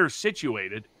someone better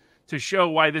situated to show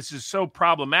why this is so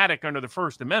problematic under the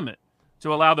First Amendment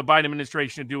to allow the Biden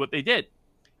administration to do what they did.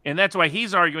 And that's why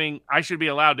he's arguing I should be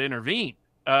allowed to intervene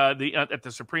at the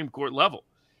Supreme Court level.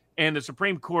 And the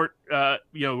Supreme Court,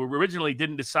 originally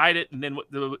didn't decide it. And then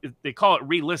they call it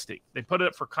relisting. They put it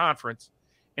up for conference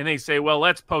and they say, well,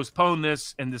 let's postpone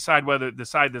this and decide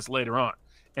this later on.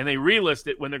 And they relist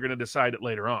it when they're going to decide it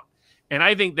later on. And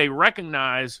I think they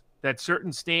recognize that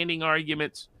certain standing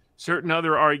arguments, certain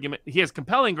other arguments, he has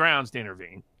compelling grounds to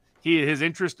intervene. His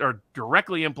interests are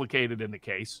directly implicated in the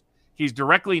case. He's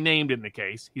directly named in the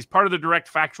case. He's part of the direct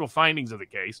factual findings of the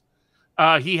case.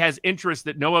 He has interests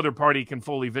that no other party can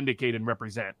fully vindicate and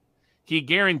represent. He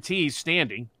guarantees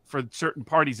standing for certain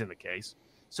parties in the case.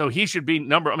 So he should be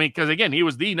because again, he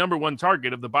was the number one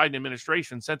target of the Biden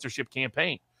administration censorship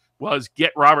campaign. was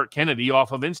get Robert Kennedy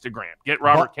off of Instagram, get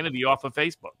Robert Kennedy off of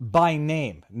Facebook. By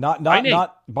name, not by name.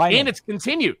 By name. And it's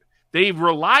continued. They've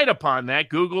relied upon that,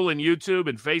 Google and YouTube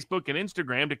and Facebook and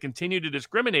Instagram, to continue to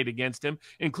discriminate against him,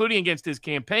 including against his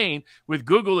campaign, with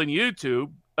Google and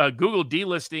YouTube, Google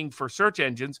delisting for search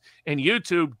engines and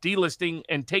YouTube delisting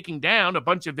and taking down a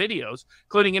bunch of videos,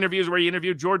 including interviews where he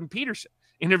interviewed Jordan Peterson,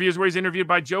 interviews where he's interviewed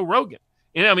by Joe Rogan.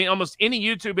 I mean, almost any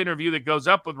YouTube interview that goes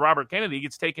up with Robert Kennedy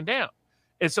gets taken down.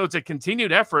 And so it's a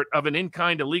continued effort of an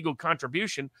in-kind illegal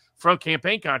contribution from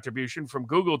campaign contribution from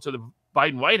Google to the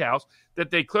Biden White House that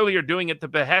they clearly are doing at the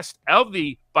behest of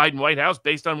the Biden White House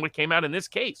based on what came out in this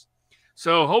case.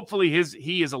 So hopefully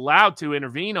he is allowed to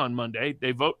intervene on Monday.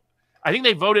 I think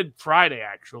they voted Friday,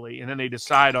 actually, and then they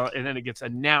decide on, and then it gets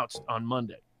announced on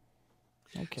Monday.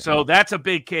 Okay. So that's a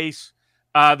big case.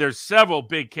 There's several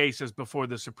big cases before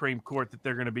the Supreme Court that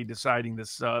they're going to be deciding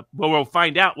this. We'll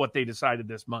find out what they decided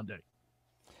this Monday.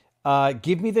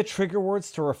 Give me the trigger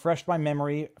words to refresh my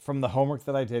memory from the homework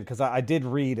that I did, because I did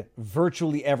read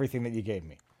virtually everything that you gave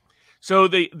me. So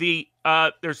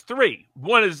there's three.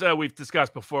 One is we've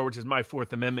discussed before, which is my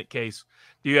Fourth Amendment case.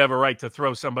 Do you have a right to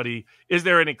throw somebody? Is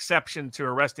there an exception to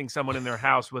arresting someone in their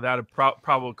house without a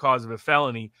probable cause of a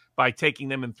felony by taking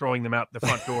them and throwing them out the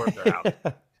front door of their house?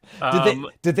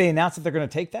 Did they announce that they're going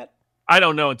to take that? I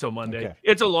don't know until Monday. Okay.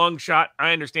 It's a long shot.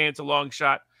 I understand it's a long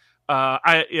shot.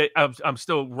 I'm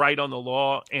still right on the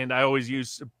law, and I always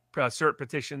use cert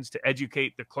petitions to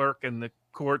educate the clerk and the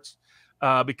courts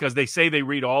because they say they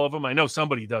read all of them. I know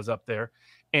somebody does up there.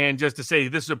 And just to say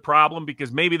this is a problem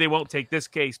because maybe they won't take this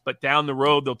case, but down the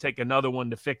road they'll take another one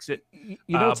to fix it.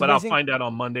 But I'll find out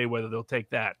on Monday whether they'll take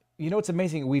that. You know, it's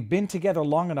amazing. We've been together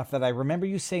long enough that I remember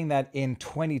you saying that in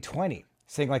 2020,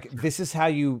 saying like, this is how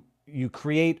you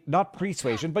create, not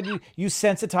persuasion, but you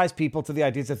sensitize people to the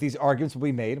ideas that these arguments will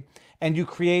be made, and you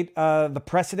create the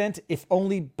precedent, if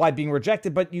only by being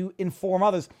rejected, but you inform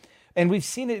others. And we've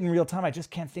seen it in real time. I just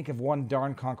can't think of one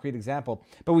darn concrete example,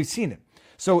 but we've seen it.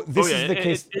 So this is the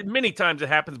case. Many times it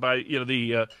happens by,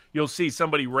 you'll see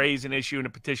somebody raise an issue in a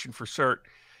petition for cert,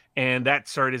 and that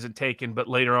cert isn't taken, but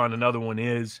later on another one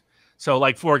is. So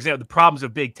like, for example, the problems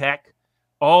of big tech,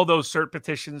 all those cert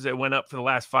petitions that went up for the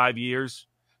last 5 years,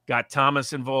 got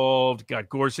Thomas involved, got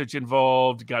Gorsuch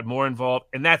involved, got Moore involved.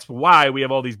 And that's why we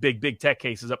have all these big tech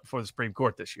cases up before the Supreme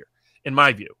Court this year, in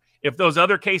my view. If those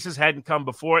other cases hadn't come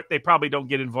before it, they probably don't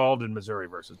get involved in Missouri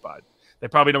versus Biden. They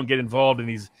probably don't get involved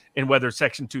in whether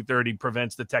Section 230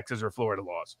 prevents the Texas or Florida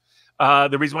laws.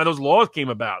 The reason why those laws came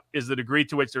about is the degree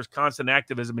to which there's constant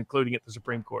activism, including at the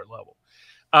Supreme Court level.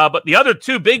 But the other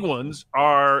two big ones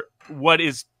are what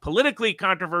is politically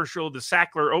controversial, the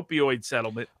Sackler opioid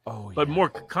settlement, but more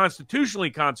constitutionally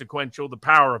consequential, the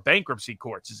power of bankruptcy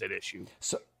courts is at issue.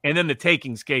 And then the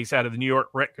takings case out of the New York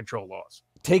rent control laws.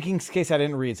 Takings case I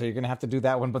didn't read, so you're going to have to do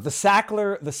that one. But the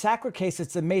Sackler case,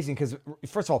 it's amazing because,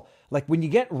 first of all, like when you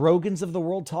get Rogans of the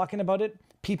world talking about it,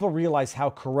 people realize how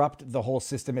corrupt the whole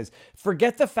system is.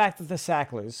 Forget the fact that the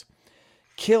Sacklers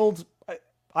killed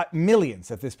millions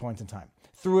at this point in time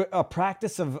through a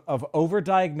practice of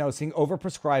overdiagnosing,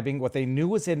 overprescribing what they knew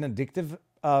was an addictive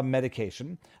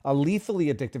medication, a lethally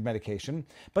addictive medication,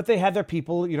 but they had their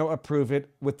people, approve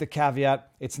it with the caveat,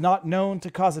 it's not known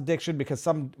to cause addiction because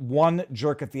one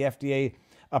jerk at the FDA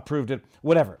approved it,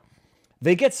 whatever.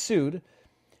 They get sued.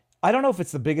 I don't know if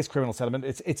it's the biggest criminal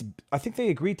settlement. I think they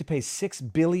agreed to pay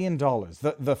 $6 billion.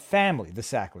 The family, the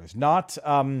Sacklers, not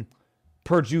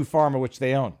Purdue Pharma, which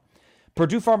they own.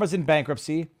 Purdue Pharma's in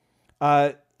bankruptcy.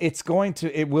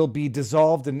 It will be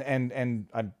dissolved and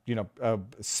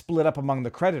split up among the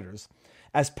creditors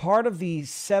as part of the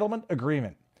settlement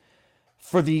agreement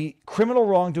for the criminal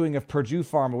wrongdoing of Purdue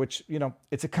Pharma, which,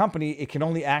 it's a company, it can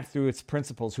only act through its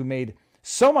principals who made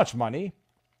so much money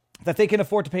that they can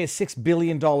afford to pay a $6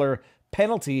 billion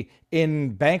penalty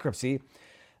in bankruptcy.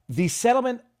 The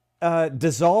settlement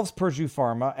dissolves Purdue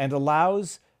Pharma and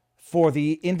allows for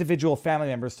the individual family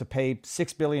members to pay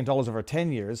 $6 billion over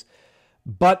 10 years,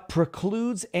 but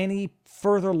precludes any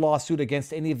further lawsuit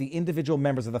against any of the individual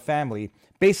members of the family.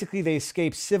 Basically, they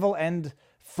escape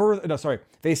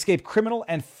they escape criminal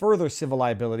and further civil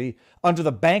liability under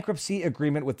the bankruptcy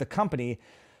agreement with the company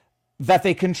that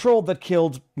they controlled that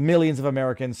killed millions of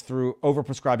Americans through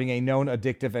overprescribing a known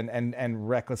addictive and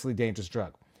recklessly dangerous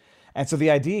drug. And so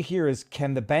the idea here is,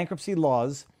 can the bankruptcy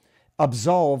laws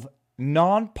absolve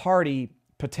non-party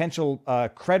potential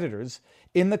creditors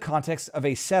in the context of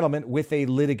a settlement with a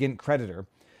litigant creditor?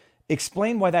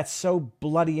 Explain why that's so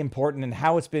bloody important and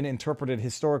how it's been interpreted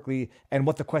historically and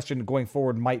what the question going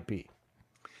forward might be.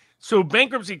 So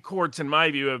bankruptcy courts, in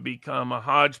my view, have become a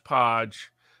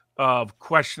hodgepodge of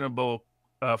questionable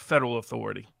federal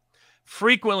authority,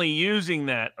 frequently using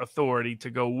that authority to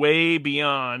go way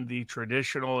beyond the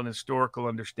traditional and historical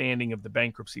understanding of the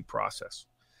bankruptcy process.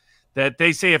 That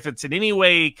they say if it's in any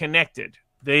way connected,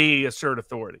 they assert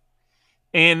authority.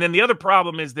 And then the other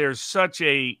problem is there's such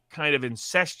a kind of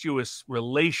incestuous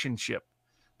relationship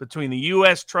between the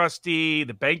U.S. trustee,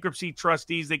 the bankruptcy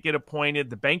trustees that get appointed,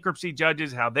 the bankruptcy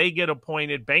judges, how they get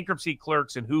appointed, bankruptcy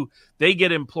clerks, and who they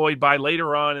get employed by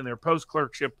later on in their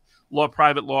post-clerkship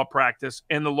private law practice,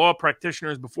 and the law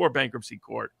practitioners before bankruptcy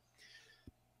court.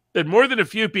 And more than a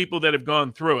few people that have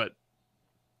gone through it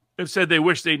have said they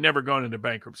wish they'd never gone into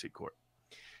bankruptcy court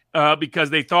because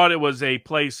they thought it was a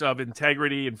place of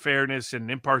integrity and fairness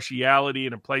and impartiality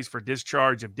and a place for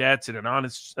discharge of debts and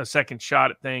a second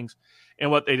shot at things. And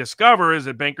what they discover is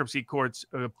that bankruptcy courts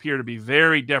appear to be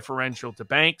very deferential to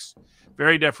banks,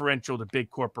 very deferential to big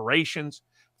corporations,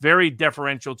 very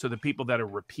deferential to the people that are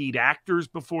repeat actors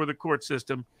before the court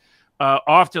system,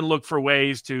 often look for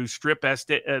ways to strip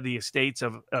the estates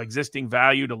of existing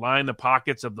value to line the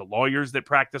pockets of the lawyers that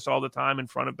practice all the time in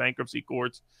front of bankruptcy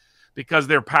courts, because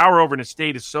their power over an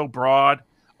estate is so broad,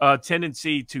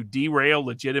 tendency to derail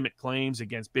legitimate claims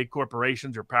against big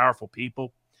corporations or powerful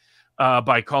people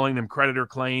by calling them creditor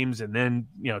claims and then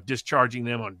discharging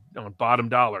them on bottom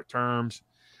dollar terms.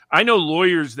 I know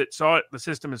lawyers that saw the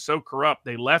system is so corrupt,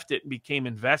 they left it and became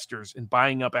investors in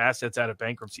buying up assets out of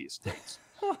bankruptcy estates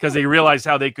because they realized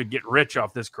how they could get rich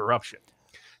off this corruption.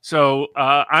 So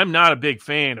I'm not a big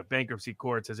fan of bankruptcy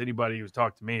courts, as anybody who's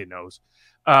talked to me knows.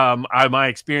 My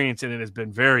experience in it has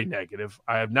been very negative.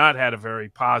 I have not had a very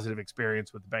positive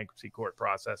experience with the bankruptcy court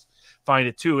process. Find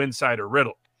it too insider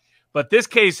riddled. But this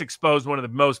case exposed one of the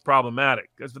most problematic,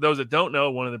 because for those that don't know,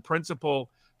 one of the principal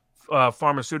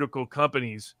pharmaceutical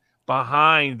companies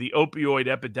behind the opioid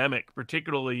epidemic,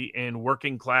 particularly in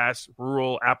working class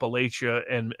rural Appalachia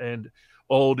and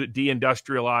old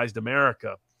deindustrialized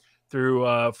America,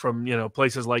 through from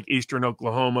places like eastern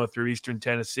Oklahoma through eastern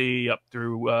Tennessee up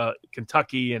through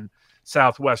Kentucky and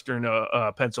southwestern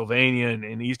Pennsylvania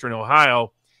and eastern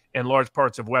Ohio and large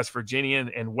parts of West Virginia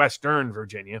and western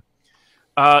Virginia,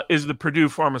 is the Purdue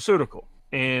Pharmaceutical,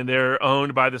 and they're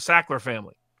owned by the Sackler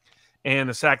family. And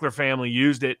the Sackler family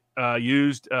used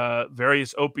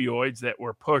various opioids that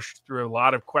were pushed through a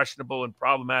lot of questionable and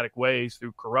problematic ways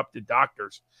through corrupted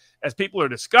doctors. As people are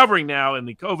discovering now in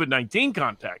the COVID-19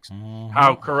 context,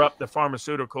 how corrupt the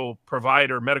pharmaceutical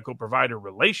provider, medical provider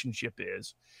relationship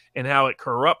is, and how it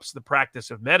corrupts the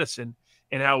practice of medicine,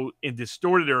 and how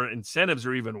distorted or incentives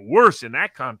are even worse in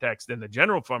that context than the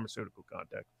general pharmaceutical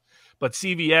context. But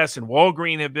CVS and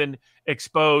Walgreens have been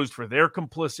exposed for their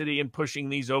complicity in pushing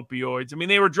these opioids. I mean,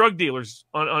 they were drug dealers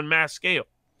on mass scale.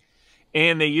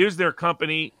 And they used their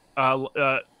company,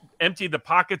 emptied the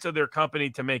pockets of their company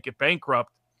to make it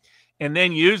bankrupt, and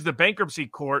then used the bankruptcy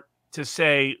court to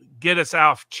say, get us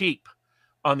off cheap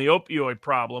on the opioid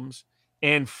problems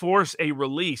and force a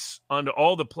release onto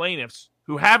all the plaintiffs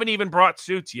who haven't even brought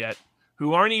suits yet,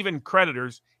 who aren't even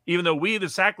creditors, even though we, the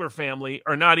Sackler family,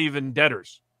 are not even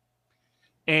debtors.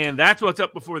 And that's what's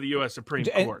up before the U.S. Supreme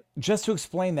Court. Just to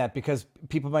explain that, because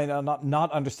people might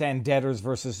not understand debtors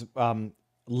versus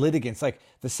litigants. Like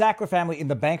the Sackler family in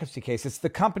the bankruptcy case, it's the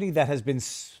company that has been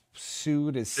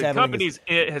sued. The company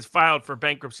has filed for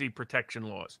bankruptcy protection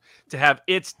laws to have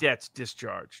its debts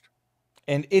discharged.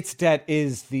 And its debt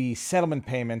is the settlement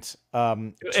payment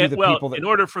to the people that... In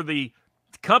order for the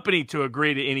company to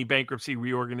agree to any bankruptcy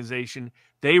reorganization,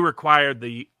 they required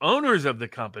the owners of the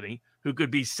company, who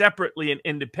could be separately and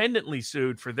independently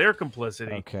sued for their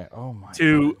complicity,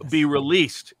 to be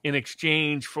released in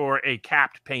exchange for a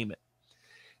capped payment.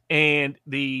 And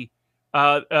one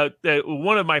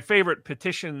of my favorite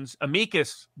petitions,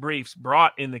 amicus briefs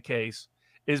brought in the case,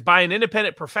 is by an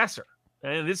independent professor.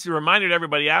 And this is a reminder to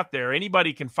everybody out there,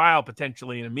 anybody can file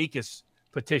potentially an amicus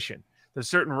petition. There's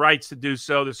certain rights to do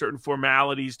so. There's certain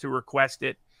formalities to request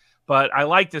it. But I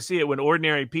like to see it when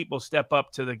ordinary people step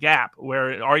up to the gap,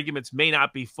 where arguments may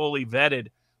not be fully vetted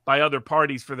by other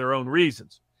parties for their own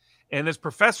reasons. And this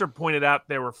professor pointed out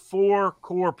there were 4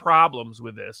 core problems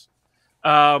with this,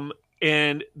 and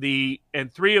 3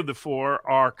 of the 4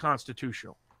 are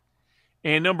constitutional.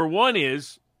 And number 1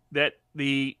 is that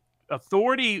the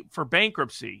authority for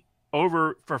bankruptcy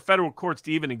for federal courts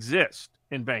to even exist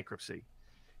in bankruptcy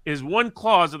is one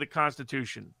clause of the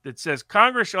Constitution that says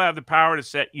Congress shall have the power to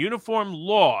set uniform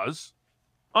laws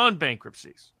on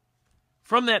bankruptcies.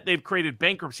 From that, they've created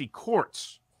bankruptcy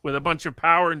courts with a bunch of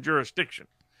power and jurisdiction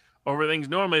over things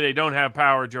normally they don't have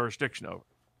power or jurisdiction over.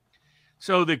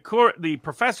 So the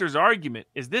professor's argument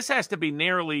is this has to be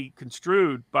narrowly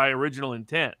construed by original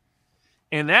intent.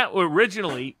 And that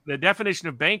originally, the definition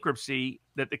of bankruptcy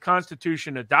that the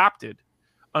Constitution adopted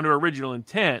under original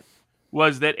intent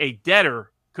was that a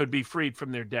debtor could be freed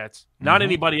from their debts, not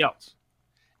anybody else.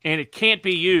 And it can't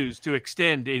be used to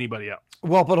extend to anybody else.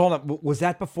 Well, but hold on. Was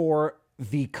that before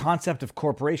the concept of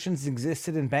corporations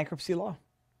existed in bankruptcy law?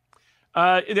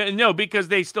 No, because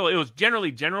it was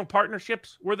generally general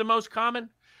partnerships were the most common.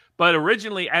 But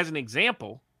originally, as an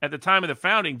example, at the time of the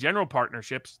founding, general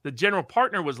partnerships, the general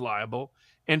partner was liable,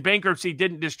 and bankruptcy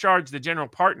didn't discharge the general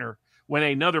partner when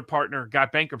another partner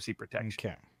got bankruptcy protection.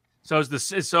 Okay.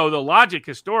 So the logic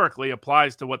historically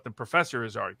applies to what the professor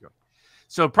is arguing.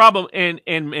 So problem, and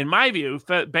in my view,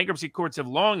 bankruptcy courts have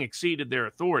long exceeded their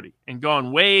authority and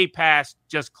gone way past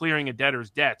just clearing a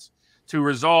debtor's debts to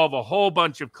resolve a whole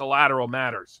bunch of collateral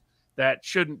matters that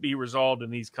shouldn't be resolved in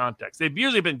these contexts. They've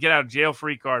usually been get out of jail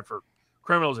free card for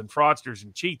criminals and fraudsters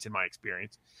and cheats, in my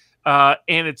experience.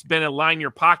 And it's been a line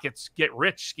your pockets, get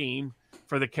rich scheme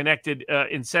for the connected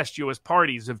incestuous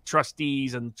parties of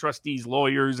trustees and trustees'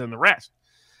 lawyers and the rest,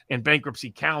 and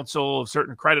bankruptcy counsel of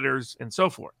certain creditors and so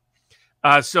forth.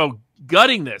 So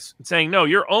gutting this and saying, no,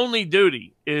 your only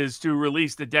duty is to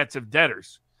release the debts of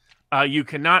debtors. You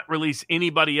cannot release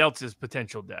anybody else's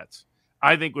potential debts,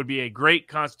 I think would be a great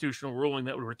constitutional ruling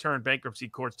that would return bankruptcy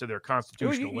courts to their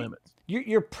constitutional limits.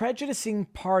 You're prejudicing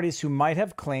parties who might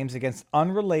have claims against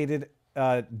unrelated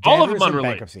debtors all of them unrelated.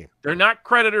 In bankruptcy. They're not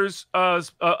creditors.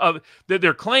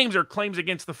 Their claims are claims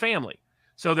against the family.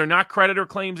 So they're not creditor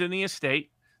claims in the estate.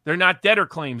 They're not debtor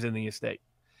claims in the estate.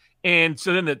 And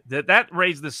so then that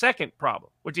raised the second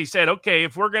problem, which he said, okay,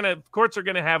 if courts are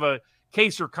going to have a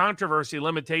case or controversy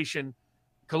limitation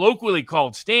colloquially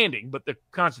called standing, but the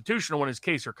constitutional one is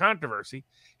case or controversy.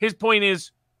 His point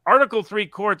is Article 3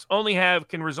 courts only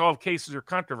can resolve cases or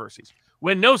controversies.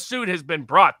 When no suit has been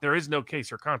brought, there is no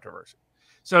case or controversy.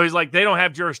 So he's like, they don't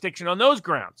have jurisdiction on those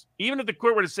grounds. Even if the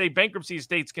court were to say bankruptcy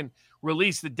estates can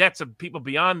release the debts of people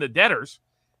beyond the debtors,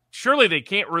 surely they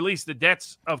can't release the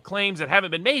debts of claims that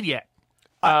haven't been made yet.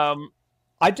 I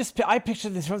picture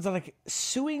this as like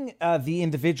suing the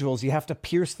individuals. You have to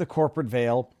pierce the corporate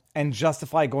veil and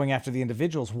justify going after the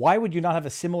individuals. Why would you not have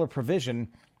a similar provision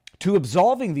to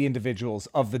absolving the individuals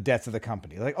of the debts of the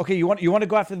company? Like, okay, you want to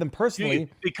go after them personally.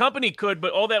 The company could,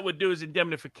 but all that would do is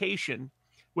indemnification,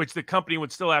 which the company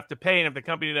would still have to pay. And if the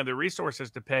company didn't have the resources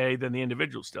to pay, then the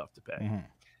individuals still have to pay. Mm-hmm.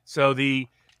 So the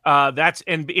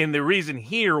reason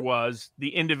here was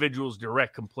the individual's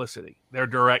direct complicity, their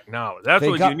direct knowledge. That's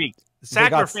what's unique. The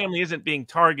Sackler family isn't being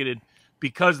targeted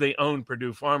because they own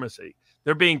Purdue Pharmacy.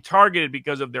 They're being targeted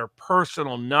because of their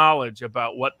personal knowledge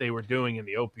about what they were doing in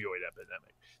the opioid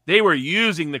epidemic. They were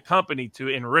using the company to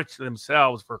enrich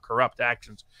themselves for corrupt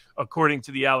actions, according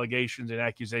to the allegations and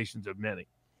accusations of many.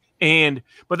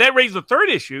 But that raised the third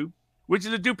issue, which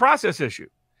is a due process issue.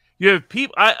 You have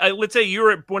people. Let's say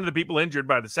you're one of the people injured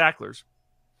by the Sacklers.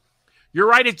 Your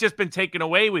right has just been taken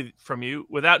away from you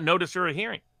without notice or a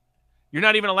hearing. You're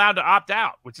not even allowed to opt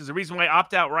out, which is the reason why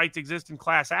opt-out rights exist in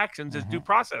class actions as due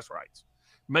process rights.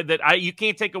 You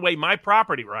can't take away my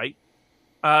property right.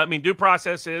 Due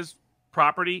process is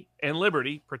property and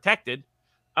liberty protected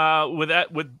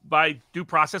by due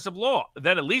process of law.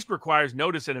 That at least requires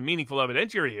notice and a meaningful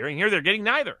evidentiary hearing. Here they're getting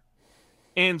neither.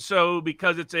 And so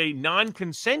because it's a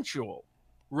non-consensual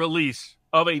release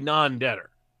of a non-debtor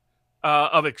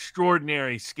of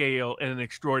extraordinary scale and an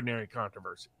extraordinary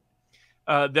controversy,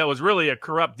 that was really a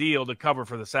corrupt deal to cover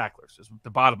for the Sacklers, is the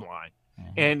bottom line,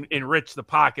 and enrich the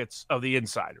pockets of the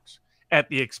insiders at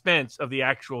the expense of the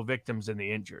actual victims and the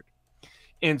injured.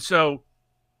 And so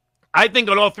I think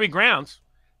on all three grounds,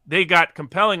 they got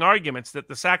compelling arguments that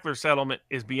the Sackler settlement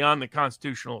is beyond the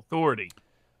constitutional authority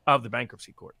of the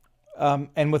bankruptcy court.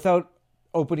 And without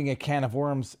opening a can of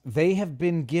worms, they have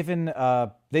been given,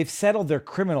 they've settled their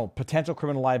potential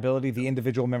criminal liability, the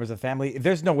individual members of the family.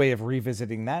 There's no way of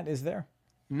revisiting that, is there?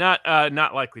 Not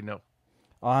likely, no.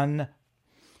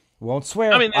 Won't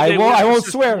swear. I won't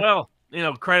swear. Well,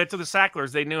 credit to the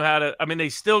Sacklers. They knew how to, they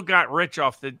still got rich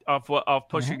off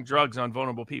pushing drugs on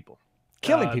vulnerable people.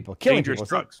 Killing people. Dangerous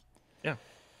drugs. Yeah.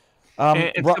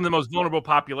 And some of the most vulnerable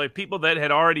population, people that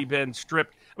had already been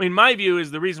stripped. My view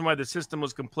is the reason why the system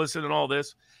was complicit in all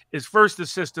this is first the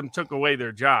system took away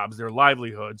their jobs, their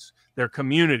livelihoods, their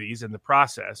communities in the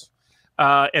process,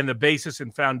 and the basis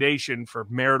and foundation for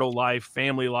marital life,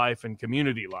 family life, and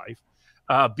community life,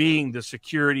 being the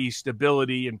security,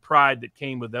 stability, and pride that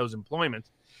came with those employments.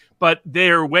 But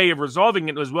their way of resolving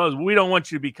it as well is we don't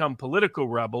want you to become political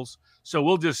rebels, so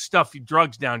we'll just stuff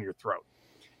drugs down your throat.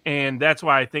 And that's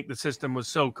why I think the system was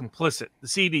so complicit. The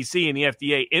CDC and the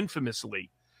FDA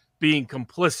infamously being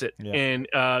complicit in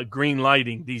green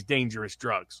lighting these dangerous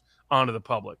drugs onto the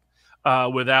public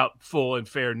without full and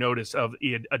fair notice of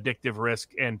addictive risk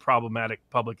and problematic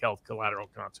public health collateral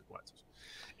consequences,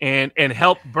 and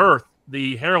helped birth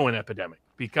the heroin epidemic,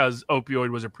 because opioid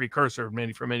was a precursor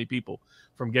for many people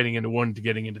from getting into one to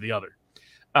getting into the other.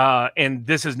 And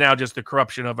this is now just the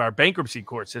corruption of our bankruptcy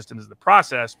court system is the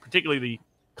process, particularly the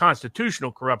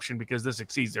constitutional corruption, because this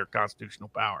exceeds their constitutional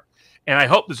power. And I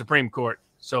hope the Supreme Court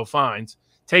so finds,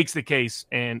 takes the case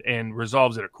and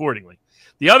resolves it accordingly.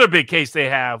 The other big case they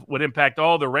have would impact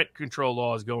all the rent control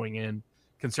laws going in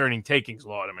concerning takings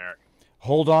law in America.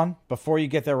 Hold on before you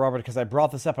get there, Robert, because I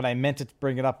brought this up and I meant to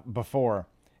bring it up before.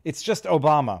 It's just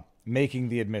Obama making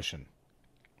the admission.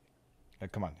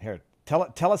 Come on, here.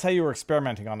 Tell us how you were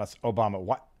experimenting on us, Obama.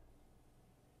 What?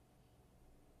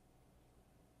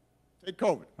 Take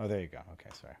COVID. Oh, there you go. Okay,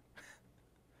 sorry.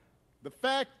 The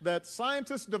fact that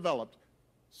scientists developed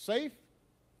safe,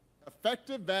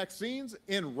 effective vaccines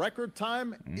in record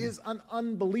time is an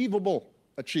unbelievable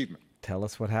achievement. Tell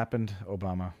us what happened,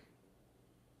 Obama.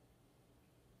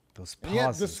 Those pauses. And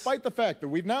yet, despite the fact that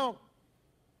we've now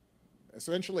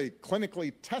essentially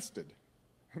clinically tested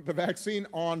the vaccine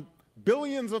on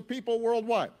billions of people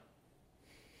worldwide,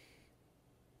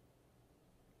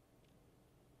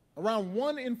 around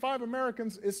 1 in 5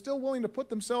 Americans is still willing to put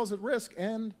themselves at risk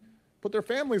and put their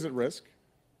families at risk.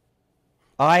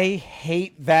 I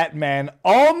hate that man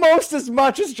almost as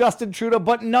much as Justin Trudeau,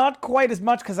 but not quite as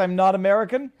much because I'm not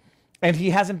American, and he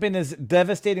hasn't been as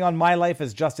devastating on my life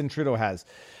as Justin Trudeau has.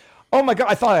 Oh my God!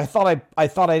 I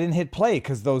thought I didn't hit play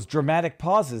because those dramatic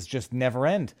pauses just never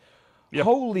end. Yep.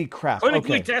 Holy crap!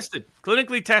 Clinically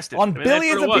tested on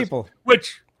billions of people.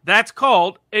 Which that's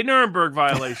called a Nuremberg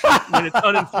violation when it's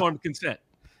uninformed consent.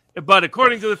 But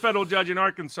according to the federal judge in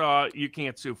Arkansas, you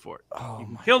can't sue for it. You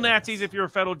can kill Nazis if you're a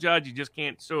federal judge. You just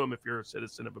can't sue them if you're a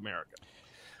citizen of America.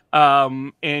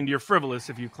 And you're frivolous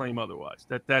if you claim otherwise.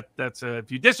 That's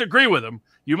if you disagree with them,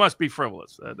 you must be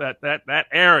frivolous. That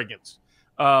arrogance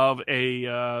of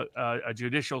a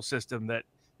judicial system that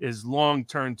is long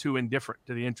turned too indifferent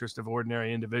to the interest of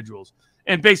ordinary individuals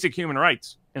and basic human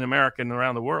rights in America and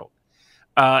around the world.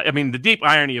 I mean, the deep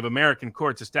irony of American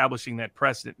courts establishing that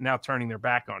precedent, now turning their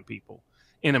back on people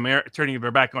in America, turning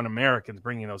their back on Americans,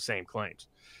 bringing those same claims.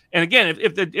 And again,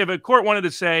 if a court wanted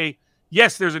to say,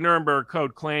 yes, there's a Nuremberg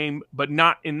Code claim, but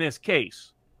not in this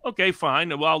case, okay, fine,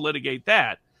 well, I'll litigate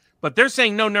that. But they're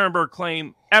saying no Nuremberg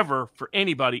claim ever for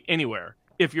anybody, anywhere,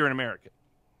 if you're an American.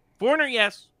 Foreigner,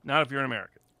 yes, not if you're an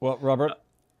American. Well, Robert,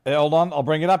 hold on. I'll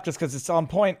bring it up just because it's on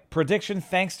point. Prediction,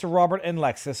 thanks to Robert and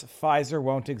Lexus, Pfizer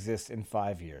won't exist in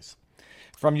 5 years.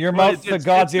 From your mouth to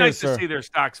God's ears, sir. It's nice to see their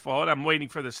stocks fall. I'm waiting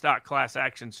for the stock class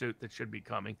action suit that should be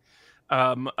coming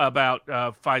about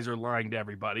Pfizer lying to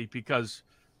everybody because,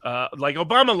 like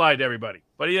Obama lied to everybody.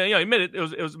 But he admitted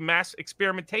it was mass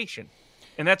experimentation.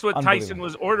 And that's what Tyson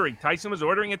was ordering. Tyson was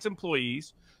ordering its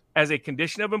employees as a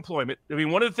condition of employment. I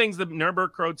mean, one of the things the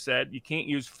Nuremberg Code said, you can't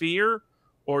use fear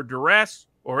or duress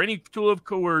or any tool of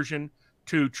coercion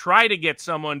to try to get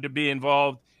someone to be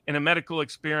involved in a medical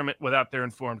experiment without their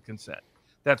informed consent.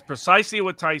 That's precisely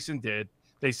what Tyson did.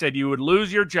 They said you would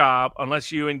lose your job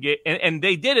unless you engage, and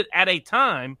they did it at a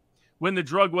time when the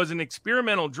drug was an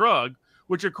experimental drug,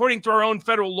 which according to our own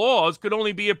federal laws could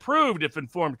only be approved if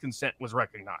informed consent was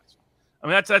recognized. I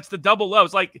mean, that's the double low.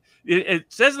 It's like it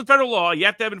says in the federal law you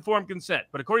have to have informed consent,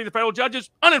 but according to the federal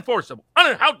judges, unenforceable.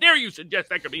 How dare you suggest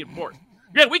that could be enforced?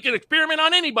 Yeah, we can experiment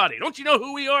on anybody. Don't you know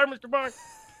who we are, Mr. Barnes?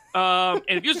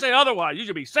 And if you say otherwise, you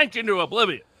should be sanctioned to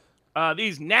oblivion.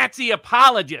 These Nazi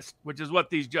apologists, which is what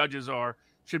these judges are,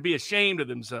 should be ashamed of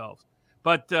themselves.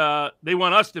 But they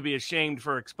want us to be ashamed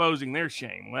for exposing their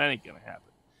shame. Well, that ain't going to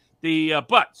happen.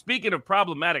 But speaking of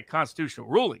problematic constitutional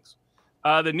rulings,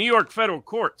 the New York federal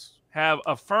courts have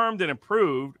affirmed and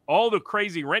approved all the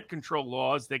crazy rent control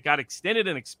laws that got extended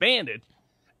and expanded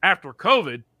after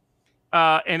COVID.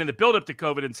 And in the build-up to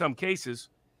COVID in some cases,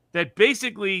 that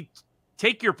basically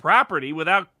take your property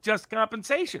without just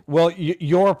compensation. Well,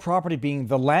 your property being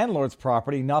the landlord's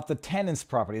property, not the tenant's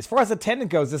property. As far as the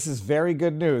tenant goes, this is very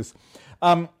good news.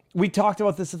 We talked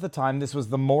about this at the time. This was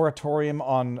the moratorium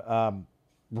on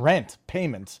rent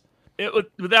payments.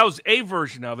 That was a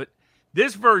version of it.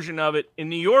 This version of it, in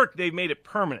New York, they've made it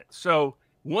permanent. So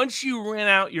once you rent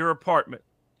out your apartment,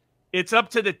 it's up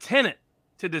to the tenant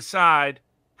to decide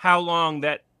how long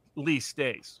that lease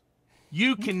stays.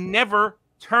 You can never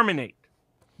terminate.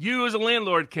 You as a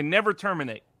landlord can never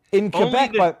terminate. In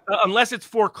Quebec, unless it's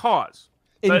for cause.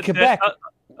 In Quebec.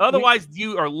 Otherwise,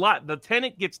 the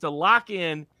tenant gets to lock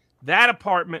in that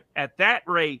apartment at that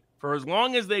rate for as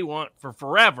long as they want, for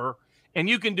forever, and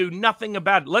you can do nothing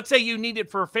about it. Let's say you need it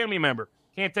for a family member,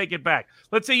 can't take it back.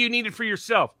 Let's say you need it for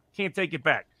yourself, can't take it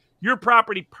back. Your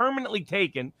property permanently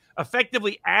taken,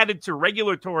 effectively added to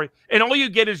regulatory, and all you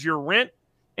get is your rent,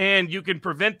 and you can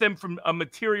prevent them from a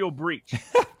material breach.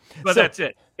 But that's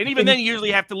it. And even then, you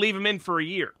usually have to leave them in for a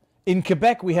year. In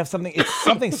Quebec, we have something. It's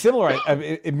something similar.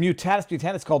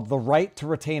 Mutatis called the right to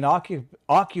retain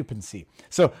occupancy.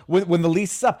 So when the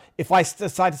lease is up, if I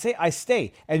decide to stay, I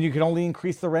stay, and you can only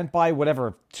increase the rent by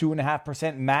whatever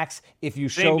 2.5% max if you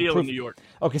show Same deal proof. in New York.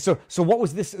 Okay, so what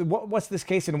was this? What's this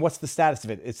case, and what's the status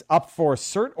of it? It's up for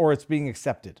cert, or it's being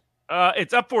accepted?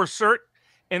 It's up for cert,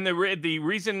 and the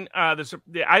reason I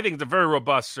think it's a very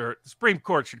robust cert. The Supreme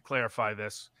Court should clarify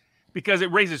this, because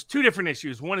it raises two different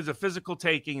issues. One is a physical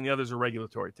taking, and the other is a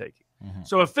regulatory taking. Mm-hmm.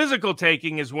 So a physical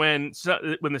taking is when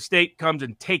the state comes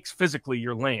and takes physically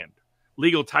your land,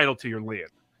 legal title to your land,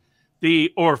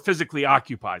 or physically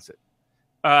occupies it.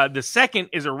 The second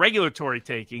is a regulatory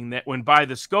taking, that when by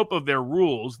the scope of their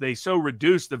rules, they so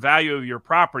reduce the value of your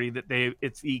property that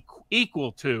it's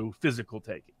equal to physical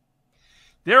taking.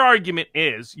 Their argument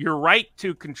is your right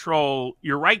to control,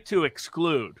 your right to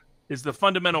exclude, is the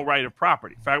fundamental right of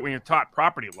property. In fact, when you're taught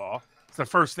property law, it's the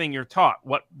first thing you're taught.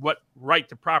 What right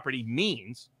to property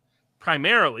means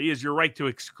primarily is your right to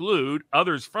exclude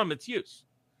others from its use.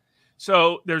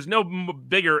 So there's no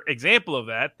bigger example of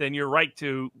that than your right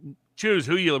to choose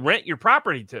who you rent your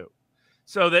property to.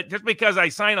 So that just because I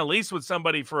sign a lease with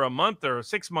somebody for a month or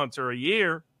 6 months or a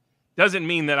year doesn't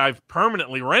mean that I've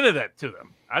permanently rented that to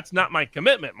them. That's not my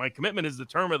commitment. My commitment is the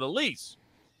term of the lease.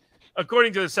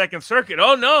 According to the Second Circuit,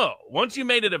 oh no, once you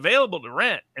made it available to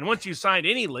rent, and once you signed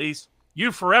any lease,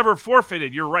 you forever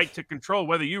forfeited your right to control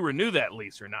whether you renew that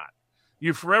lease or not.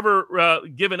 You've forever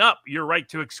given up your right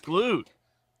to exclude.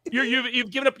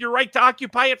 You've given up your right to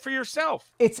occupy it for yourself.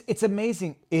 It's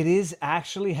amazing. It is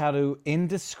actually how to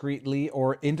indiscreetly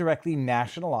or indirectly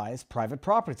nationalize private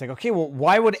property. It's like, okay, well,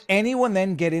 why would anyone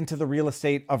then get into the real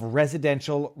estate of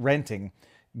residential renting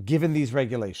given these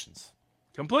regulations?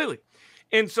 Completely.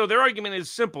 And so their argument is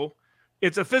simple.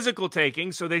 It's a physical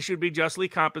taking, so they should be justly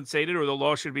compensated, or the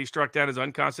law should be struck down as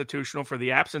unconstitutional for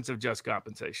the absence of just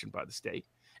compensation by the state.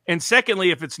 And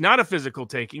secondly, if it's not a physical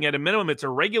taking, at a minimum, it's a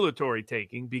regulatory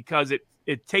taking, because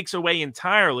it takes away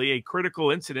entirely a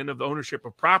critical incident of the ownership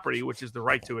of property, which is the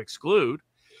right to exclude,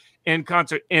 and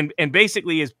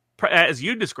basically is, as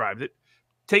you described it,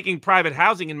 taking private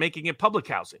housing and making it public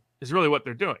housing is really what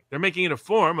they're doing. They're making it a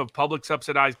form of public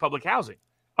subsidized public housing,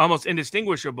 almost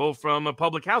indistinguishable from a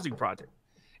public housing project.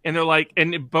 And they're like,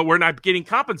 but we're not getting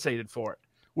compensated for it.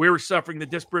 We're suffering the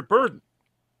disparate burden,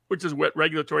 which is what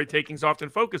regulatory takings often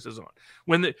focuses on.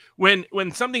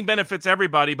 When something benefits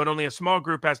everybody, but only a small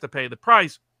group has to pay the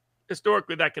price,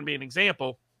 historically that can be an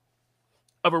example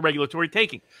of a regulatory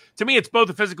taking. To me, it's both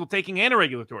a physical taking and a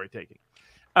regulatory taking.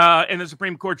 And the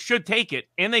Supreme Court should take it,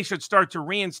 and they should start to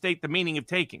reinstate the meaning of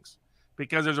takings,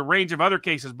 because there's a range of other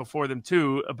cases before them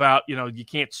too about, you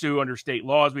can't sue under state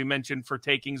laws, we mentioned, for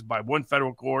takings by one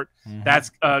federal court. Mm-hmm.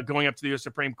 That's going up to the U.S.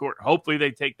 Supreme Court. Hopefully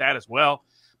they take that as well.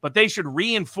 But they should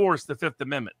reinforce the Fifth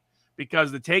Amendment,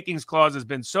 because the takings clause has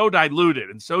been so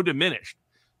diluted and so diminished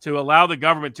to allow the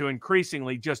government to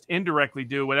increasingly just indirectly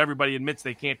do what everybody admits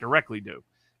they can't directly do.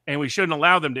 And we shouldn't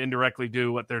allow them to indirectly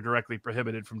do what they're directly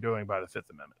prohibited from doing by the Fifth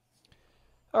Amendment.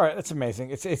 All right, that's amazing.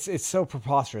 It's so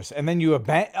preposterous. And then you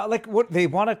what they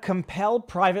want to compel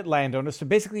private landowners to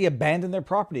basically abandon their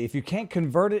property. If you can't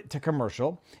convert it to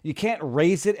commercial, you can't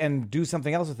raise it and do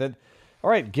something else with it. All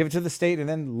right, give it to the state, and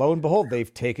then lo and behold,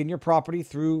 they've taken your property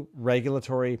through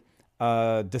regulatory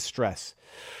distress.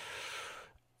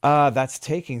 That's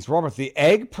takings. Robert, the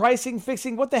egg pricing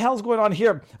fixing, what the hell's going on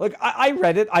here? Look, I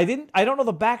read it. I don't know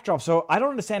the backdrop, so I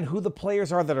don't understand who the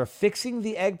players are that are fixing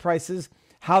the egg prices,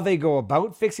 how they go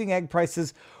about fixing egg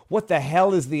prices, what the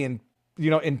hell is the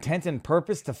intent and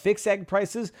purpose to fix egg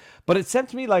prices. But it seemed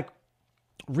to me like,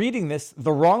 reading this,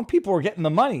 the wrong people are getting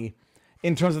the money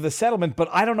in terms of the settlement, but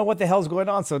I don't know what the hell's going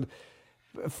on. So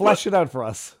flesh it out for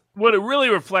us. What it really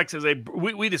reflects is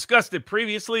we discussed it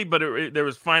previously, but there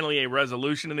was finally a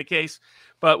resolution in the case.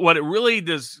 But what it really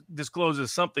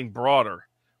discloses something broader,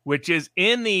 which is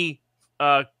in the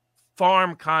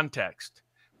farm context.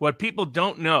 What people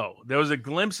don't know, there was a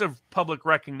glimpse of public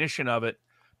recognition of it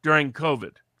during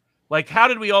COVID. Like, how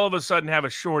did we all of a sudden have a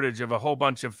shortage of a whole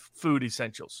bunch of food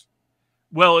essentials?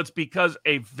 Well, it's because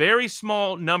a very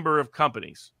small number of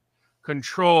companies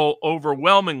control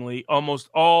overwhelmingly almost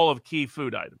all of key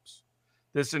food items.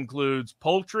 This includes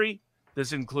poultry.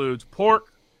 This includes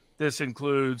pork. This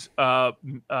includes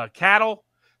cattle.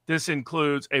 This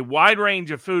includes a wide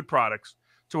range of food products,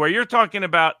 to where you're talking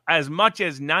about as much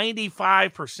as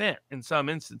 95% in some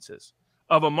instances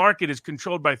of a market is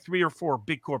controlled by 3 or 4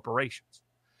 big corporations.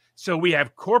 So we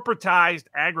have corporatized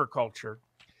agriculture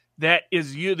that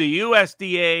is the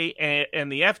USDA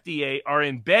and the FDA are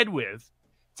in bed with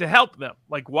to help them.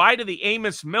 Like, why do the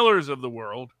Amos Millers of the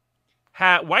world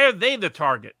why are they the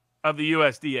target of the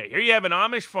USDA? Here you have an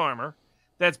Amish farmer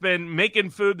that's been making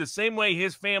food the same way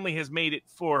his family has made it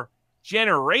for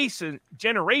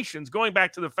generations, going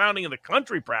back to the founding of the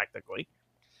country practically,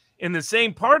 in the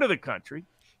same part of the country.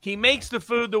 He makes the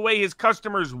food the way his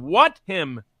customers want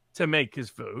him to make his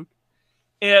food.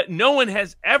 No one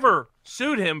has ever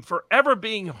sued him for ever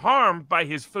being harmed by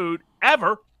his food,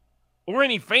 ever, or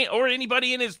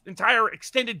anybody in his entire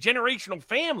extended generational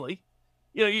family.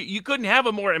 You know, you couldn't have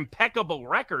a more impeccable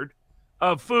record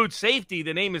of food safety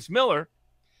than Amos Miller,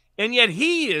 and yet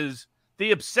he is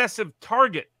the obsessive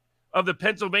target of the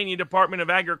Pennsylvania Department of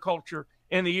Agriculture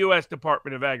and the U.S.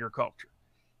 Department of Agriculture.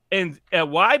 And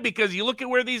why? Because you look at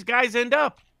where these guys end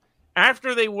up.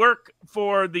 After they work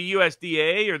for the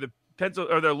USDA or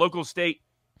the local state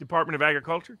Department of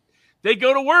Agriculture, they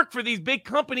go to work for these big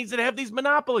companies that have these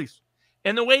monopolies.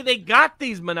 And the way they got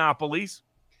these monopolies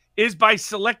is by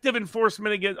selective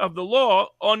enforcement of the law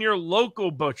on your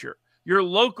local butcher, your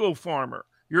local farmer,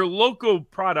 your local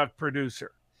product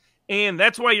producer. And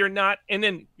that's why you're not. And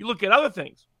then you look at other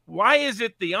things. Why is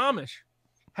it the Amish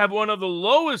have one of the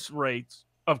lowest rates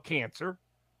of cancer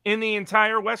in the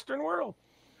entire Western world?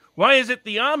 Why is it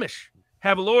the Amish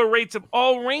have lower rates of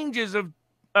all ranges of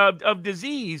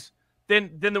disease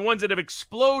than the ones that have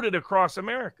exploded across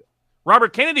America?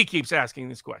 Robert Kennedy keeps asking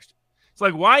this question. It's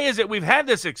like, why is it we've had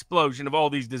this explosion of all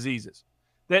these diseases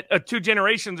that 2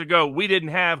 generations ago we didn't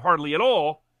have hardly at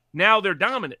all? Now they're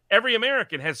dominant. Every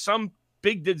American has some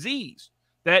big disease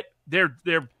that their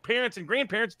parents and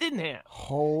grandparents didn't have.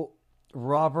 Oh,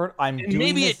 Robert,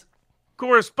 maybe it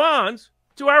corresponds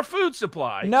to our food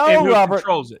supply. No, and who Robert.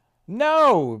 Controls it.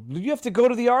 No, you have to go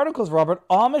to the articles, Robert.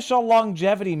 Amish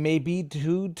longevity may be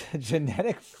due to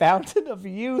genetic fountain of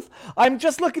youth. I'm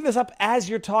just looking this up as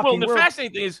you're talking. Well, the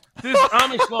fascinating thing is this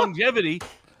Amish longevity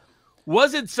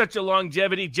wasn't such a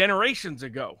longevity generations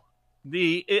ago.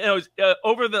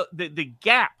 Over the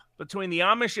gap between the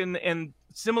Amish and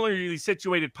similarly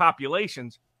situated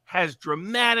populations has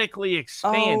dramatically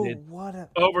expanded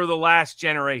over the last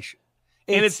generation.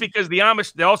 And it's because the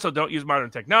Amish, they also don't use modern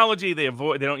technology. They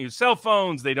don't use cell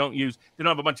phones. They don't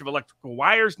have a bunch of electrical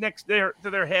wires next to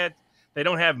their head. They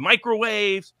don't have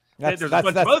microwaves. There's a bunch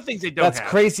of other things they don't have. That's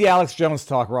crazy Alex Jones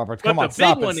talk, Robert. Come on,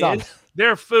 stop it. Stop.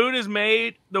 Their food is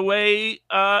made the way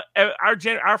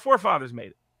our forefathers made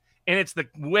it. And it's the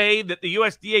way that the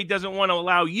USDA doesn't want to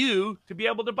allow you to be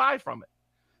able to buy from it.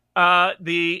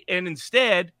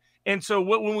 And so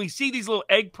when we see these little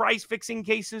egg price fixing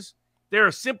cases,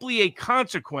 they're simply a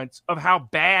consequence of how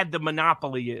bad the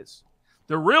monopoly is.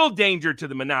 The real danger to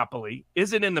the monopoly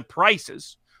isn't in the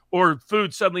prices or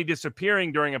food suddenly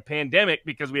disappearing during a pandemic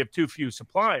because we have too few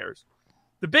suppliers.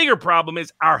 The bigger problem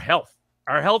is our health.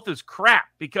 Our health is crap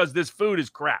because this food is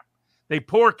crap. They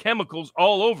pour chemicals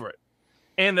all over it.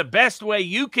 And the best way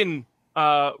you can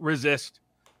resist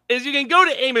is you can go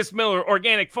to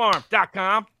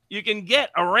AmosMillerOrganicFarm.com. You can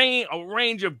get a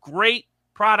range of great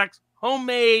products,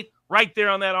 homemade, right there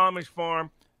on that Amish farm.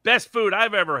 Best food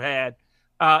I've ever had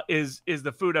is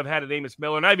the food I've had at Amos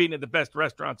Miller. And I've eaten at the best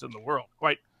restaurants in the world,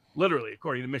 quite literally,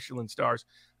 according to Michelin stars.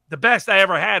 The best I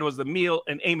ever had was the meal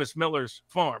in Amos Miller's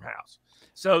farmhouse.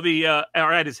 So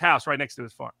or at his house right next to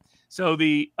his farm. So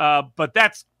these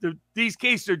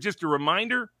cases are just a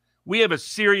reminder. We have a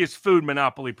serious food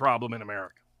monopoly problem in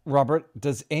America. Robert,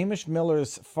 does Amish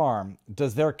Miller's farm,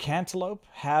 does their cantaloupe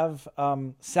have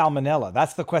salmonella?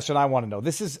 That's the question I want to know.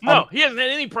 No, he hasn't had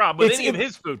any problem with any of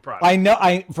his food products. I know.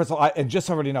 First of all, and just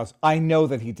so everybody knows, I know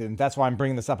that he didn't. That's why I'm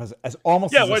bringing this up as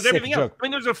almost as a sick everything joke. Else. I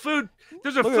mean, there's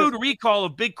a food recall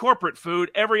of big corporate food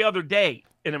every other day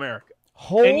in America.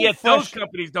 And yet those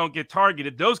companies don't get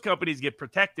targeted. Those companies get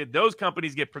protected. Those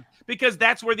companies because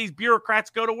that's where these bureaucrats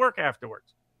go to work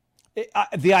afterwards.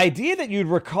 The idea that you'd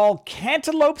recall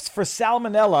cantaloupes for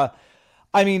salmonella,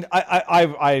 I mean,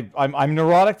 I'm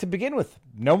neurotic to begin with.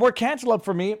 No more cantaloupe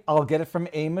for me. I'll get it from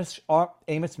Amos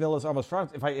Miller's Amish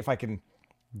Farms if I can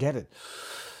get it.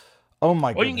 Oh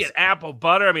my goodness. Well, you can get apple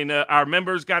butter. I mean, our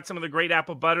members got some of the great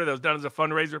apple butter that was done as a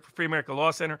fundraiser for Free America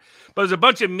Law Center. But there's a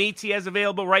bunch of meats he has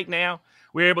available right now.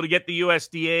 We're able to get the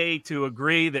USDA to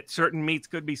agree that certain meats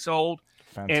could be sold.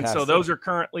 Fantastic. And so those are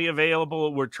currently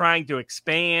available. We're trying to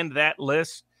expand that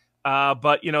list.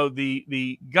 But,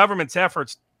 the government's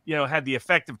efforts, had the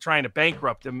effect of trying to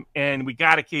bankrupt them. And we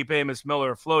got to keep Amos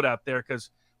Miller afloat out there because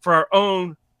for our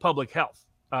own public health,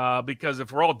 because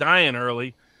if we're all dying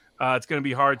early, it's going to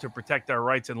be hard to protect our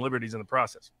rights and liberties in the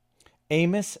process.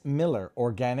 Amos Miller,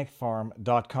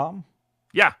 organicfarm.com.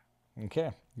 Yeah.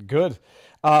 Okay, good.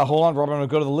 Hold on, Robert. I'm going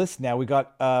to go to the list now. We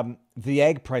got the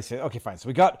egg price. Okay, fine. So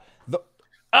we got the...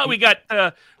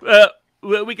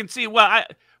 we can see,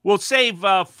 we'll save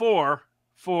 4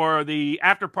 for the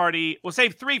after party. We'll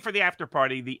save 3 for the after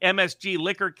party. The MSG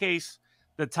liquor case,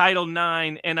 the Title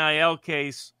IX NIL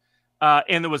case,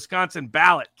 and the Wisconsin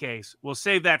ballot case. We'll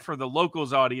save that for the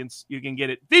locals audience. You can get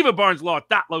it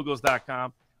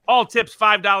vivabarneslaw.locals.com. All tips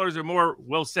 $5 or more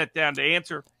we'll set down to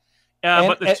answer.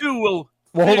 But the two will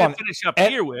finish up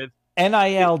here with.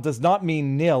 NIL does not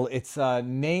mean nil. It's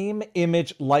name,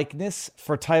 image, likeness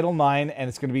for Title IX, and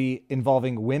it's going to be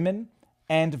involving women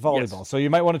and volleyball. Yes. So you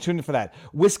might want to tune in for that.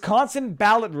 Wisconsin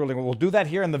ballot ruling. We'll do that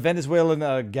here in the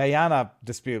Venezuelan-Guyana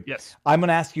dispute. Yes. I'm going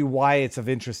to ask you why it's of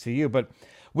interest to you. But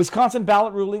Wisconsin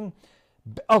ballot ruling,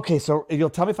 okay, so you'll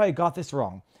tell me if I got this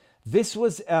wrong. This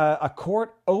was a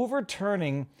court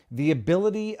overturning the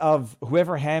ability of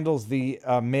whoever handles the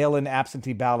mail-in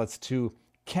absentee ballots to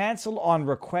cancel on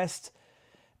request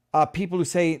people who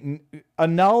say,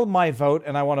 annul my vote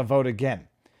and I want to vote again.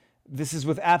 This is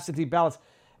with absentee ballots.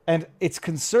 And it's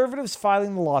conservatives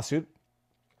filing the lawsuit.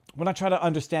 When I try to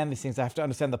understand these things, I have to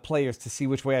understand the players to see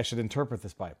which way I should interpret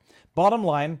this by. Bottom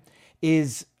line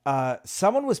is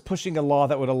someone was pushing a law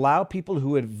that would allow people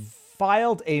who had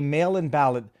filed a mail-in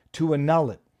ballot to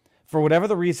annul it for whatever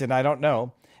the reason, I don't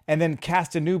know, and then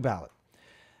cast a new ballot.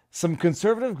 Some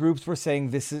conservative groups were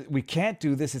saying we can't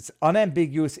do this. It's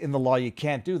unambiguous in the law. You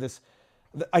can't do this.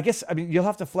 I mean, you'll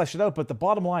have to flesh it out, but the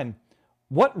bottom line,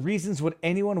 what reasons would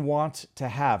anyone want to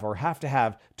have or have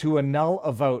to annul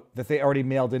a vote that they already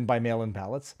mailed in by mail-in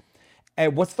ballots?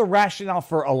 And what's the rationale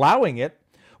for allowing it?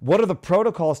 What are the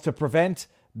protocols to prevent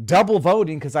double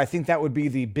voting? Because I think that would be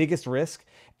the biggest risk.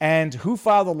 And who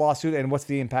filed the lawsuit and what's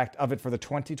the impact of it for the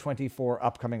 2024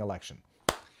 upcoming election?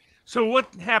 So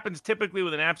what happens typically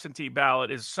with an absentee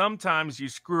ballot is sometimes you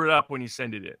screw it up when you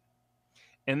send it in.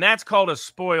 And that's called a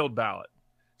spoiled ballot.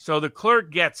 So the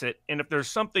clerk gets it, and if there's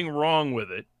something wrong with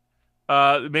it,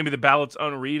 maybe the ballot's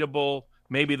unreadable,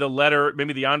 maybe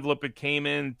the envelope it came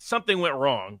in, something went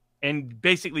wrong, and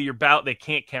basically your ballot, they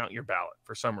can't count your ballot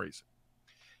for some reason.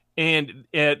 And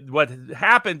what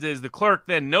happens is the clerk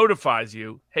then notifies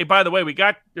you, hey, by the way,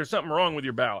 there's something wrong with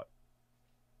your ballot.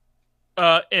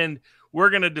 And we're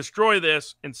going to destroy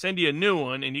this and send you a new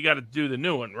one, and you got to do the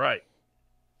new one right.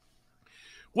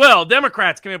 Well,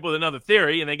 Democrats came up with another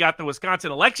theory, and they got the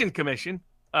Wisconsin Election Commission,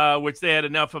 which they had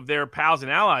enough of their pals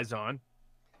and allies on,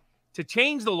 to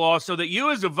change the law so that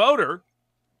you as a voter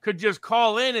could just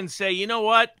call in and say, you know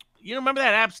what? You remember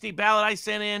that absentee ballot I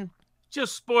sent in?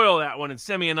 Just spoil that one and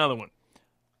send me another one.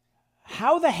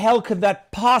 How the hell could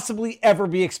that possibly ever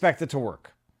be expected to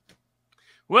work?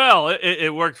 Well,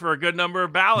 it worked for a good number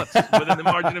of ballots within the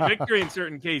margin of victory in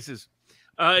certain cases,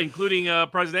 including a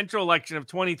presidential election of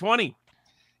 2020.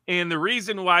 And the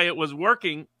reason why it was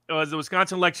working was the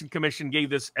Wisconsin Election Commission gave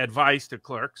this advice to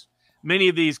clerks. Many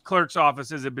of these clerks'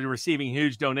 offices have been receiving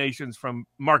huge donations from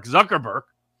Mark Zuckerberg,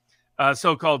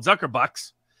 so-called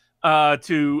Zuckerbucks,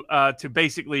 to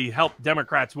basically help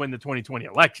Democrats win the 2020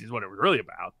 election is what it was really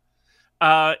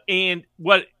about. And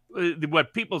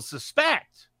what people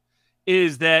suspect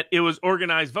is that it was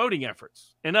organized voting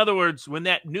efforts. In other words, when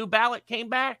that new ballot came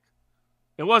back,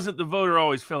 it wasn't the voter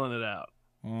always filling it out.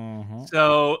 Mm-hmm.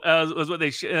 So was what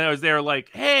they were like,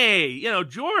 hey,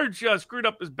 George screwed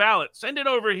up his ballot. Send it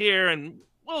over here and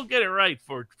we'll get it right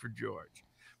for George.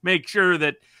 Make sure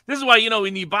that this is why,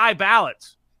 when you buy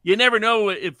ballots, you never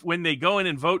know when they go in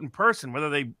and vote in person,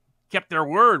 whether they kept their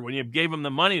word when you gave them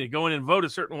the money to go in and vote a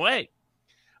certain way.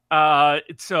 But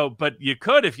you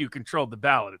could if you controlled the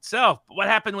ballot itself. But what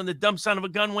happened when the dumb son of a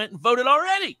gun went and voted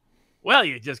already? Well,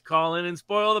 you just call in and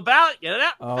spoil the ballot, get it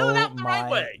out, fill it out the right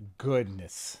way.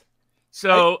 Goodness.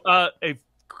 So a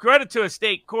credit to a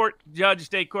state court judge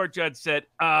said,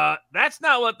 that's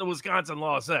not what the Wisconsin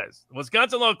law says. The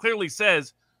Wisconsin law clearly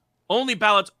says only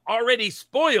ballots already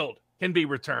spoiled can be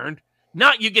returned,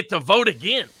 not you get to vote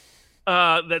again.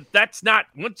 That's not,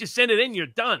 once you send it in, you're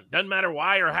done. Doesn't matter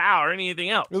why or how or anything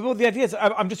else. Well, the idea is,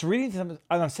 I'm just reading them,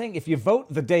 and I'm saying if you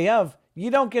vote the day of, you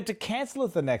don't get to cancel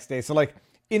it the next day. So,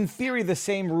 in theory, the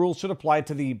same rules should apply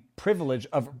to the privilege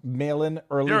of mail-in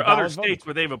early There are ballot other states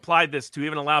where they've applied this to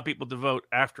even allow people to vote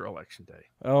after Election Day.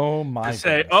 Oh, my God. To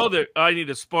say, I need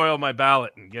to spoil my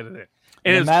ballot and get it in.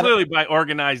 And it was clearly by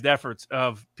organized efforts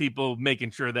of people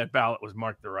making sure that ballot was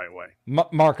marked the right way.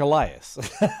 Mark Elias.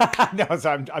 No,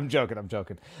 I'm joking. I'm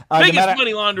joking. Biggest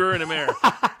money launderer in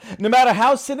America. No matter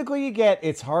how cynical you get,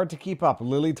 it's hard to keep up.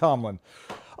 Lily Tomlin.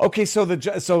 Okay,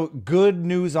 so good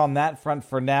news on that front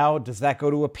for now. Does that go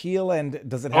to appeal, and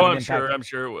does it have an impact? I'm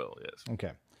sure it will, yes.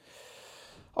 Okay.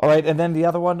 All right, and then the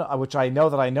other one, which I know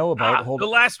about. The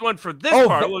last one for this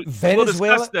part. Venezuela? We'll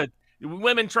discuss the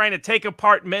women trying to take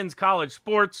apart men's college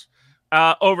sports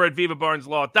over at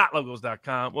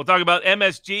vivabarneslaw.logos.com. We'll talk about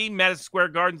MSG, Madison Square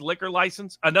Garden's liquor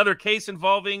license, another case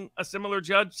involving a similar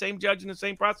judge, same judge and the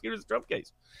same prosecutor as the Trump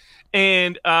case.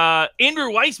 And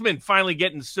Andrew Weissman finally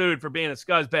getting sued for being a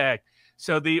scuzzbag.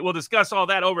 So we'll discuss all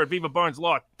that over at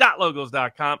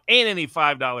vivabarneslaw.logos.com and any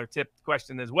 $5 tip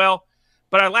question as well.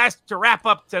 But to wrap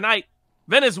up tonight,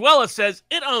 Venezuela says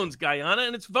it owns Guyana,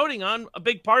 and it's voting on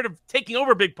taking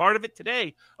over a big part of it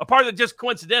today, a part that just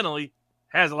coincidentally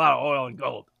has a lot of oil and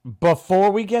gold. Before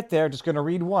we get there, just going to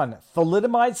read one.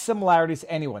 Thalidomide similarities,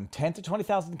 anyone. 10 to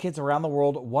 20,000 kids around the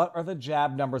world. What are the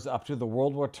jab numbers up to? The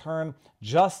world will turn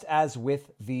just as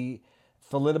with the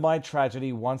thalidomide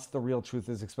tragedy once the real truth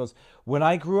is exposed. When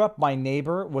I grew up, my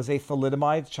neighbor was a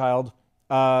thalidomide child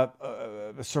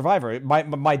survivor,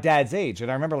 my dad's age. And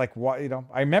I remember I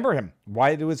remember him.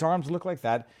 Why do his arms look like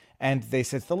that? And they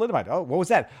said thalidomide. Oh, what was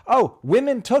that? Oh,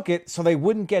 women took it so they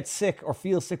wouldn't get sick or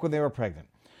feel sick when they were pregnant.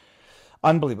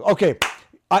 Unbelievable. Okay,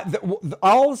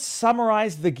 I'll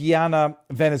summarize the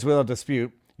Guyana-Venezuela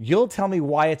dispute. You'll tell me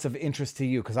why it's of interest to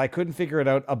you, because I couldn't figure it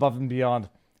out above and beyond,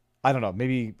 I don't know,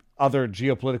 maybe other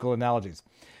geopolitical analogies.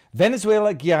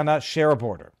 Venezuela, Guyana share a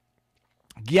border.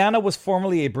 Guyana was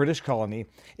formerly a British colony.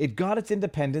 It got its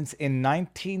independence in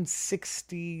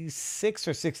 1966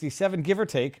 or 67, give or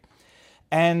take.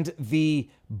 And the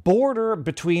border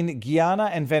between Guyana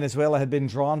and Venezuela had been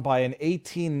drawn by an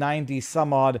 1890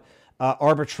 some odd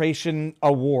arbitration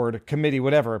award committee,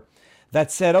 whatever,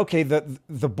 that said, okay,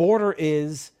 the border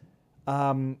is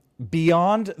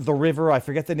beyond the river. I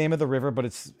forget the name of the river,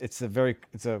 but do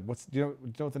you know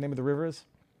what the name of the river is?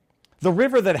 The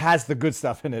river that has the good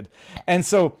stuff in it. And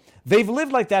so they've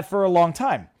lived like that for a long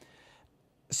time.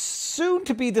 Soon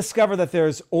to be discovered that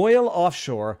there's oil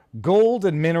offshore, gold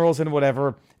and minerals and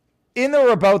whatever in or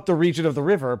about the region of the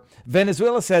river.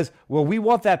 Venezuela says, well, we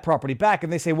want that property back.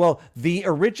 And they say, well, the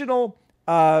original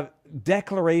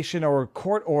declaration or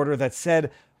court order that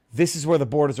said this is where the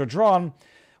borders are drawn,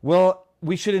 well,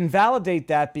 we should invalidate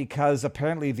that because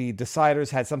apparently the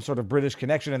deciders had some sort of British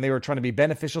connection and they were trying to be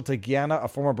beneficial to Guyana, a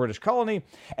former British colony.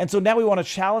 And so now we want to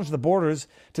challenge the borders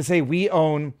to say we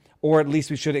own, or at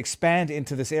least we should expand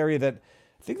into this area that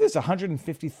I think there's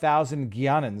 150,000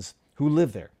 Guyanans who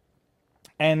live there.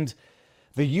 And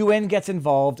the UN gets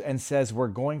involved and says we're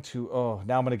going to, I'm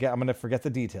going to forget the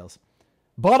details.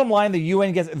 Bottom line, the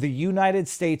UN gets, the United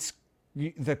States,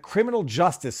 the criminal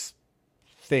justice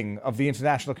thing of the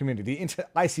international community, the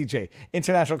ICJ,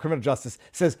 International Criminal Justice,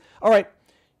 says, all right,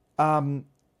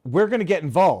 we're going to get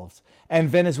involved. And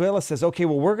Venezuela says, okay,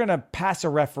 well, we're going to pass a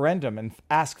referendum and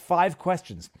ask 5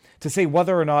 questions to say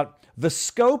whether or not the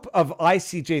scope of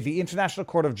ICJ, the International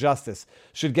Court of Justice,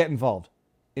 should get involved.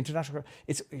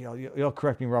 You'll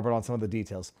correct me, Robert, on some of the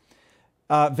details.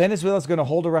 Venezuela is going to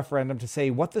hold a referendum to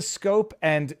say what the scope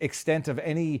and extent of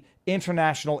any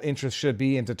international interest should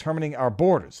be in determining our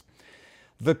borders.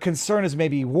 The concern is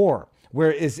maybe war,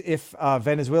 whereas if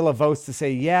Venezuela votes to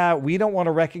say, yeah, we don't want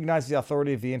to recognize the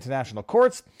authority of the international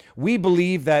courts, we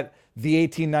believe that the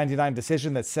 1899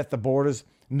 decision that set the borders,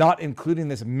 not including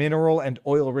this mineral and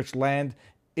oil-rich land,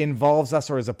 involves us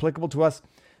or is applicable to us.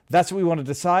 That's what we want to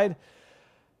decide.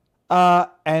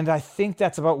 And I think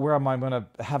that's about where I'm going to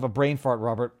have a brain fart,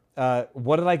 Robert.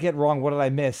 What did I get wrong? What did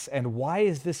I miss? And why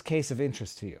is this case of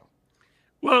interest to you?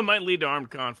 Well, it might lead to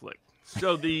armed conflict.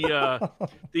 So it's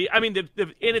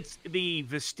the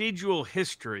vestigial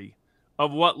history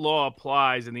of what law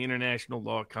applies in the international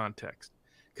law context.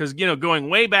 Because, going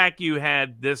way back, you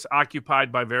had this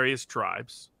occupied by various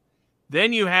tribes.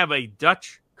 Then you have a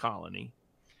Dutch colony.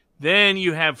 Then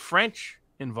you have French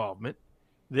involvement.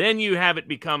 Then you have it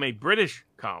become a British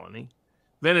colony.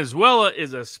 Venezuela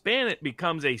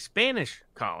becomes a Spanish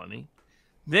colony.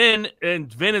 Then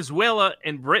Venezuela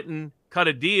and Britain cut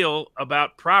a deal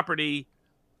about property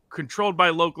controlled by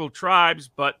local tribes,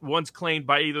 but once claimed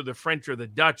by either the French or the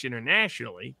Dutch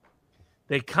internationally.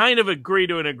 They kind of agree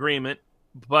to an agreement,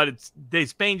 but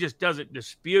Spain just doesn't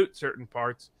dispute certain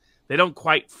parts. They don't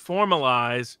quite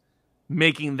formalize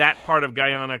making that part of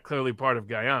Guyana clearly part of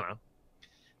Guyana.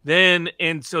 Then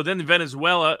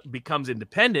Venezuela becomes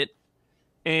independent.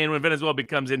 And when Venezuela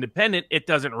becomes independent, it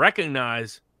doesn't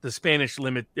recognize the Spanish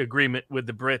limit agreement with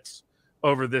the Brits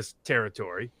over this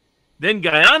territory. Then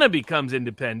Guyana becomes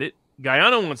independent.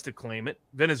 Guyana wants to claim it.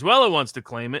 Venezuela wants to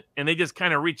claim it. And they just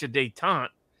kind of reach a détente,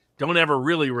 don't ever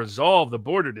really resolve the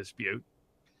border dispute.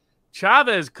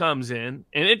 Chavez comes in,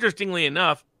 and interestingly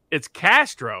enough, it's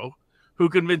Castro who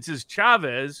convinces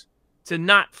Chavez to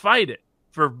not fight it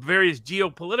for various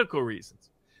geopolitical reasons.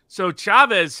 So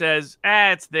Chavez says,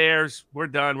 it's theirs. We're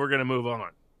done. We're going to move on.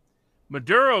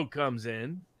 Maduro comes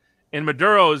in, and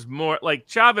Maduro is more like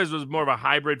Chavez was more of a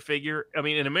hybrid figure. I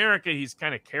mean, in America, he's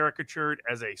kind of caricatured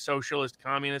as a socialist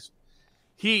communist.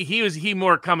 He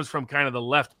more comes from kind of the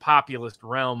left populist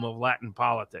realm of Latin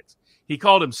politics. He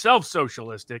called himself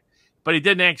socialistic, but he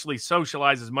didn't actually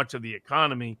socialize as much of the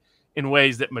economy in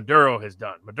ways that Maduro has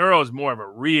done. Maduro is more of a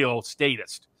real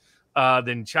statist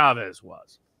than Chavez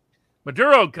was.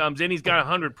 Maduro comes in, he's got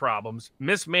 100 problems,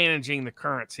 mismanaging the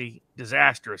currency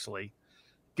disastrously,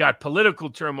 got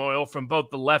political turmoil from both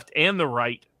the left and the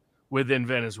right within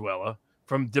Venezuela,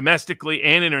 from domestically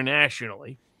and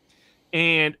internationally.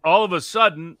 And all of a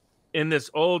sudden, in this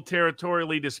old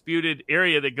territorially disputed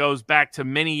area that goes back to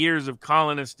many years of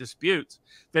colonist disputes,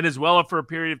 Venezuela for a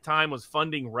period of time was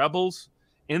funding rebels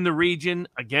in the region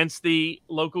against the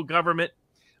local government,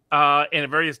 and at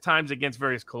various times against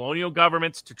various colonial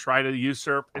governments to try to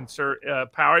usurp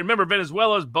power. Remember,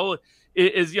 Venezuela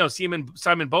is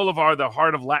Simon Bolivar, the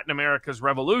heart of Latin America's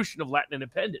revolution of Latin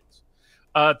independence.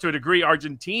 To a degree,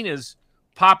 Argentina's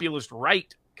populist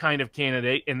right kind of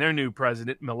candidate and their new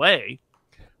president, Milei,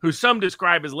 who some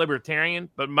describe as libertarian,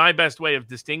 but my best way of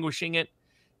distinguishing it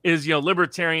is,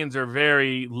 libertarians are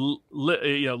very,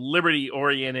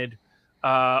 liberty-oriented,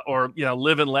 or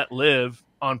live and let live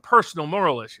on personal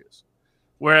moral issues.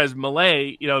 Whereas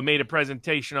Milei, made a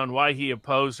presentation on why he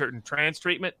opposed certain trans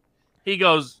treatment. He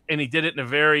goes, and he did it in a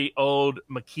very old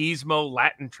machismo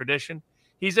Latin tradition.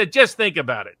 He said, just think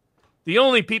about it. The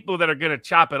only people that are going to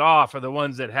chop it off are the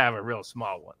ones that have a real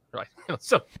small one, right?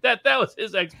 So that was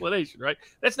his explanation, right?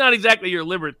 That's not exactly your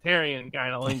libertarian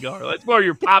kind of lingo. That's more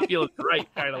your populist right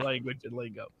kind of language and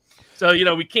lingo. So,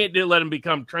 we can't let them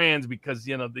become trans because,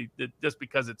 just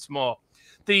because it's small.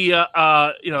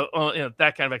 That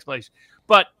kind of explanation.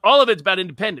 But all of it's about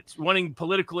independence, wanting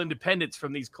political independence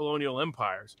from these colonial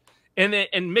empires.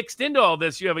 And mixed into all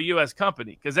this, you have a U.S.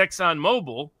 company, because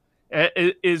ExxonMobil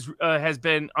has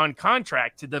been on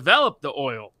contract to develop the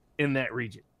oil in that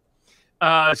region.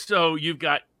 So you've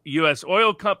got U.S.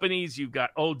 oil companies, you've got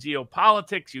old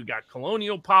geopolitics, you've got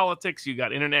colonial politics, you've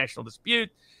got international dispute,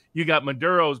 you got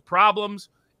Maduro's problems,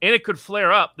 and it could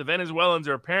flare up. The Venezuelans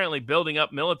are apparently building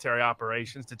up military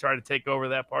operations to try to take over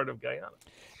that part of Guyana.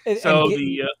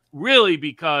 Really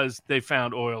because they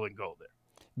found oil and gold there.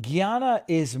 Guyana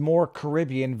is more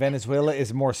Caribbean. Venezuela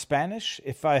is more Spanish,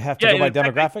 if I have to go by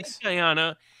demographics.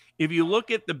 Guyana, if you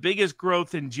look at the biggest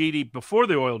growth in GDP before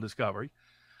the oil discovery,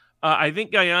 I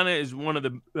think Guyana is one of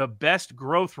the best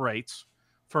growth rates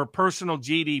for personal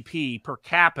GDP per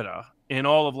capita in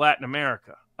all of Latin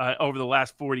America over the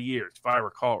last 40 years, if I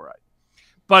recall right.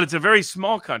 But it's a very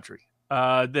small country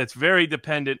that's very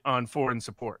dependent on foreign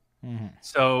support. Mm-hmm.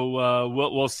 So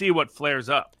we'll see what flares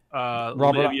up.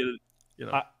 Robert,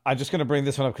 I'm just going to bring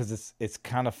this one up because it's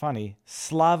kind of funny.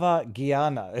 Slava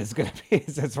Guyana is going to be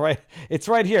it's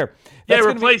right here.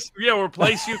 Replace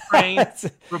Ukraine,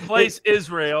 replace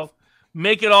Israel,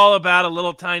 make it all about a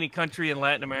little tiny country in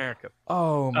Latin America.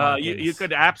 Oh my you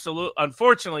could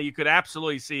unfortunately you could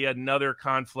absolutely see another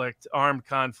armed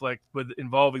conflict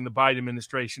involving the Biden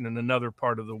administration in another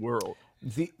part of the world.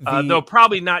 Though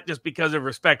probably not just because of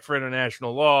respect for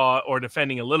international law or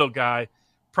defending a little guy.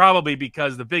 Probably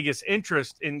because the biggest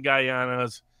interest in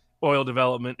Guyana's oil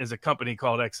development is a company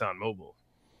called ExxonMobil.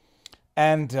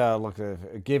 And look,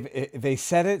 they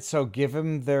said it, so give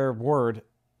them their word.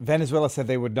 Venezuela said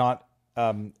they would not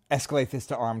escalate this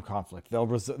to armed conflict.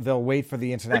 They'll wait for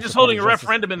the international. They're just holding a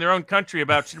referendum in their own country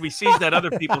about should we seize that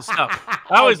other people's stuff.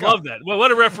 I always love that. Well,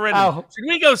 what a referendum! Should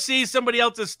we go seize somebody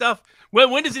else's stuff?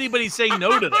 When does anybody say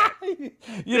no to that?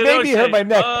 You made me hurt my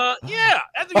neck. Yeah,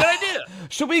 that's a good idea.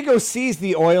 Should we go seize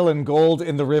the oil and gold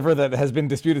in the river that has been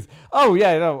disputed? Oh,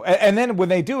 yeah, no. And then when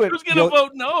they do it... Who's going to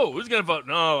vote no? Who's going to vote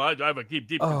no? I have a deep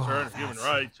concern of human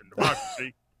rights and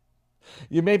democracy.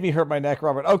 You made me hurt my neck,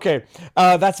 Robert. Okay,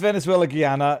 that's Venezuela,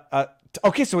 Guyana.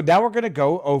 Okay, so now we're going to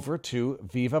go over to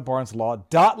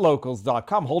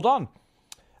vivabarneslaw.locals.com. Hold on.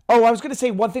 Oh, I was going to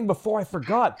say one thing before I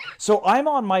forgot. So I'm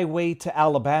on my way to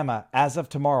Alabama as of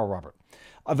tomorrow, Robert.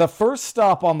 The first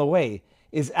stop on the way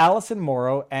is Allison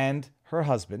Morrow and her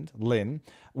husband, Lynn.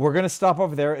 We're going to stop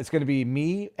over there. It's going to be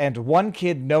me and one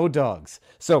kid, no dogs.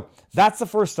 So that's the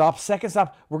first stop. Second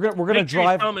stop, we're going to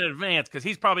drive. Tell him in advance because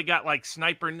he's probably got like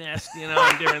sniper nest,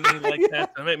 and different things like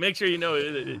that. So make sure you know.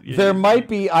 There might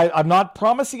be. I'm not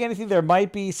promising anything. There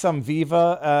might be some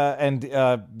Viva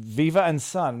and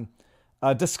Son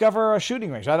discover a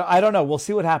shooting range. I don't know. We'll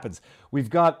see what happens. We've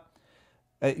got.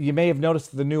 You may have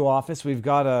noticed the new office. We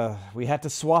had to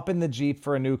swap in the Jeep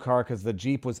for a new car because the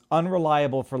Jeep was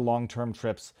unreliable for long-term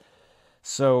trips.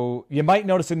 So you might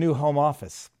notice a new home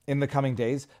office in the coming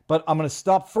days. But I'm going to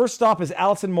stop. First stop is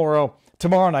Allison Morrow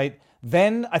tomorrow night.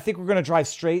 Then I think we're going to drive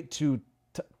straight to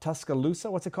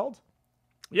Tuscaloosa. What's it called?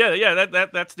 Yeah.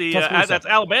 That's that's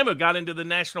Alabama got into the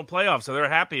national playoffs, so they're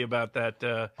happy about that.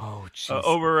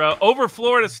 Over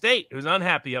Florida State, who's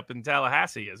unhappy up in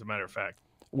Tallahassee, as a matter of fact.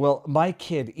 Well, my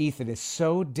kid, Ethan, is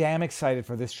so damn excited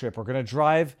for this trip. We're going to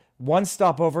drive one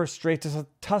stopover straight to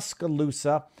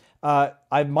Tuscaloosa. My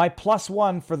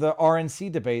 +1 for the RNC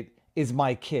debate is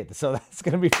my kid. So that's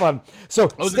going to be fun. So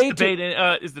stay tuned.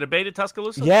 Is the debate at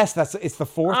Tuscaloosa? Yes, it's the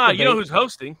fourth debate. You know who's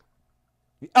hosting?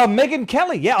 Megan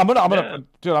Kelly. Yeah,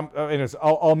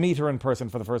 I'll meet her in person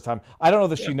for the first time. I don't know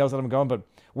that she knows that I'm going, but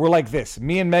we're like this.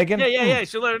 Me and Megan. Yeah.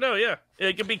 She'll let her know. Yeah,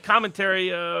 it could be commentary.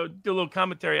 Do a little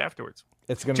commentary afterwards.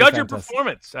 It's going to judge her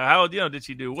performance. How did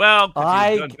she do? Well, could she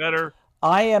have done better?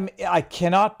 I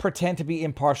cannot pretend to be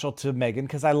impartial to Megan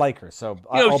because I like her. So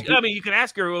you can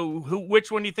ask her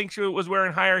which one do you think she was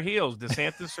wearing higher heels,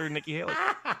 DeSantis or Nikki Haley?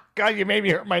 God, you made me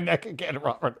hurt my neck again,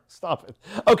 Robert. Stop it.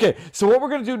 Okay, so what we're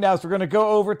going to do now is we're going to go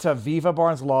over to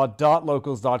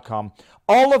vivabarneslaw.locals.com.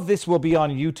 All of this will be on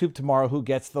YouTube tomorrow. Who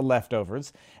gets the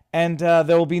leftovers? And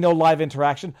there will be no live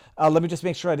interaction. Let me just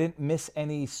make sure I didn't miss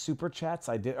any super chats.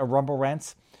 I did Rumble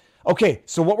rants. Okay,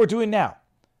 so what we're doing now.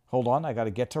 Hold on, I got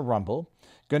to get to Rumble.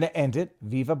 Going to end it.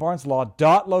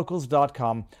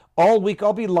 vivabarneslaw.locals.com. All week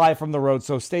I'll be live from the road,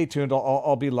 so stay tuned.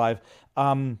 I'll be live.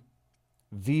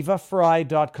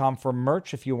 Vivafry.com for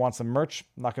merch if you want some merch.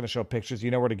 I'm not going to show pictures.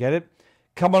 You know where to get it.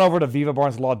 Come on over to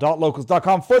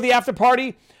vivabarneslaw.locals.com for the after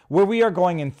party where we are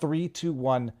going in 3, 2,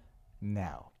 1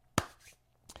 now.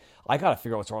 I got to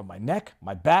figure out what's wrong with my neck,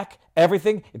 my back,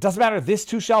 everything. It doesn't matter. This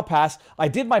too shall pass. I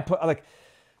did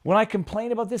when I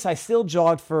complain about this, I still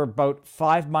jogged for about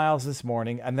 5 miles this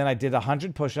morning, and then I did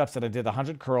 100 push-ups and I did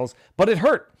 100 curls, but it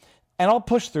hurt. And I'll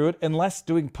push through it unless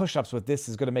doing push-ups with this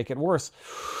is going to make it worse.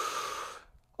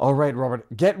 All right, Robert,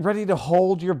 get ready to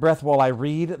hold your breath while I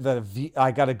read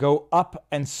I got to go up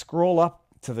and scroll up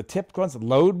to the tipped ones,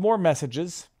 load more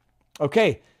messages.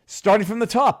 Okay, starting from the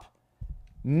top.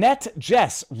 Net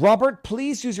Jess, Robert,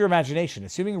 please use your imagination.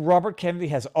 Assuming Robert Kennedy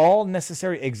has all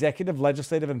necessary executive,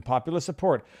 legislative, and popular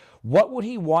support, what would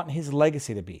he want his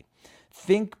legacy to be?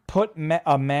 Think put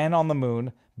a man on the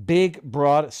moon, big,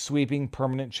 broad, sweeping,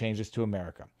 permanent changes to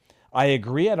America. I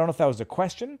agree. I don't know if that was a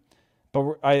question,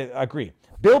 but I agree.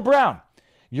 Bill Brown,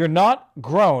 you're not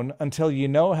grown until you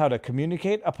know how to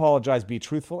communicate, apologize, be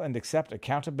truthful, and accept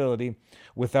accountability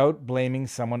without blaming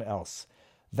someone else.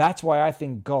 That's why I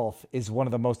think golf is one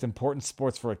of the most important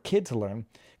sports for a kid to learn,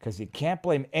 because you can't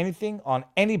blame anything on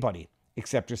anybody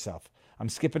except yourself. I'm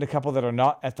skipping a couple that are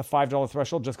not at the $5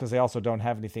 threshold just because they also don't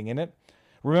have anything in it.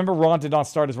 Remember, Ron did not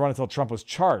start his run until Trump was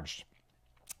charged,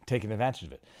 taking advantage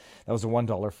of it. That was a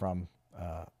 $1 from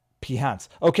P. Hans.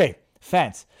 Okay,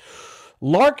 fans.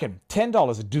 Larkin,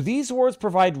 $10. Do these words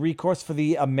provide recourse for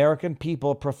the American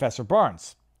people, Professor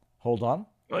Barnes? Hold on.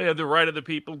 Well, you have the right of the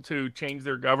people to change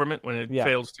their government when it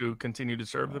fails to continue to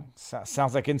serve them.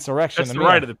 Sounds like insurrection. That's the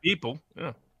right of the people.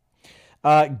 Yeah.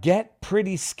 Get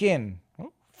Pretty Skin,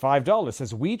 $5.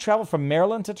 Says, we travel from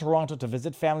Maryland to Toronto to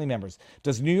visit family members.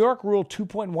 Does New York Rule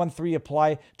 2.13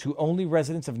 apply to only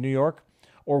residents of New York,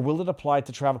 or will it apply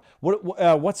to travel?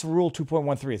 What's Rule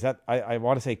 2.13? Is that, I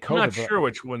want to say COVID. I'm not sure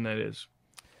which one that is.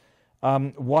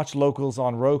 Watch locals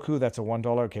on Roku. That's a $1.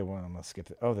 Okay, well, I'm going to skip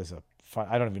it. Oh, there's a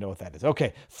I don't even know what that is.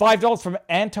 Okay, $5 from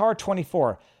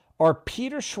Antar24. Are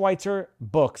Peter Schweitzer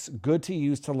books good to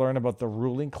use to learn about the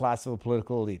ruling class of the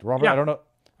political elite? Robert, I don't know.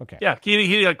 Okay. Yeah,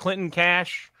 he got Clinton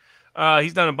Cash.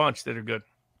 He's done a bunch that are good.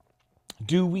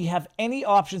 Do we have any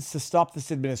options to stop this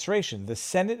administration? The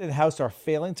Senate and House are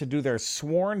failing to do their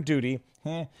sworn duty.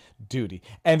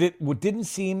 And it didn't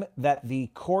seem that the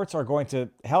courts are going to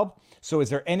help. So is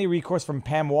there any recourse from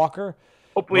Pam Walker?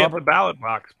 Hopefully at the ballot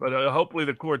box, but hopefully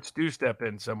the courts do step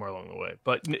in somewhere along the way.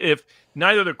 But if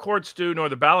neither the courts do nor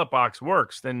the ballot box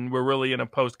works, then we're really in a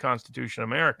post-Constitution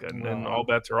America, and then all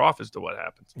bets are off as to what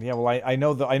happens. Yeah, well, I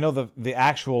know the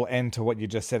actual end to what you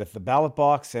just said. If the ballot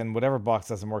box and whatever box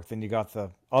doesn't work, then you got the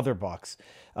other box.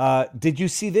 Did you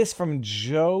see this from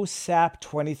Joe Sapp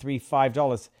 23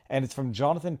 $5? And it's from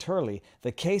Jonathan Turley.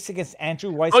 The case against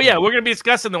Andrew Weissman. Oh yeah, we're going to be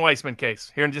discussing the Weissman case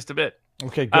here in just a bit.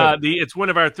 Okay, good. It's one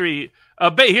of our three.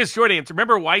 Here's short answer.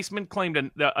 Remember, Weissman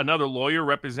claimed another lawyer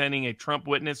representing a Trump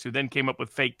witness who then came up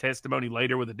with fake testimony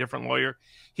later with a different lawyer.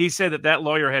 He said that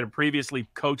lawyer had previously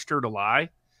coached her to lie.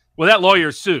 Well, that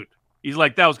lawyer sued. He's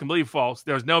like, that was completely false.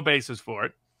 There's no basis for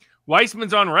it.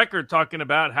 Weissman's on record talking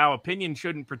about how opinion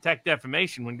shouldn't protect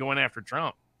defamation when going after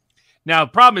Trump. Now,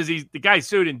 the problem is the guy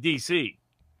sued in D.C.,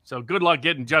 so good luck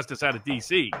getting justice out of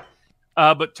D.C.,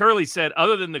 but Turley said,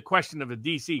 other than the question of the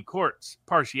D.C. court's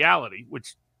partiality,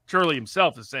 which Turley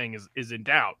himself is saying is in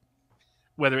doubt,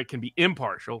 whether it can be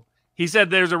impartial, he said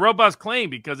there's a robust claim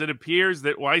because it appears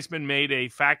that Weissman made a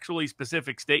factually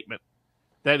specific statement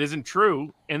that isn't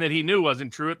true and that he knew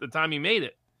wasn't true at the time he made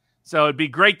it. So it'd be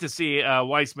great to see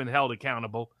Weissman held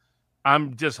accountable.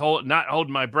 I'm just not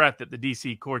holding my breath that the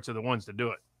D.C. courts are the ones to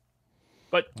do it.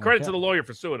 But credit to the lawyer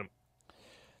for suing him.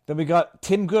 Then we got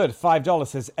Tim Good, $5,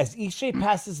 says, as each day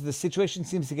passes, the situation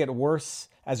seems to get worse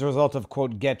as a result of,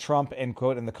 quote, get Trump, end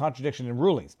quote, and the contradiction in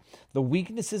rulings. The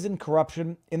weaknesses and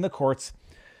corruption in the courts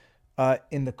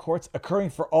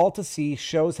occurring for all to see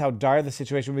shows how dire the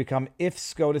situation will become if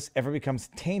SCOTUS ever becomes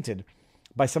tainted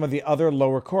by some of the other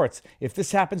lower courts. If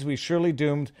this happens, we're surely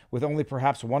doomed with only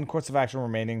perhaps one course of action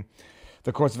remaining,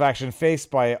 the course of action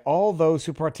faced by all those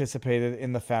who participated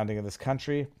in the founding of this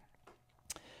country.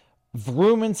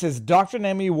 Vrooman says Dr.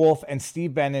 Naomi Wolf and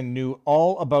Steve Bannon knew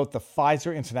all about the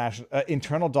Pfizer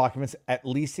internal documents at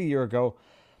least a year ago.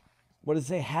 What does it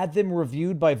say? Had them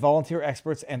reviewed by volunteer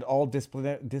experts and all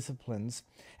disciplines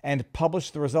and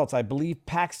published the results. I believe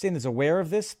Paxton is aware of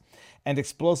this and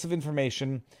explosive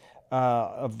information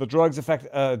of the drugs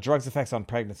effects on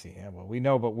pregnancy. Yeah, well, we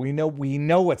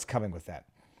know what's coming with that.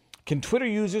 Can Twitter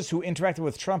users who interacted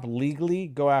with Trump legally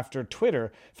go after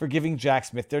Twitter for giving Jack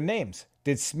Smith their names?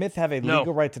 Did Smith have a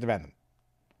legal right to demand them?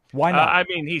 Why not? I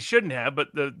mean, he shouldn't have, but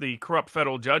the corrupt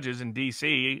federal judges in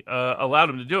D.C. Allowed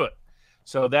him to do it.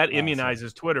 So that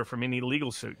immunizes Twitter from any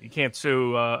legal suit. You can't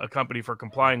sue a company for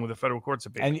complying with a federal court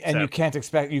subpoena. And you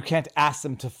can't ask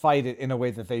them to fight it in a way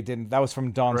that they didn't. That was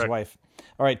from Don's wife.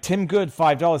 All right, Tim Good,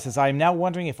 $5 says, I am now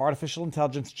wondering if artificial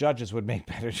intelligence judges would make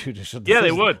better judicial decisions. Yeah,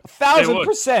 they would.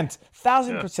 1,000%.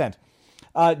 1,000%.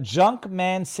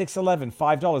 Junkman611,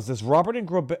 $5.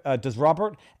 Does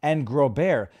Robert and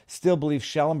Grobert still believe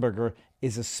Schellenberger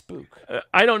is a spook?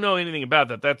 I don't know anything about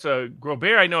that. That's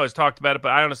Grobert. I know has talked about it,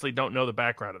 but I honestly don't know the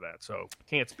background of that, so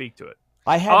can't speak to it.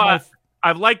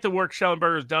 I've liked the work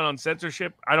Schellenberger's done on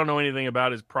censorship. I don't know anything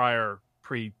about his prior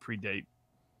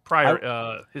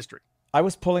history. I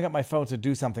was pulling up my phone to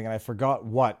do something, and I forgot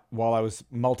what while I was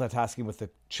multitasking with the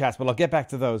chats, but I'll get back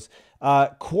to those.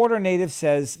 Quarter Native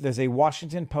says there's a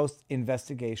Washington Post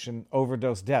investigation,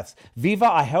 overdose deaths.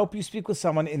 Viva, I hope you speak with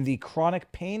someone in the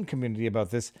chronic pain community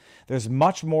about this. There's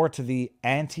much more to the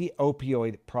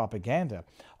anti-opioid propaganda.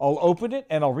 I'll open it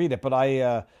and I'll read it, but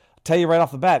I tell you right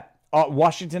off the bat,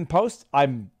 Washington Post,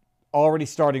 I'm already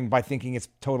starting by thinking it's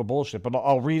total bullshit, but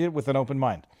I'll read it with an open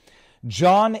mind.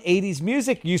 John 80s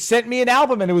Music, you sent me an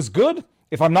album and it was good,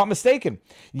 if I'm not mistaken.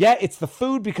 Yeah, it's the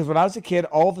food because when I was a kid,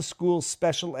 all the school's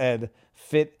special ed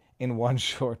fit in one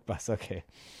short bus. Okay.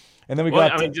 And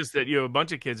then just that you have a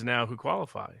bunch of kids now who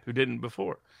qualify, who didn't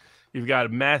before. You've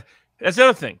got math. That's the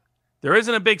other thing. There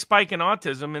isn't a big spike in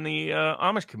autism in the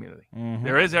Amish community. Mm-hmm.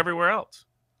 There is everywhere else.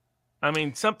 The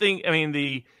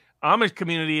Amish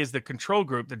community is the control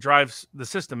group that drives the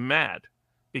system mad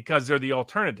because they're the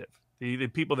alternative. The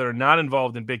people that are not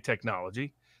involved in big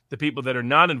technology, the people that are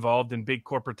not involved in big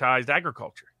corporatized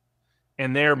agriculture.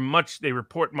 And they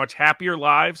report much happier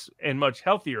lives and much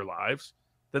healthier lives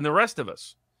than the rest of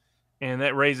us. And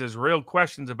that raises real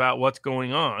questions about what's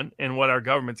going on and what our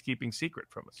government's keeping secret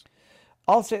from us.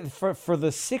 I'll say for the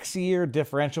 6-year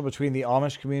differential between the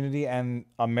Amish community and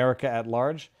America at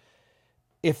large,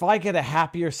 if I get a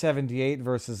happier 78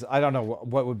 versus, I don't know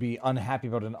what would be unhappy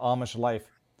about an Amish life.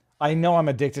 I know I'm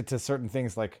addicted to certain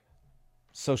things like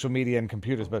social media and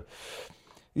computers, but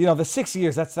the 6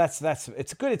 years, that's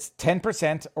it's good. It's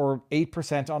 10% or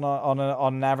 8%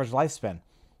 on an average lifespan.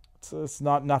 It's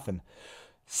not nothing.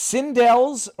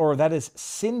 Cindel's, or that is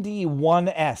Cindy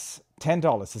 1S,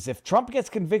 $10 says, if Trump gets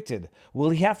convicted,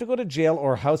 will he have to go to jail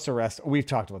or house arrest? We've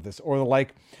talked about this, or the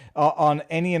like, on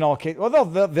any and all cases. Well,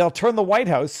 they'll turn the White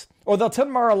House, or they'll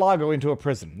turn Mar-a-Lago into a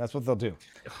prison. That's what they'll do.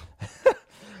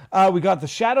 We got the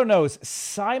Shadow Nose,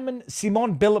 Simon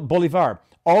Bolivar,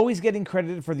 always getting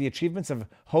credited for the achievements of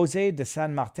Jose de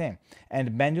San Martin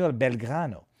and Manuel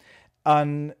Belgrano.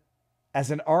 As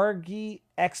an Argy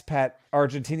expat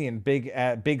Argentinian,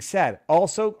 big sad.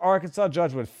 Also, Arkansas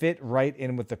judge would fit right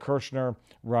in with the Kirchner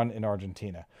run in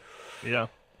Argentina. Yeah.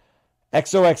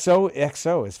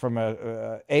 XOXO is from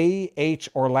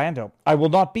AH Orlando. I will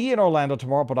not be in Orlando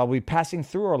tomorrow, but I'll be passing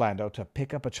through Orlando to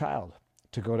pick up a child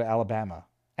to go to Alabama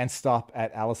and stop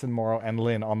at Allison Morrow and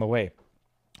Lynn on the way.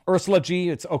 Ursula G,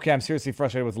 it's okay. I'm seriously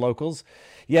frustrated with locals.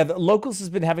 Yeah, the locals has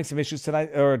been having some issues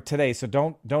today, so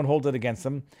don't hold it against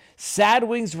them. Sad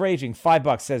Wings Raging,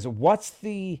 $5 says, what's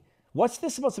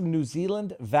this about some New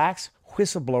Zealand vax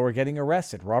whistleblower getting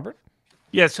arrested, Robert?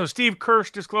 Yeah, so Steve Kirsch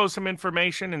disclosed some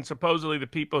information, and supposedly the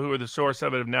people who are the source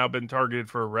of it have now been targeted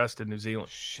for arrest in New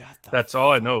Zealand. That's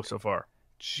all I know so far.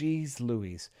 Jeez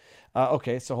Louise.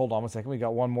 Okay, so hold on one second. We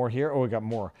got one more here. Oh, we got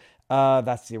more.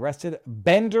 That's the arrested.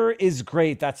 Bender is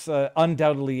great. That's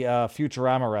undoubtedly a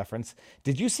Futurama reference.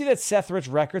 Did you see that Seth Rich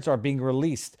records are being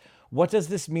released? What does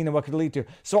this mean and what could it lead to?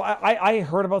 So I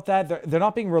heard about that. They're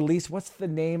not being released. What's the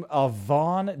name of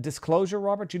Vaughn Disclosure,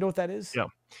 Robert? Do you know what that is? Yeah.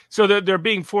 So they're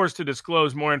being forced to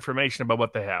disclose more information about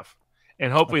what they have.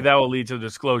 And hopefully that will lead to the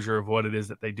disclosure of what it is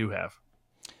that they do have.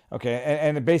 Okay.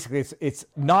 And basically it's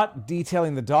not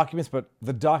detailing the documents, but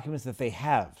the documents that they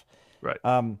have. Right.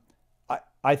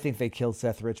 I think they killed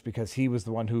Seth Rich because he was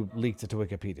the one who leaked it to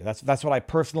Wikipedia. That's what I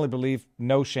personally believe.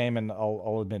 No shame, and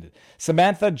I'll admit it.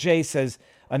 Samantha J says,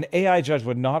 an AI judge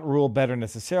would not rule better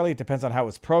necessarily. It depends on how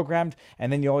it's programmed,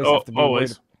 and then you always have to be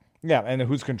worried. Yeah, and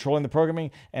who's controlling the programming.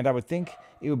 And I would think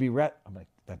it would be... I'm like,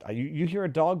 you hear a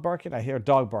dog barking? I hear a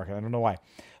dog barking. I don't know why.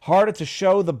 Harder to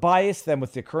show the bias than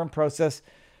with the current process.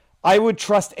 I would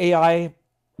trust AI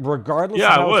regardless of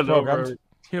how it's programmed. Over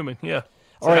human, yeah.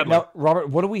 All right, now, Robert,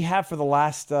 what do we have for the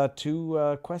last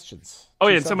two questions? Oh,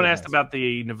 yeah, and someone asked about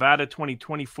the Nevada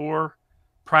 2024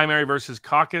 primary versus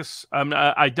caucus.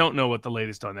 I don't know what the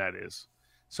latest on that is,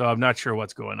 so I'm not sure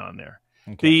what's going on there.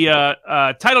 Okay.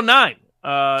 The Title IX.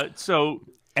 So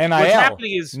NIL, what's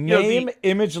happening is name,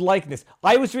 image, likeness.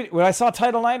 I was reading, when I saw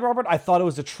Title IX, Robert, I thought it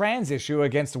was a trans issue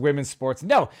against women's sports.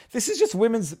 No, this is just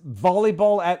women's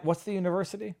volleyball at what's the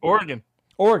university?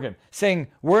 Oregon, saying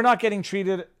we're not getting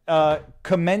treated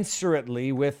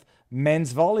commensurately with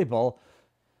men's volleyball.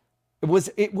 It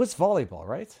was volleyball,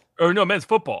 right? Or no, men's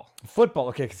football. Football,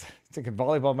 okay, because I'm thinking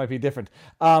volleyball might be different.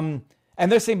 And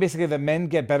they're saying basically that men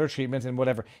get better treatment and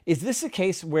whatever. Is this a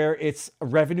case where it's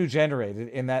revenue generated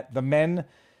in that the men,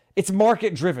 it's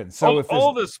market driven? So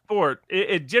all the sport,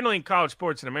 generally in college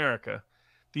sports in America,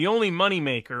 the only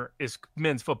moneymaker is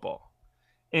men's football.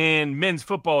 And men's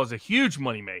football is a huge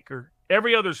moneymaker.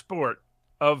 Every other sport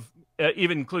of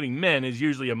even including men is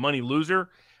usually a money loser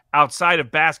outside of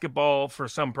basketball for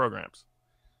some programs.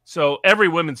 So every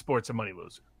women's sport's a money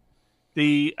loser.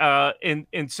 But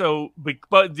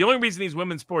the only reason these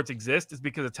women's sports exist is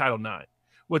because of Title IX.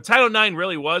 What Title IX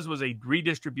really was a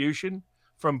redistribution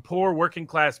from poor working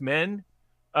class men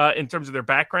in terms of their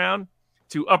background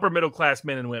to upper middle class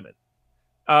men and women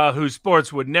whose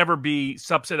sports would never be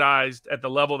subsidized at the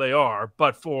level they are,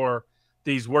 but for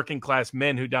these working class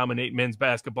men who dominate men's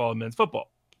basketball and men's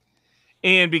football.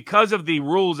 And because of the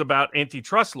rules about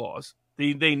antitrust laws,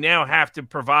 they now have to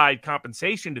provide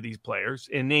compensation to these players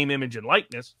in name, image, and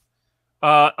likeness,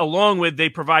 along with they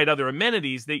provide other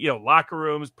amenities that, locker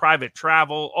rooms, private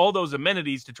travel, all those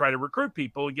amenities to try to recruit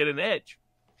people and get an edge.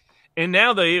 And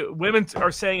now the women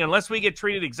are saying, unless we get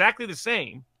treated exactly the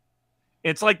same,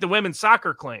 it's like the women's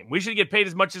soccer claim. We should get paid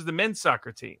as much as the men's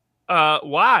soccer team.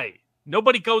 Why?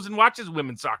 Nobody goes and watches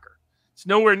women's soccer. It's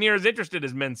nowhere near as interested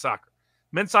as men's soccer.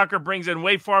 Men's soccer brings in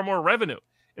way far more revenue.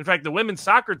 In fact, the women's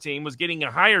soccer team was getting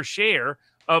a higher share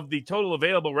of the total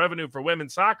available revenue for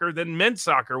women's soccer than men's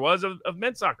soccer was of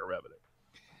men's soccer revenue.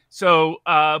 So,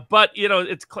 but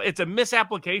it's a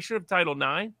misapplication of Title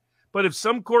IX. But if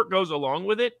some court goes along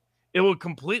with it, it will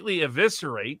completely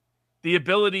eviscerate the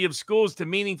ability of schools to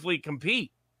meaningfully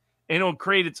compete, and it will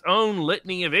create its own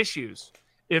litany of issues.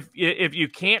 If you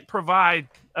can't provide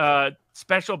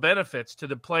special benefits to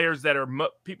the players that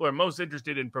people are most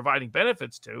interested in providing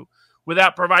benefits to,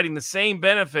 without providing the same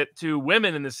benefit to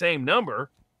women in the same number,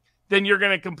 then you're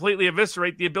going to completely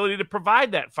eviscerate the ability to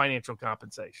provide that financial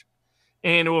compensation,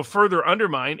 and it will further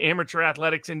undermine amateur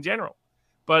athletics in general.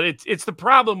 But it's the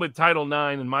problem with Title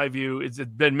IX, in my view, is it's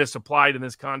been misapplied in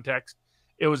this context.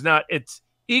 It's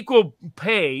equal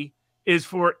pay is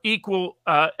for equal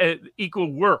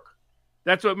work.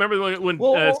 That's what. Remember when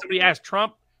somebody asked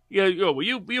Trump, will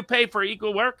you pay for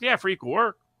equal work? Yeah, for equal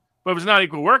work. But if it's not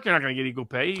equal work, you're not going to get equal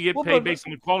pay. You get paid based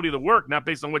on the quality of the work, not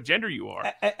based on what gender you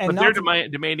are. But they're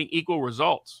demanding equal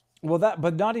results. Well,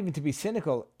 but not even to be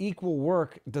cynical, equal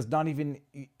work does not even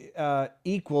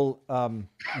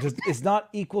is not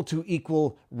equal to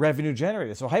equal revenue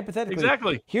generated. So hypothetically,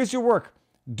 exactly, here's your work,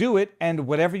 do it, and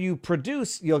whatever you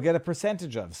produce, you'll get a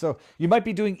percentage of. So you might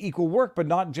be doing equal work, but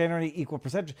not generating equal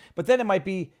percentage. But then it might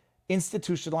be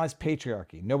institutionalized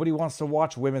patriarchy. Nobody wants to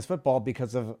watch women's football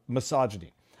because of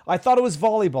misogyny. I thought it was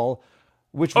volleyball,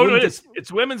 which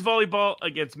it's women's volleyball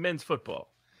against men's football.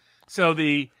 So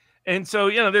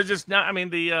they're just not. I mean,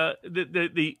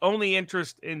 the only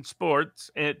interest in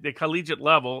sports at the collegiate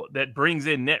level that brings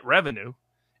in net revenue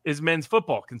is men's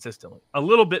football consistently. A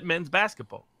little bit men's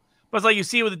basketball, but it's like you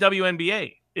see with the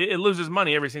WNBA, it loses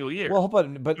money every single year. Well, but I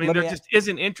mean, there just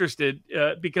isn't interested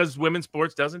because women's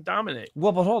sports doesn't dominate.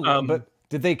 Well, but hold on. But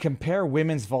did they compare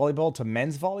women's volleyball to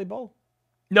men's volleyball?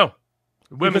 No,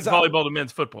 women's volleyball to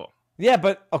men's football. Yeah,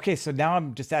 but okay. So now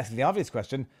I'm just asking the obvious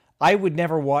question. I would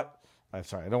never watch. I'm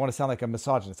sorry, I don't want to sound like a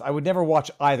misogynist. I would never watch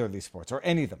either of these sports or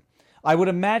any of them. I would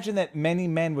imagine that many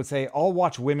men would say, I'll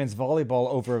watch women's volleyball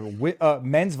over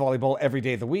men's volleyball every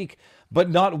day of the week, but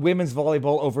not women's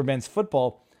volleyball over men's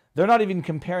football. They're not even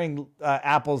comparing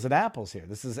apples and apples here.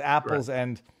 This is apples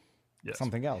and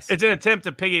something else. It's an attempt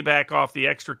to piggyback off the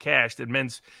extra cash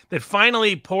that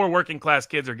finally poor working class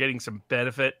kids are getting some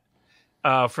benefit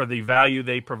for the value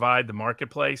they provide the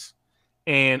marketplace.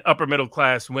 And upper middle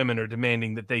class women are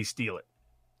demanding that they steal it.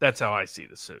 That's how I see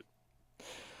the suit.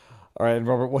 All right,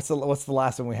 Robert. What's the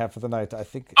last one we have for the night? I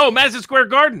think. Oh, Madison Square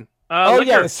Garden.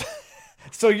 Yes.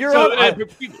 So you're up.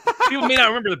 People may not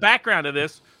remember the background of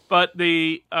this, but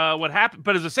what happened?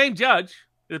 But it's the same judge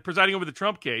presiding over the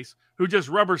Trump case who just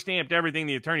rubber stamped everything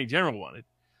the Attorney General wanted.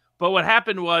 But what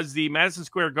happened was the Madison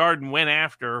Square Garden went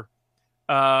after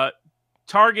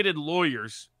targeted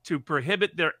lawyers to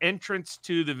prohibit their entrance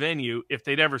to the venue if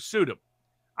they'd ever sued them.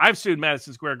 I've sued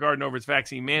Madison Square Garden over its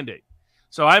vaccine mandate.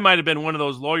 So I might have been one of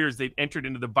those lawyers that entered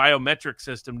into the biometric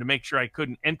system to make sure I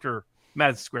couldn't enter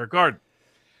Madison Square Garden.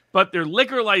 But their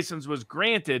liquor license was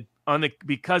granted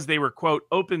because they were, quote,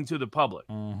 open to the public.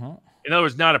 Mm-hmm. In other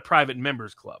words, not a private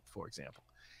members club, for example.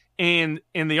 And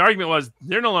the argument was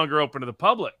they're no longer open to the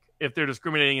public if they're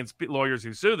discriminating against lawyers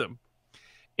who sue them.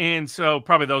 And so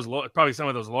probably some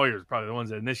of those lawyers, probably the ones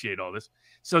that initiate all this.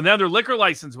 So now their liquor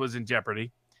license was in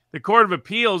jeopardy. The Court of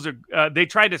Appeals, they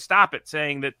tried to stop it,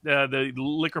 saying that the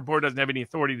liquor board doesn't have any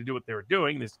authority to do what they were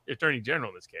doing, this Attorney General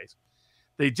in this case.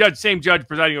 The same judge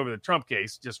presiding over the Trump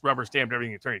case, just rubber stamped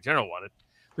everything the Attorney General wanted.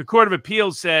 The Court of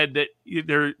Appeals said that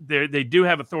they do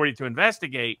have authority to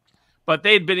investigate, but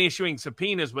they had been issuing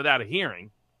subpoenas without a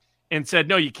hearing and said,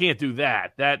 no, you can't do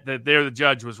that. That there the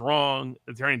judge was wrong.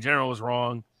 The Attorney General was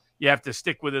wrong. You have to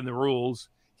stick within the rules.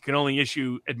 You can only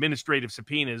issue administrative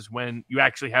subpoenas when you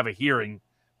actually have a hearing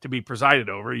to be presided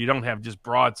over. You don't have just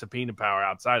broad subpoena power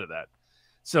outside of that.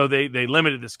 So they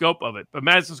limited the scope of it. But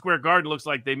Madison Square Garden looks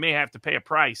like they may have to pay a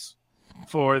price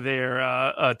for their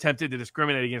attempted to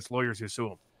discriminate against lawyers who sue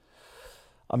them.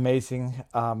 Amazing.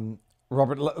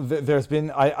 Robert, there's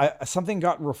been something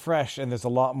got refreshed, and there's a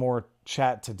lot more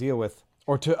chat to deal with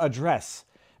or to address.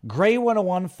 Gray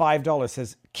 101 $5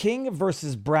 says, King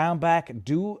versus Brownback.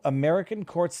 Do American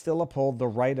courts still uphold the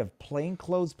right of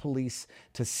plainclothes police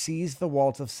to seize the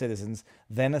wallets of citizens,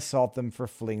 then assault them for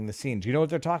fleeing the scene? Do you know what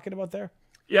they're talking about there?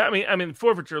 Yeah, I mean,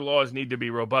 forfeiture laws need to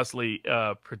be robustly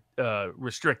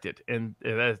restricted, and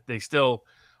they still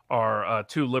are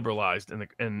too liberalized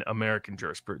in American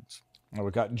jurisprudence. We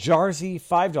got Jarzy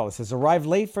 $5 says, arrived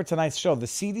late for tonight's show. The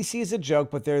CDC is a joke,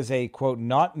 but there's a, quote,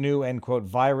 not new, end quote,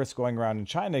 virus going around in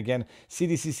China again.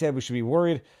 CDC said we should be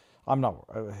worried. I'm not.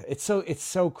 It's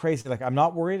so crazy. Like, I'm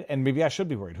not worried, and maybe I should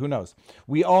be worried. Who knows?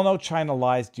 We all know China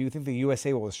lies. Do you think the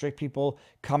USA will restrict people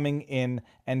coming in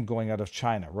and going out of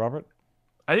China? Robert?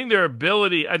 I think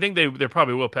they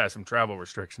probably will pass some travel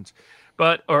restrictions,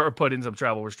 or put in some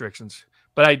travel restrictions.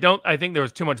 But I think there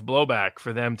was too much blowback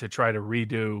for them to try to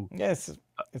redo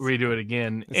it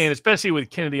again. And especially with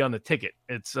Kennedy on the ticket,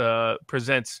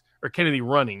 Kennedy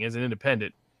running as an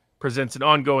independent presents an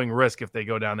ongoing risk if they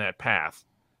go down that path,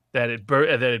 that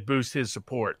it boosts his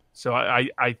support. So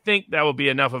I think that will be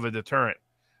enough of a deterrent.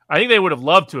 I think they would have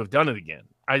loved to have done it again.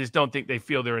 I just don't think they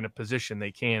feel they're in a position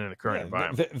they can in the current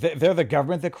environment. They're the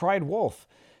government that cried wolf.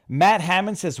 Matt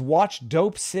Hammond says, watch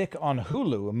Dope Sick on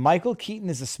Hulu. Michael Keaton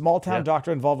is a small-town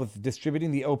doctor involved with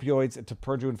distributing the opioids to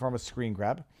Purdue and Pharma screen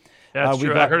grab. That's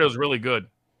true. I heard it was really good.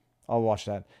 I'll watch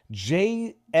that.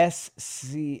 JSCJSipan,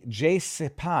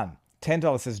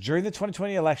 $10 says, during the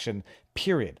 2020 election,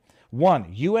 period.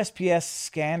 1, USPS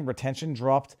scan retention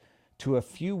dropped to a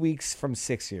few weeks from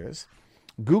 6 years.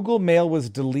 Google Mail was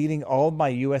deleting all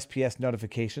my USPS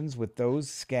notifications with those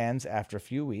scans after a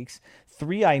few weeks.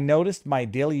 3, I noticed my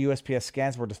daily USPS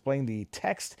scans were displaying the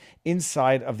text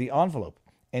inside of the envelope.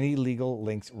 Any legal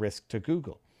links risk to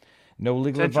Google. No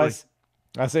legal advice.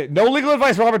 I say no legal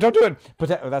advice, Robert. Don't do it. But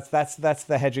that's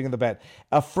the hedging of the bet.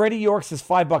 Freddie York says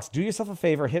 $5. Do yourself a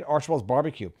favor. Hit Archibald's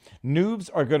Barbecue. Noobs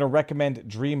are going to recommend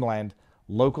Dreamland.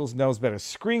 Locals knows better.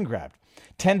 Screen grabbed.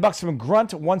 $10 from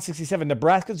Grunt 167.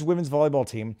 Nebraska's women's volleyball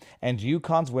team and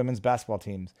UConn's women's basketball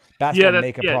teams.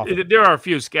 Make a profit. There are a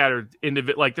few scattered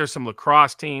like there's some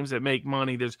lacrosse teams that make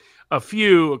money. There's a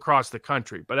few across the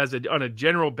country, but on a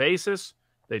general basis,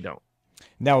 they don't.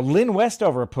 Now, Lynn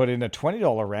Westover put in a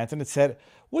 $20 rant, and it said,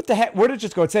 what the heck? Where did it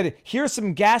just go? It said, here's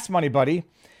some gas money, buddy.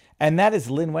 And that is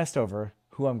Lynn Westover,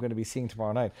 who I'm going to be seeing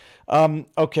tomorrow night.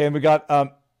 Okay, and we got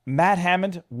Matt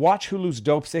Hammond, watch Hulu's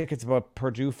Dope Sick. It's about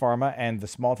Purdue Pharma and the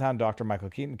small town doctor Michael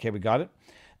Keaton. Okay, we got it.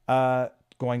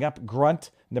 Going up,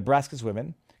 Grunt, Nebraska's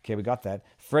women. Okay, we got that.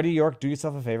 Freddie York, do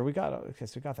yourself a favor. We got it. Okay,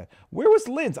 so we got that. Where was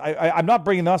Lynn's? I'm not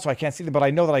bringing them up, so I can't see them, but I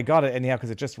know that I got it anyhow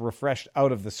because it just refreshed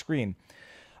out of the screen.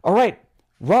 All right,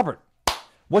 Robert,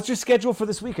 what's your schedule for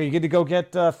this week? Are you going to go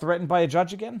get threatened by a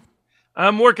judge again?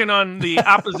 I'm working on the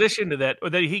opposition to that.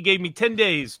 That he gave me 10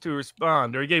 days to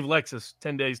respond, or he gave Lexus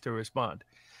 10 days to respond.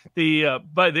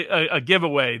 A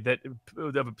giveaway that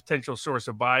of a potential source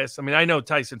of bias. I mean, I know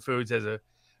Tyson Foods has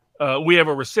we have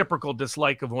a reciprocal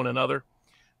dislike of one another.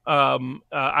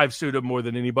 I've sued him more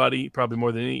than anybody, probably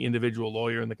more than any individual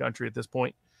lawyer in the country at this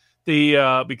point,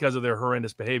 because of their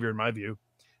horrendous behavior, in my view.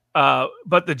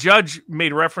 But the judge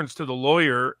made reference to the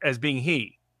lawyer as being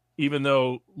he, even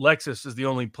though Lexus is the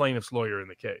only plaintiff's lawyer in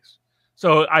the case.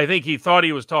 So I think he thought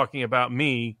he was talking about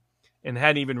me and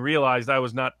hadn't even realized I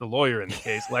was not the lawyer in the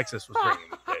case. Lexus was bringing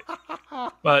the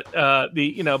case. But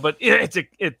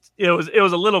it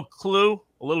was a little clue,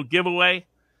 a little giveaway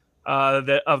of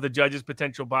the judge's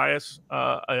potential bias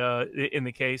in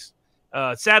the case.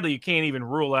 Sadly, you can't even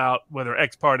rule out whether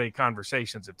ex parte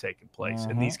conversations have taken place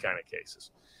in these kind of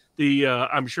cases.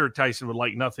 I'm sure Tyson would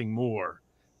like nothing more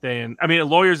than,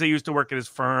 lawyers that used to work at his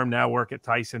firm now work at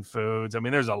Tyson Foods. I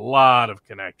mean, there's a lot of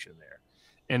connection there.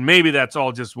 And maybe that's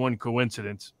all just one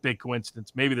coincidence, big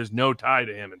coincidence. Maybe there's no tie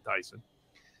to him and Tyson.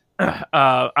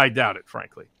 I doubt it,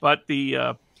 frankly. But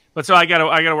so I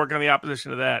gotta work on the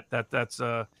opposition to that. That's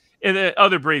and the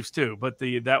other briefs too. But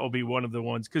that will be one of the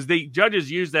ones, because the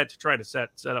judges use that to try to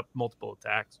set up multiple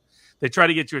attacks. They try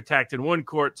to get you attacked in one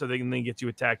court so they can then get you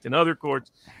attacked in other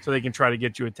courts so they can try to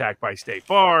get you attacked by state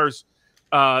bars.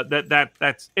 And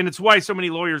it's why so many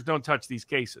lawyers don't touch these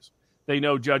cases. They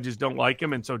know judges don't like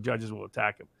them, and so judges will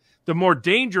attack them. The more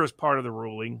dangerous part of the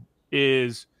ruling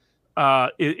is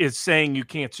saying you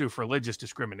can't sue for religious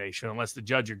discrimination unless the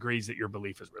judge agrees that your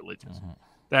belief is religious.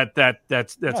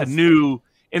 That's a new,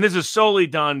 and this is solely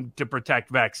done to protect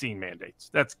vaccine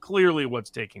mandates. That's clearly what's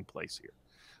taking place here.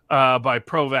 By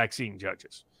pro-vaccine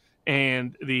judges,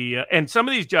 and some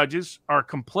of these judges are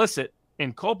complicit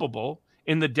and culpable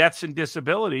in the deaths and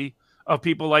disability of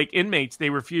people like inmates they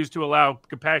refused to allow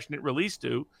compassionate release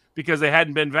to because they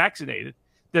hadn't been vaccinated.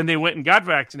 Then they went and got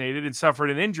vaccinated and suffered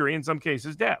an injury, in some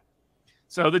cases death.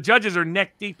 So the judges are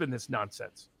neck deep in this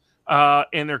nonsense,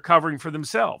 and they're covering for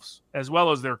themselves as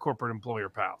well as their corporate employer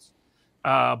pals.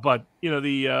 But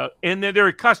and they're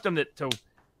accustomed to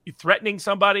threatening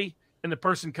somebody and the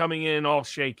person coming in all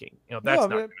shaking. That's not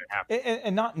going to happen.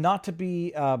 And not to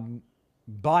be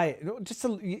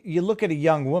you look at a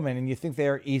young woman and you think they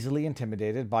are easily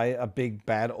intimidated by a big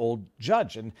bad old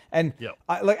judge. And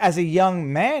like as a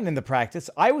young man in the practice,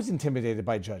 I was intimidated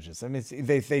by judges. I mean,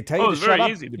 they tell you to shut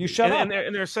up. You shut up.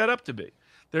 And they're set up to be.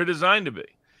 They're designed to be.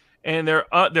 And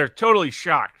they're totally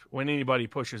shocked when anybody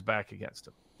pushes back against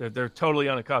them. They're totally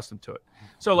unaccustomed to it.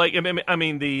 So like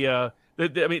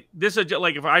this is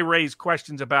like if I raise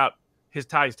questions about his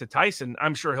ties to Tyson,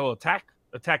 I'm sure he'll attack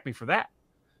me for that.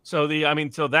 So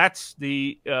that's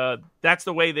the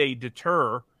way they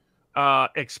deter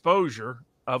exposure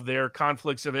of their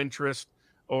conflicts of interest,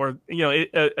 or the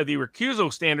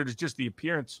recusal standard is just the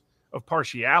appearance of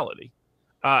partiality.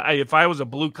 If I was a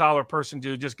blue collar person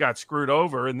who just got screwed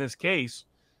over in this case,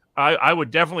 I would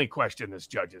definitely question this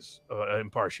judge's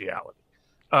impartiality.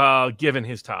 Given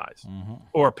his ties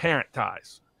or apparent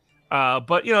ties.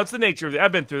 But, it's the nature of it.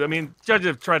 I've been through it. I mean, judges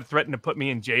have tried to threaten to put me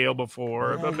in jail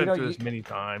before. I've been through this many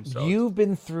times. So you've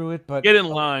been through it, but... Get in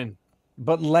line.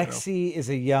 But Lexi is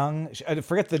a young...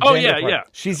 Forget the gender part. Yeah.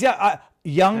 She's young.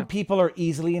 young people are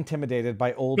easily intimidated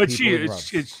by old But people in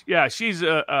robes. she's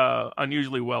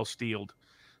unusually well steeled.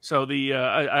 So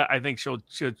I think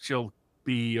she'll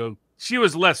be. She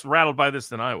was less rattled by this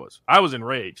than I was. I was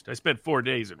enraged. I spent 4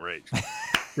 days enraged.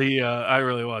 I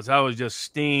really was. I was just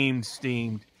steamed.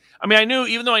 I mean,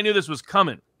 even though I knew this was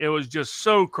coming, it was just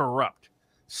so corrupt,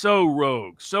 so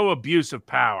rogue, so abuse of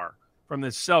power from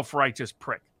this self-righteous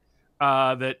prick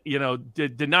that,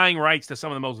 denying rights to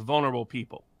some of the most vulnerable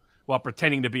people while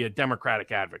pretending to be a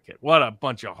Democratic advocate. What a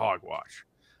bunch of hogwash.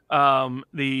 Well,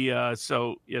 we're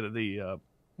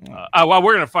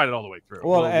going to fight it all the way through.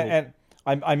 Well, and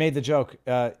I made the joke.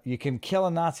 You can kill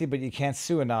a Nazi, but you can't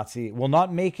sue a Nazi. Will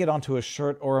not make it onto a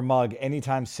shirt or a mug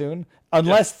anytime soon,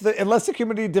 unless the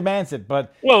community demands it.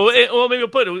 But maybe we'll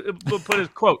put his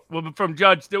quote from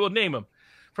Judge. We'll name him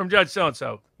from Judge so and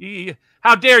so.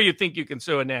 How dare you think you can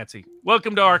sue a Nazi?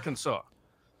 Welcome to Arkansas.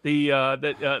 That's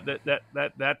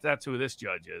who this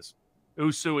judge is.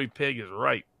 Usui Pig is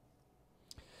right.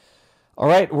 All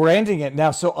right, we're ending it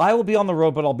now. So I will be on the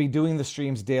road, but I'll be doing the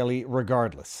streams daily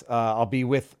regardless. I'll be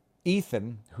with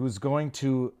Ethan, who's going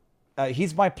to.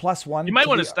 He's my +1. You might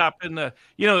want to stop in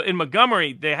in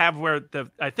Montgomery. They have where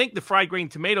I think the Fried Green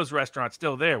Tomatoes restaurant's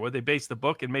still there, where they based the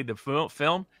book and made the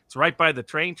film. It's right by the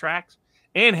train tracks.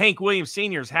 And Hank Williams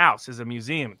Sr.'s house is a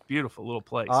museum. It's a beautiful little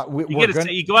place.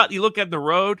 You go out, you look at the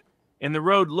road, and the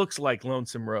road looks like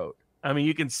Lonesome Road. I mean,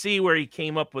 you can see where he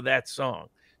came up with that song.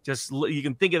 You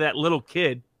can think of that little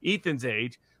kid, Ethan's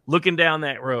age, looking down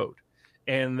that road.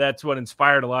 And that's what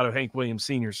inspired a lot of Hank Williams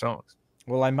Sr. songs.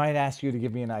 Well, I might ask you to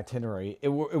give me an itinerary.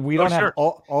 We don't have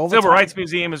all the Civil time. Rights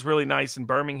Museum is really nice in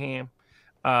Birmingham.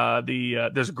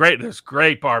 There's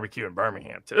great barbecue in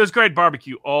Birmingham. There's great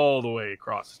barbecue all the way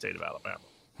across the state of Alabama.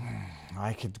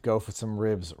 I could go for some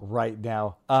ribs right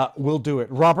now. We'll do it.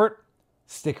 Robert,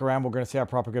 stick around. We're going to say our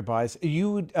proper goodbyes.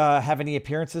 You have any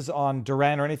appearances on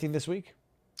Duran or anything this week?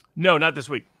 No, not this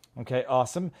week. Okay,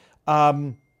 awesome.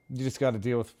 You just got to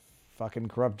deal with fucking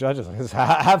corrupt judges.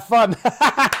 Have fun.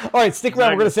 All right, stick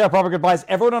around. We're going to say our proper goodbyes.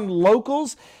 Everyone on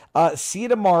Locals, see you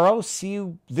tomorrow. See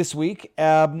you this week.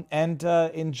 And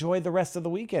enjoy the rest of the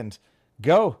weekend.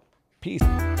 Go. Peace.